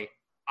reality,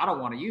 I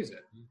don't want to use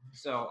it.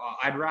 So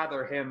I'd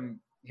rather him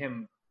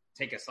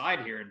take a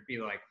side here and be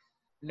like,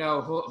 no,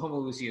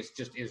 homoousios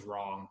just is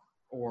wrong,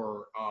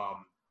 or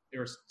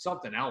there's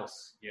something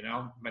else,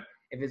 But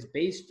if it's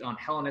based on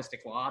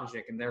Hellenistic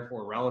logic and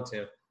therefore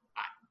relative,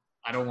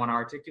 I don't want to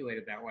articulate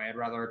it that way. I'd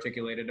rather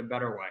articulate it a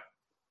better way.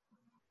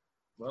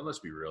 Well, let's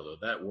be real, though.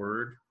 That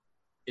word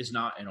is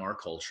not in our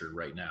culture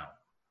right now.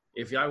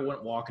 If I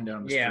went walking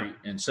down the street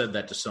and said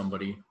that to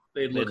somebody,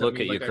 they'd look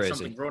at me like I had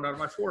something grown out of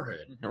my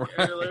forehead. Right.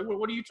 Like,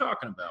 what are you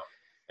talking about?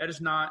 That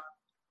is not,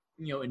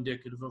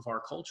 indicative of our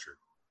culture.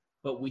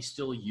 But we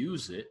still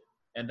use it,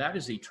 and that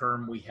is a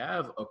term we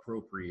have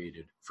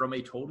appropriated from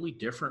a totally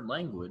different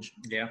language.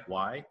 Yeah.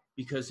 Why?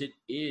 Because it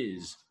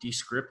is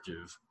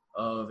descriptive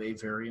of a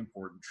very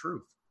important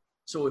truth.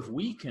 So if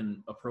we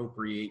can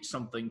appropriate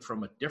something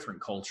from a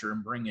different culture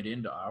and bring it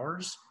into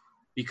ours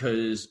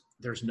because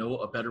there's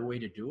a better way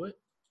to do it,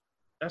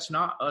 that's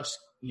not us,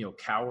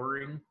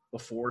 cowering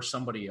before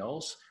somebody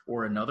else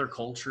or another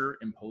culture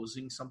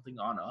imposing something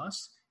on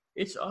us.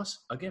 It's us,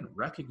 again,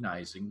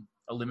 recognizing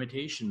a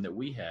limitation that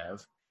we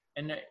have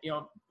and,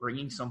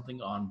 bringing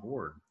something on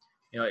board.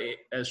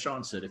 As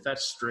Sean said, if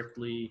that's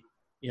strictly,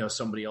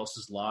 somebody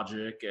else's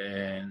logic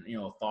and,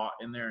 thought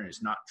in there and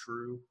it's not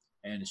true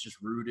and it's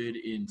just rooted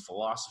in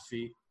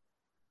philosophy,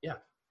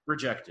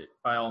 reject it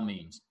by all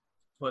means.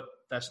 But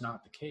that's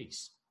not the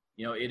case.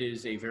 It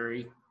is a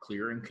very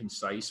clear and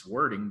concise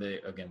wording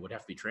that, again, would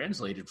have to be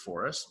translated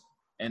for us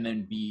and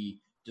then be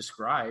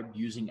described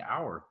using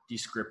our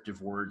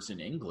descriptive words in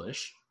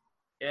English.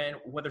 And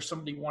whether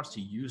somebody wants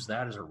to use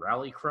that as a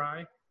rally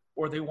cry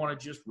or they want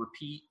to just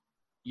repeat,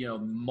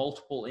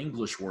 multiple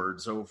English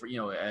words over,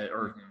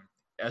 or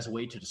as a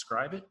way to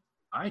describe it,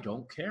 I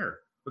don't care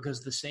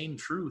because the same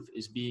truth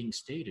is being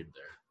stated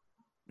there.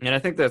 And I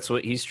think that's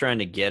what he's trying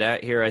to get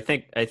at here. I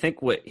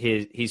think what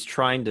he's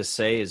trying to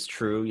say is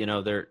true.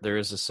 There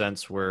is a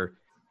sense where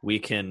we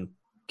can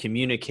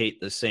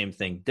communicate the same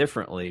thing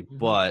differently,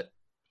 but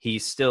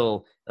he's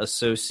still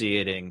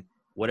associating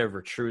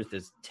whatever truth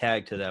is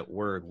tagged to that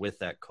word with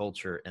that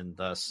culture, and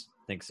thus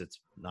thinks it's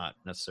not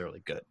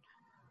necessarily good.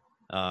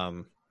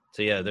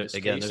 There's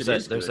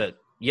that.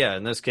 Yeah,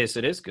 in this case,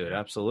 it is good.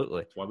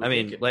 Absolutely. I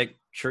mean, like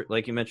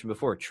you mentioned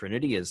before,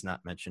 Trinity is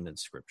not mentioned in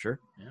Scripture.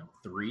 Yeah,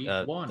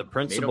 3, 1. The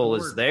principle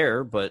is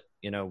there, but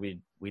we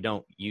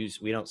don't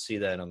see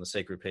that on the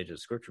sacred page of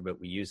Scripture.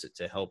 But we use it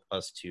to help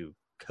us to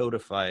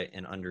codify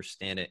and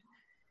understand it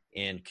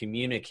and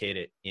communicate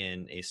it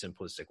in a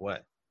simplistic way.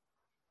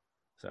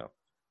 So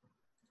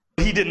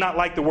he did not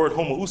like the word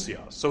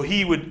homoousios, so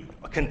he would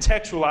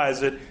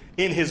contextualize it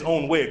in his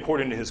own way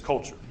according to his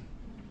culture.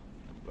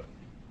 But,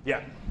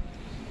 yeah.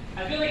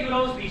 I feel like it would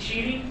almost be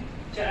cheating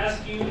to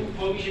ask you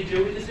what we should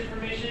do with this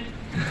information,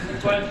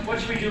 but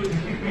what should we do with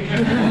it?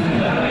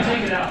 How do we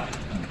take it out?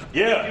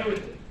 Yeah.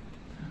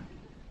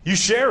 You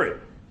share it.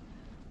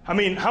 I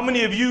mean, how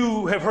many of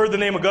you have heard the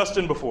name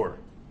Augustine before?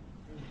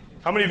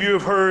 How many of you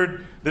have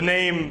heard the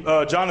name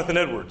Jonathan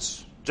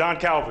Edwards, John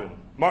Calvin,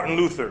 Martin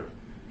Luther?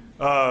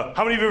 How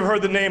many of you have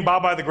heard the name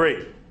Baba the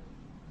Great?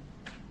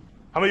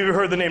 How many of you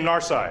have heard the name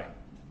Narsai?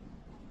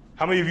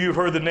 How many of you have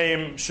heard the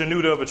name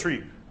Shenouda of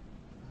Atrip?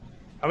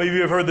 How many of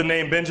you have heard the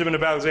name Benjamin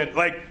of Alexandria?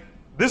 Like,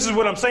 this is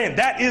what I'm saying.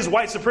 That is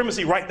white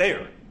supremacy right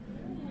there.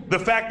 The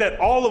fact that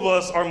all of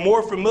us are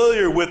more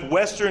familiar with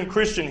Western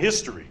Christian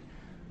history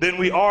than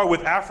we are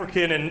with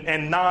African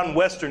and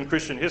non-Western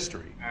Christian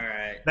history. All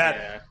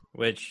right.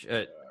 Which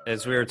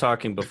As we were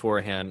talking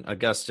beforehand,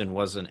 Augustine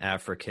was an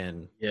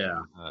African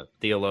Yeah.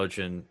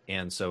 theologian,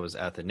 and so was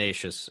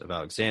Athanasius of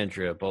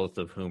Alexandria, both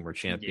of whom were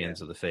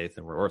champions of the faith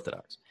and were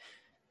Orthodox.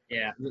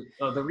 Yeah,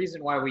 the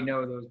reason why we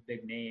know those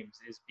big names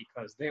is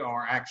because they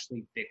are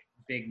actually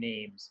big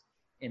names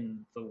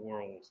in the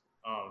world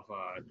of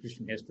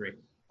Christian history.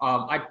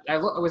 I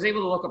was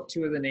able to look up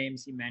two of the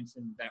names he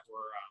mentioned that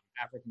were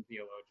African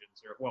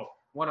theologians, or well,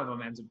 one of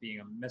them ends up being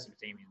a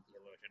Mesopotamian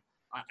theologian.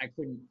 I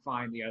couldn't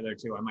find the other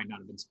two. I might not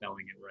have been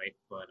spelling it right,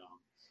 but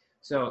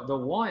so the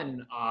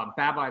one,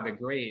 Babai the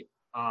Great,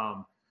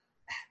 I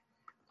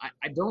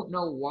don't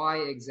know why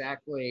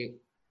exactly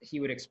he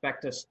would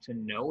expect us to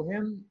know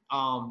him.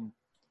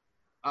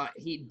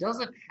 He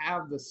doesn't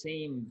have the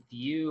same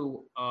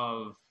view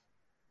of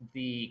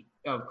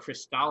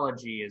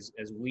Christology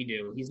as we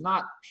do. He's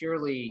not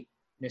purely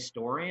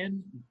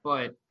Nestorian,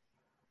 but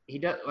he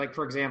does, like,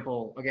 for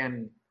example,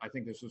 again, I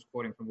think this was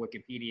quoting from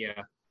Wikipedia.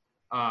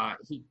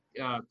 He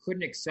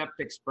couldn't accept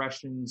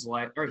expressions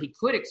like, or he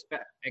could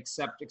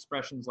accept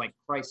expressions like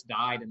Christ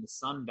died and the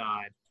Son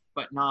died,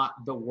 but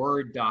not the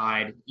Word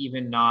died,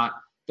 even not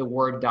the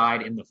Word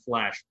died in the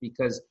flesh,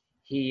 because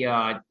he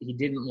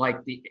didn't like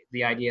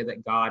the idea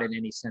that God in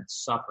any sense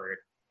suffered.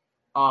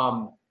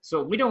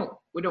 So we don't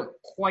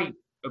quite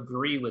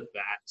agree with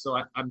that. So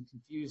I'm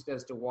confused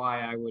as to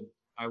why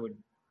I would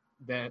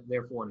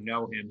therefore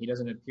know him. He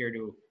doesn't appear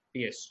to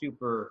be a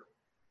super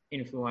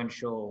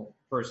influential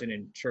person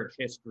in church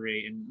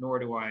history, and nor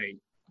do I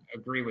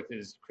agree with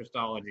his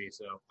Christology.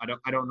 So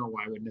I don't know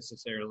why I would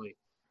necessarily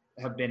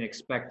have been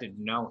expected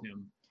to know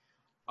him.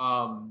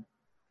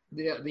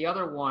 The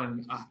other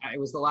one, it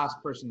was the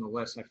last person on the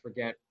list. I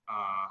forget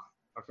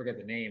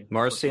the name.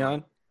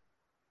 Marcion?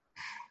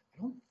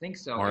 I don't think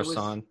so.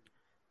 Marcion.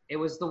 It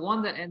was the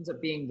one that ends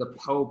up being the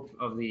Pope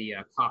of the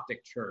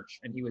Coptic Church,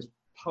 and he was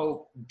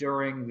Pope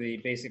during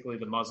basically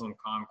the Muslim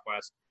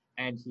conquest,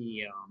 and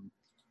he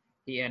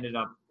ended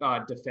up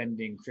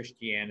defending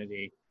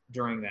Christianity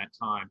during that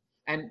time.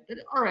 And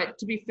all right,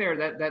 to be fair,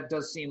 that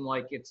does seem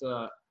like it's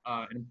an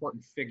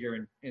important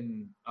figure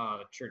in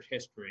church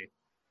history.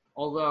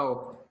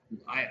 Although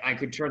I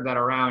could turn that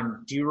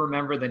around. Do you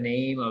remember the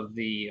name of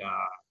the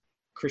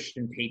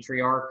Christian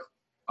patriarch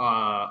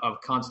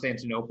of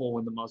Constantinople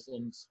when the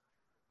Muslims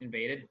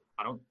invaded?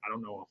 I don't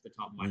know off the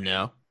top of my head.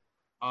 No.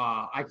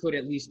 I could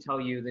at least tell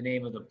you the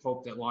name of the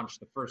pope that launched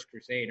the first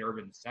crusade,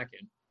 Urban II.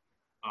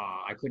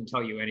 I couldn't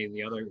tell you any of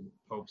the other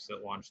popes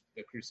that launched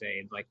the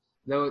crusades. Like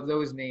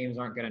those names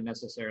aren't going to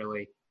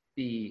necessarily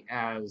be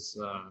as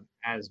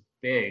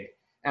big.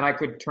 And I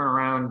could turn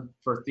around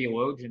for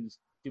theologians.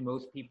 Do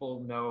most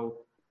people know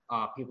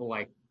people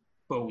like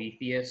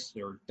Boethius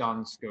or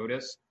Duns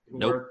Scotus, who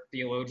were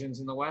theologians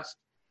in the West?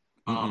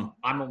 I'm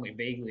only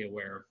vaguely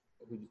aware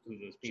of who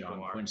those people John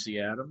are. Quincy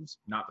Adams,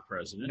 not the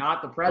president.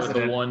 Not the president.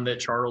 But the one that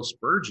Charles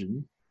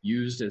Spurgeon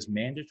used as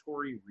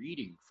mandatory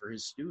reading for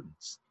his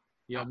students.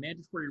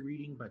 Mandatory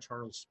reading by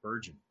Charles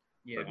Spurgeon.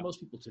 Yeah. But most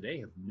people today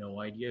have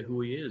no idea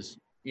who he is.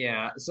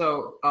 Yeah.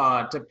 So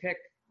to pick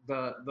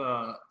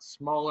the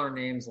smaller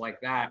names like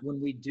that,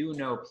 when we do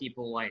know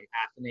people like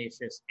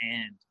Athanasius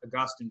and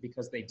Augustine,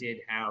 because they did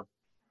have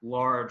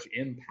large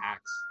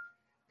impacts,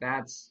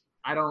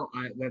 I don't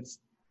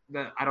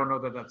know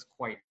that that's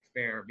quite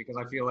fair, because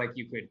I feel like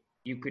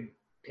you could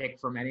pick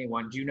from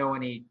anyone. Do you know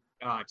any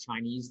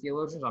Chinese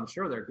theologians? I'm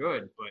sure they're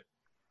good, but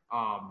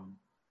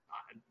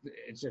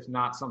it's just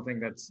not something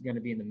that's going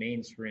to be in the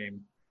mainstream.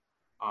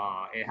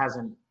 It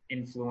hasn't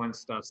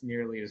influenced us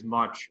nearly as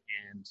much,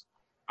 and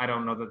I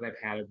don't know that they've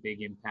had a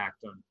big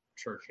impact on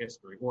church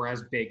history, or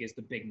as big as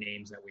the big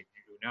names that we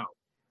do know.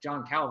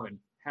 John Calvin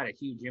had a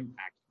huge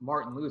impact.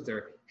 Martin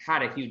Luther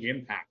had a huge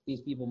impact.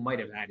 These people might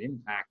have had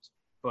impact,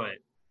 but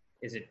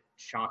is it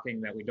shocking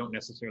that we don't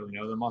necessarily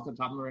know them off the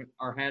top of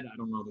our head? I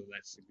don't know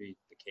that should be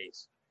the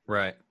case.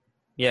 Right.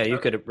 Yeah, you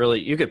could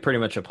pretty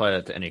much apply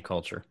that to any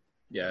culture.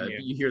 Yeah,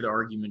 you hear the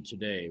argument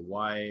today.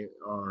 Why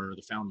are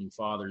the founding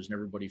fathers and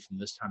everybody from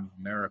this time of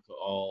America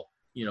all,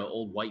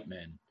 old white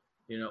men?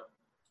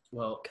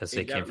 Well, because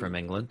they came from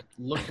England.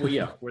 Look,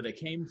 where they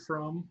came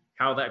from,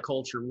 how that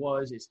culture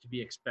was, it's to be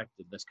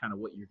expected. That's kind of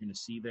what you're going to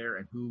see there,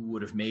 and who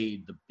would have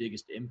made the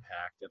biggest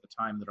impact at the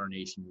time that our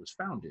nation was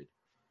founded.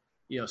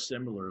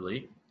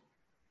 Similarly,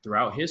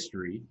 throughout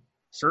history,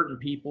 certain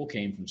people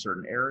came from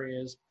certain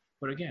areas,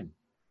 but again,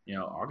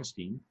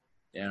 Augustine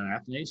and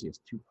Athanasius,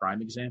 two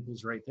prime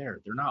examples right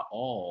there. They're not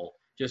all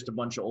just a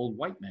bunch of old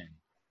white men.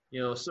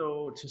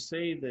 So to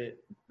say that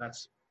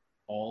that's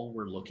all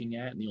we're looking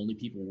at and the only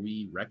people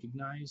we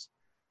recognize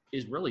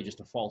is really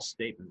just a false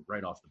statement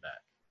right off the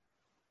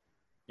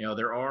bat.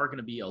 There are going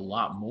to be a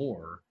lot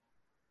more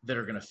that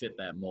are going to fit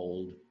that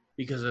mold,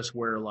 because that's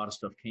where a lot of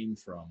stuff came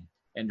from.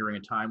 And during a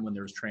time when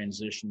there's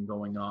transition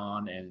going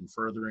on and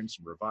furtherance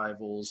and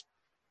revivals.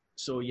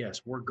 So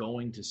yes, we're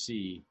going to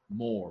see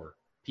more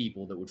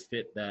people that would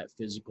fit that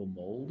physical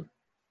mold,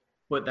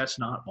 but that's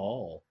not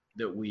all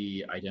that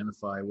we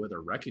identify with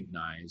or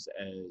recognize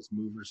as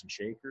movers and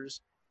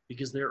shakers,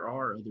 because there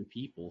are other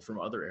people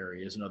from other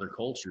areas and other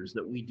cultures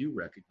that we do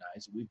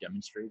recognize, that we've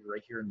demonstrated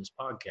right here in this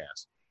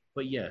podcast.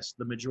 But yes,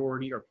 the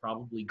majority are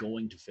probably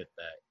going to fit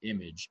that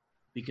image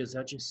because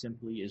that just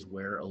simply is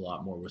where a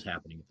lot more was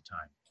happening at the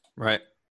time. Right.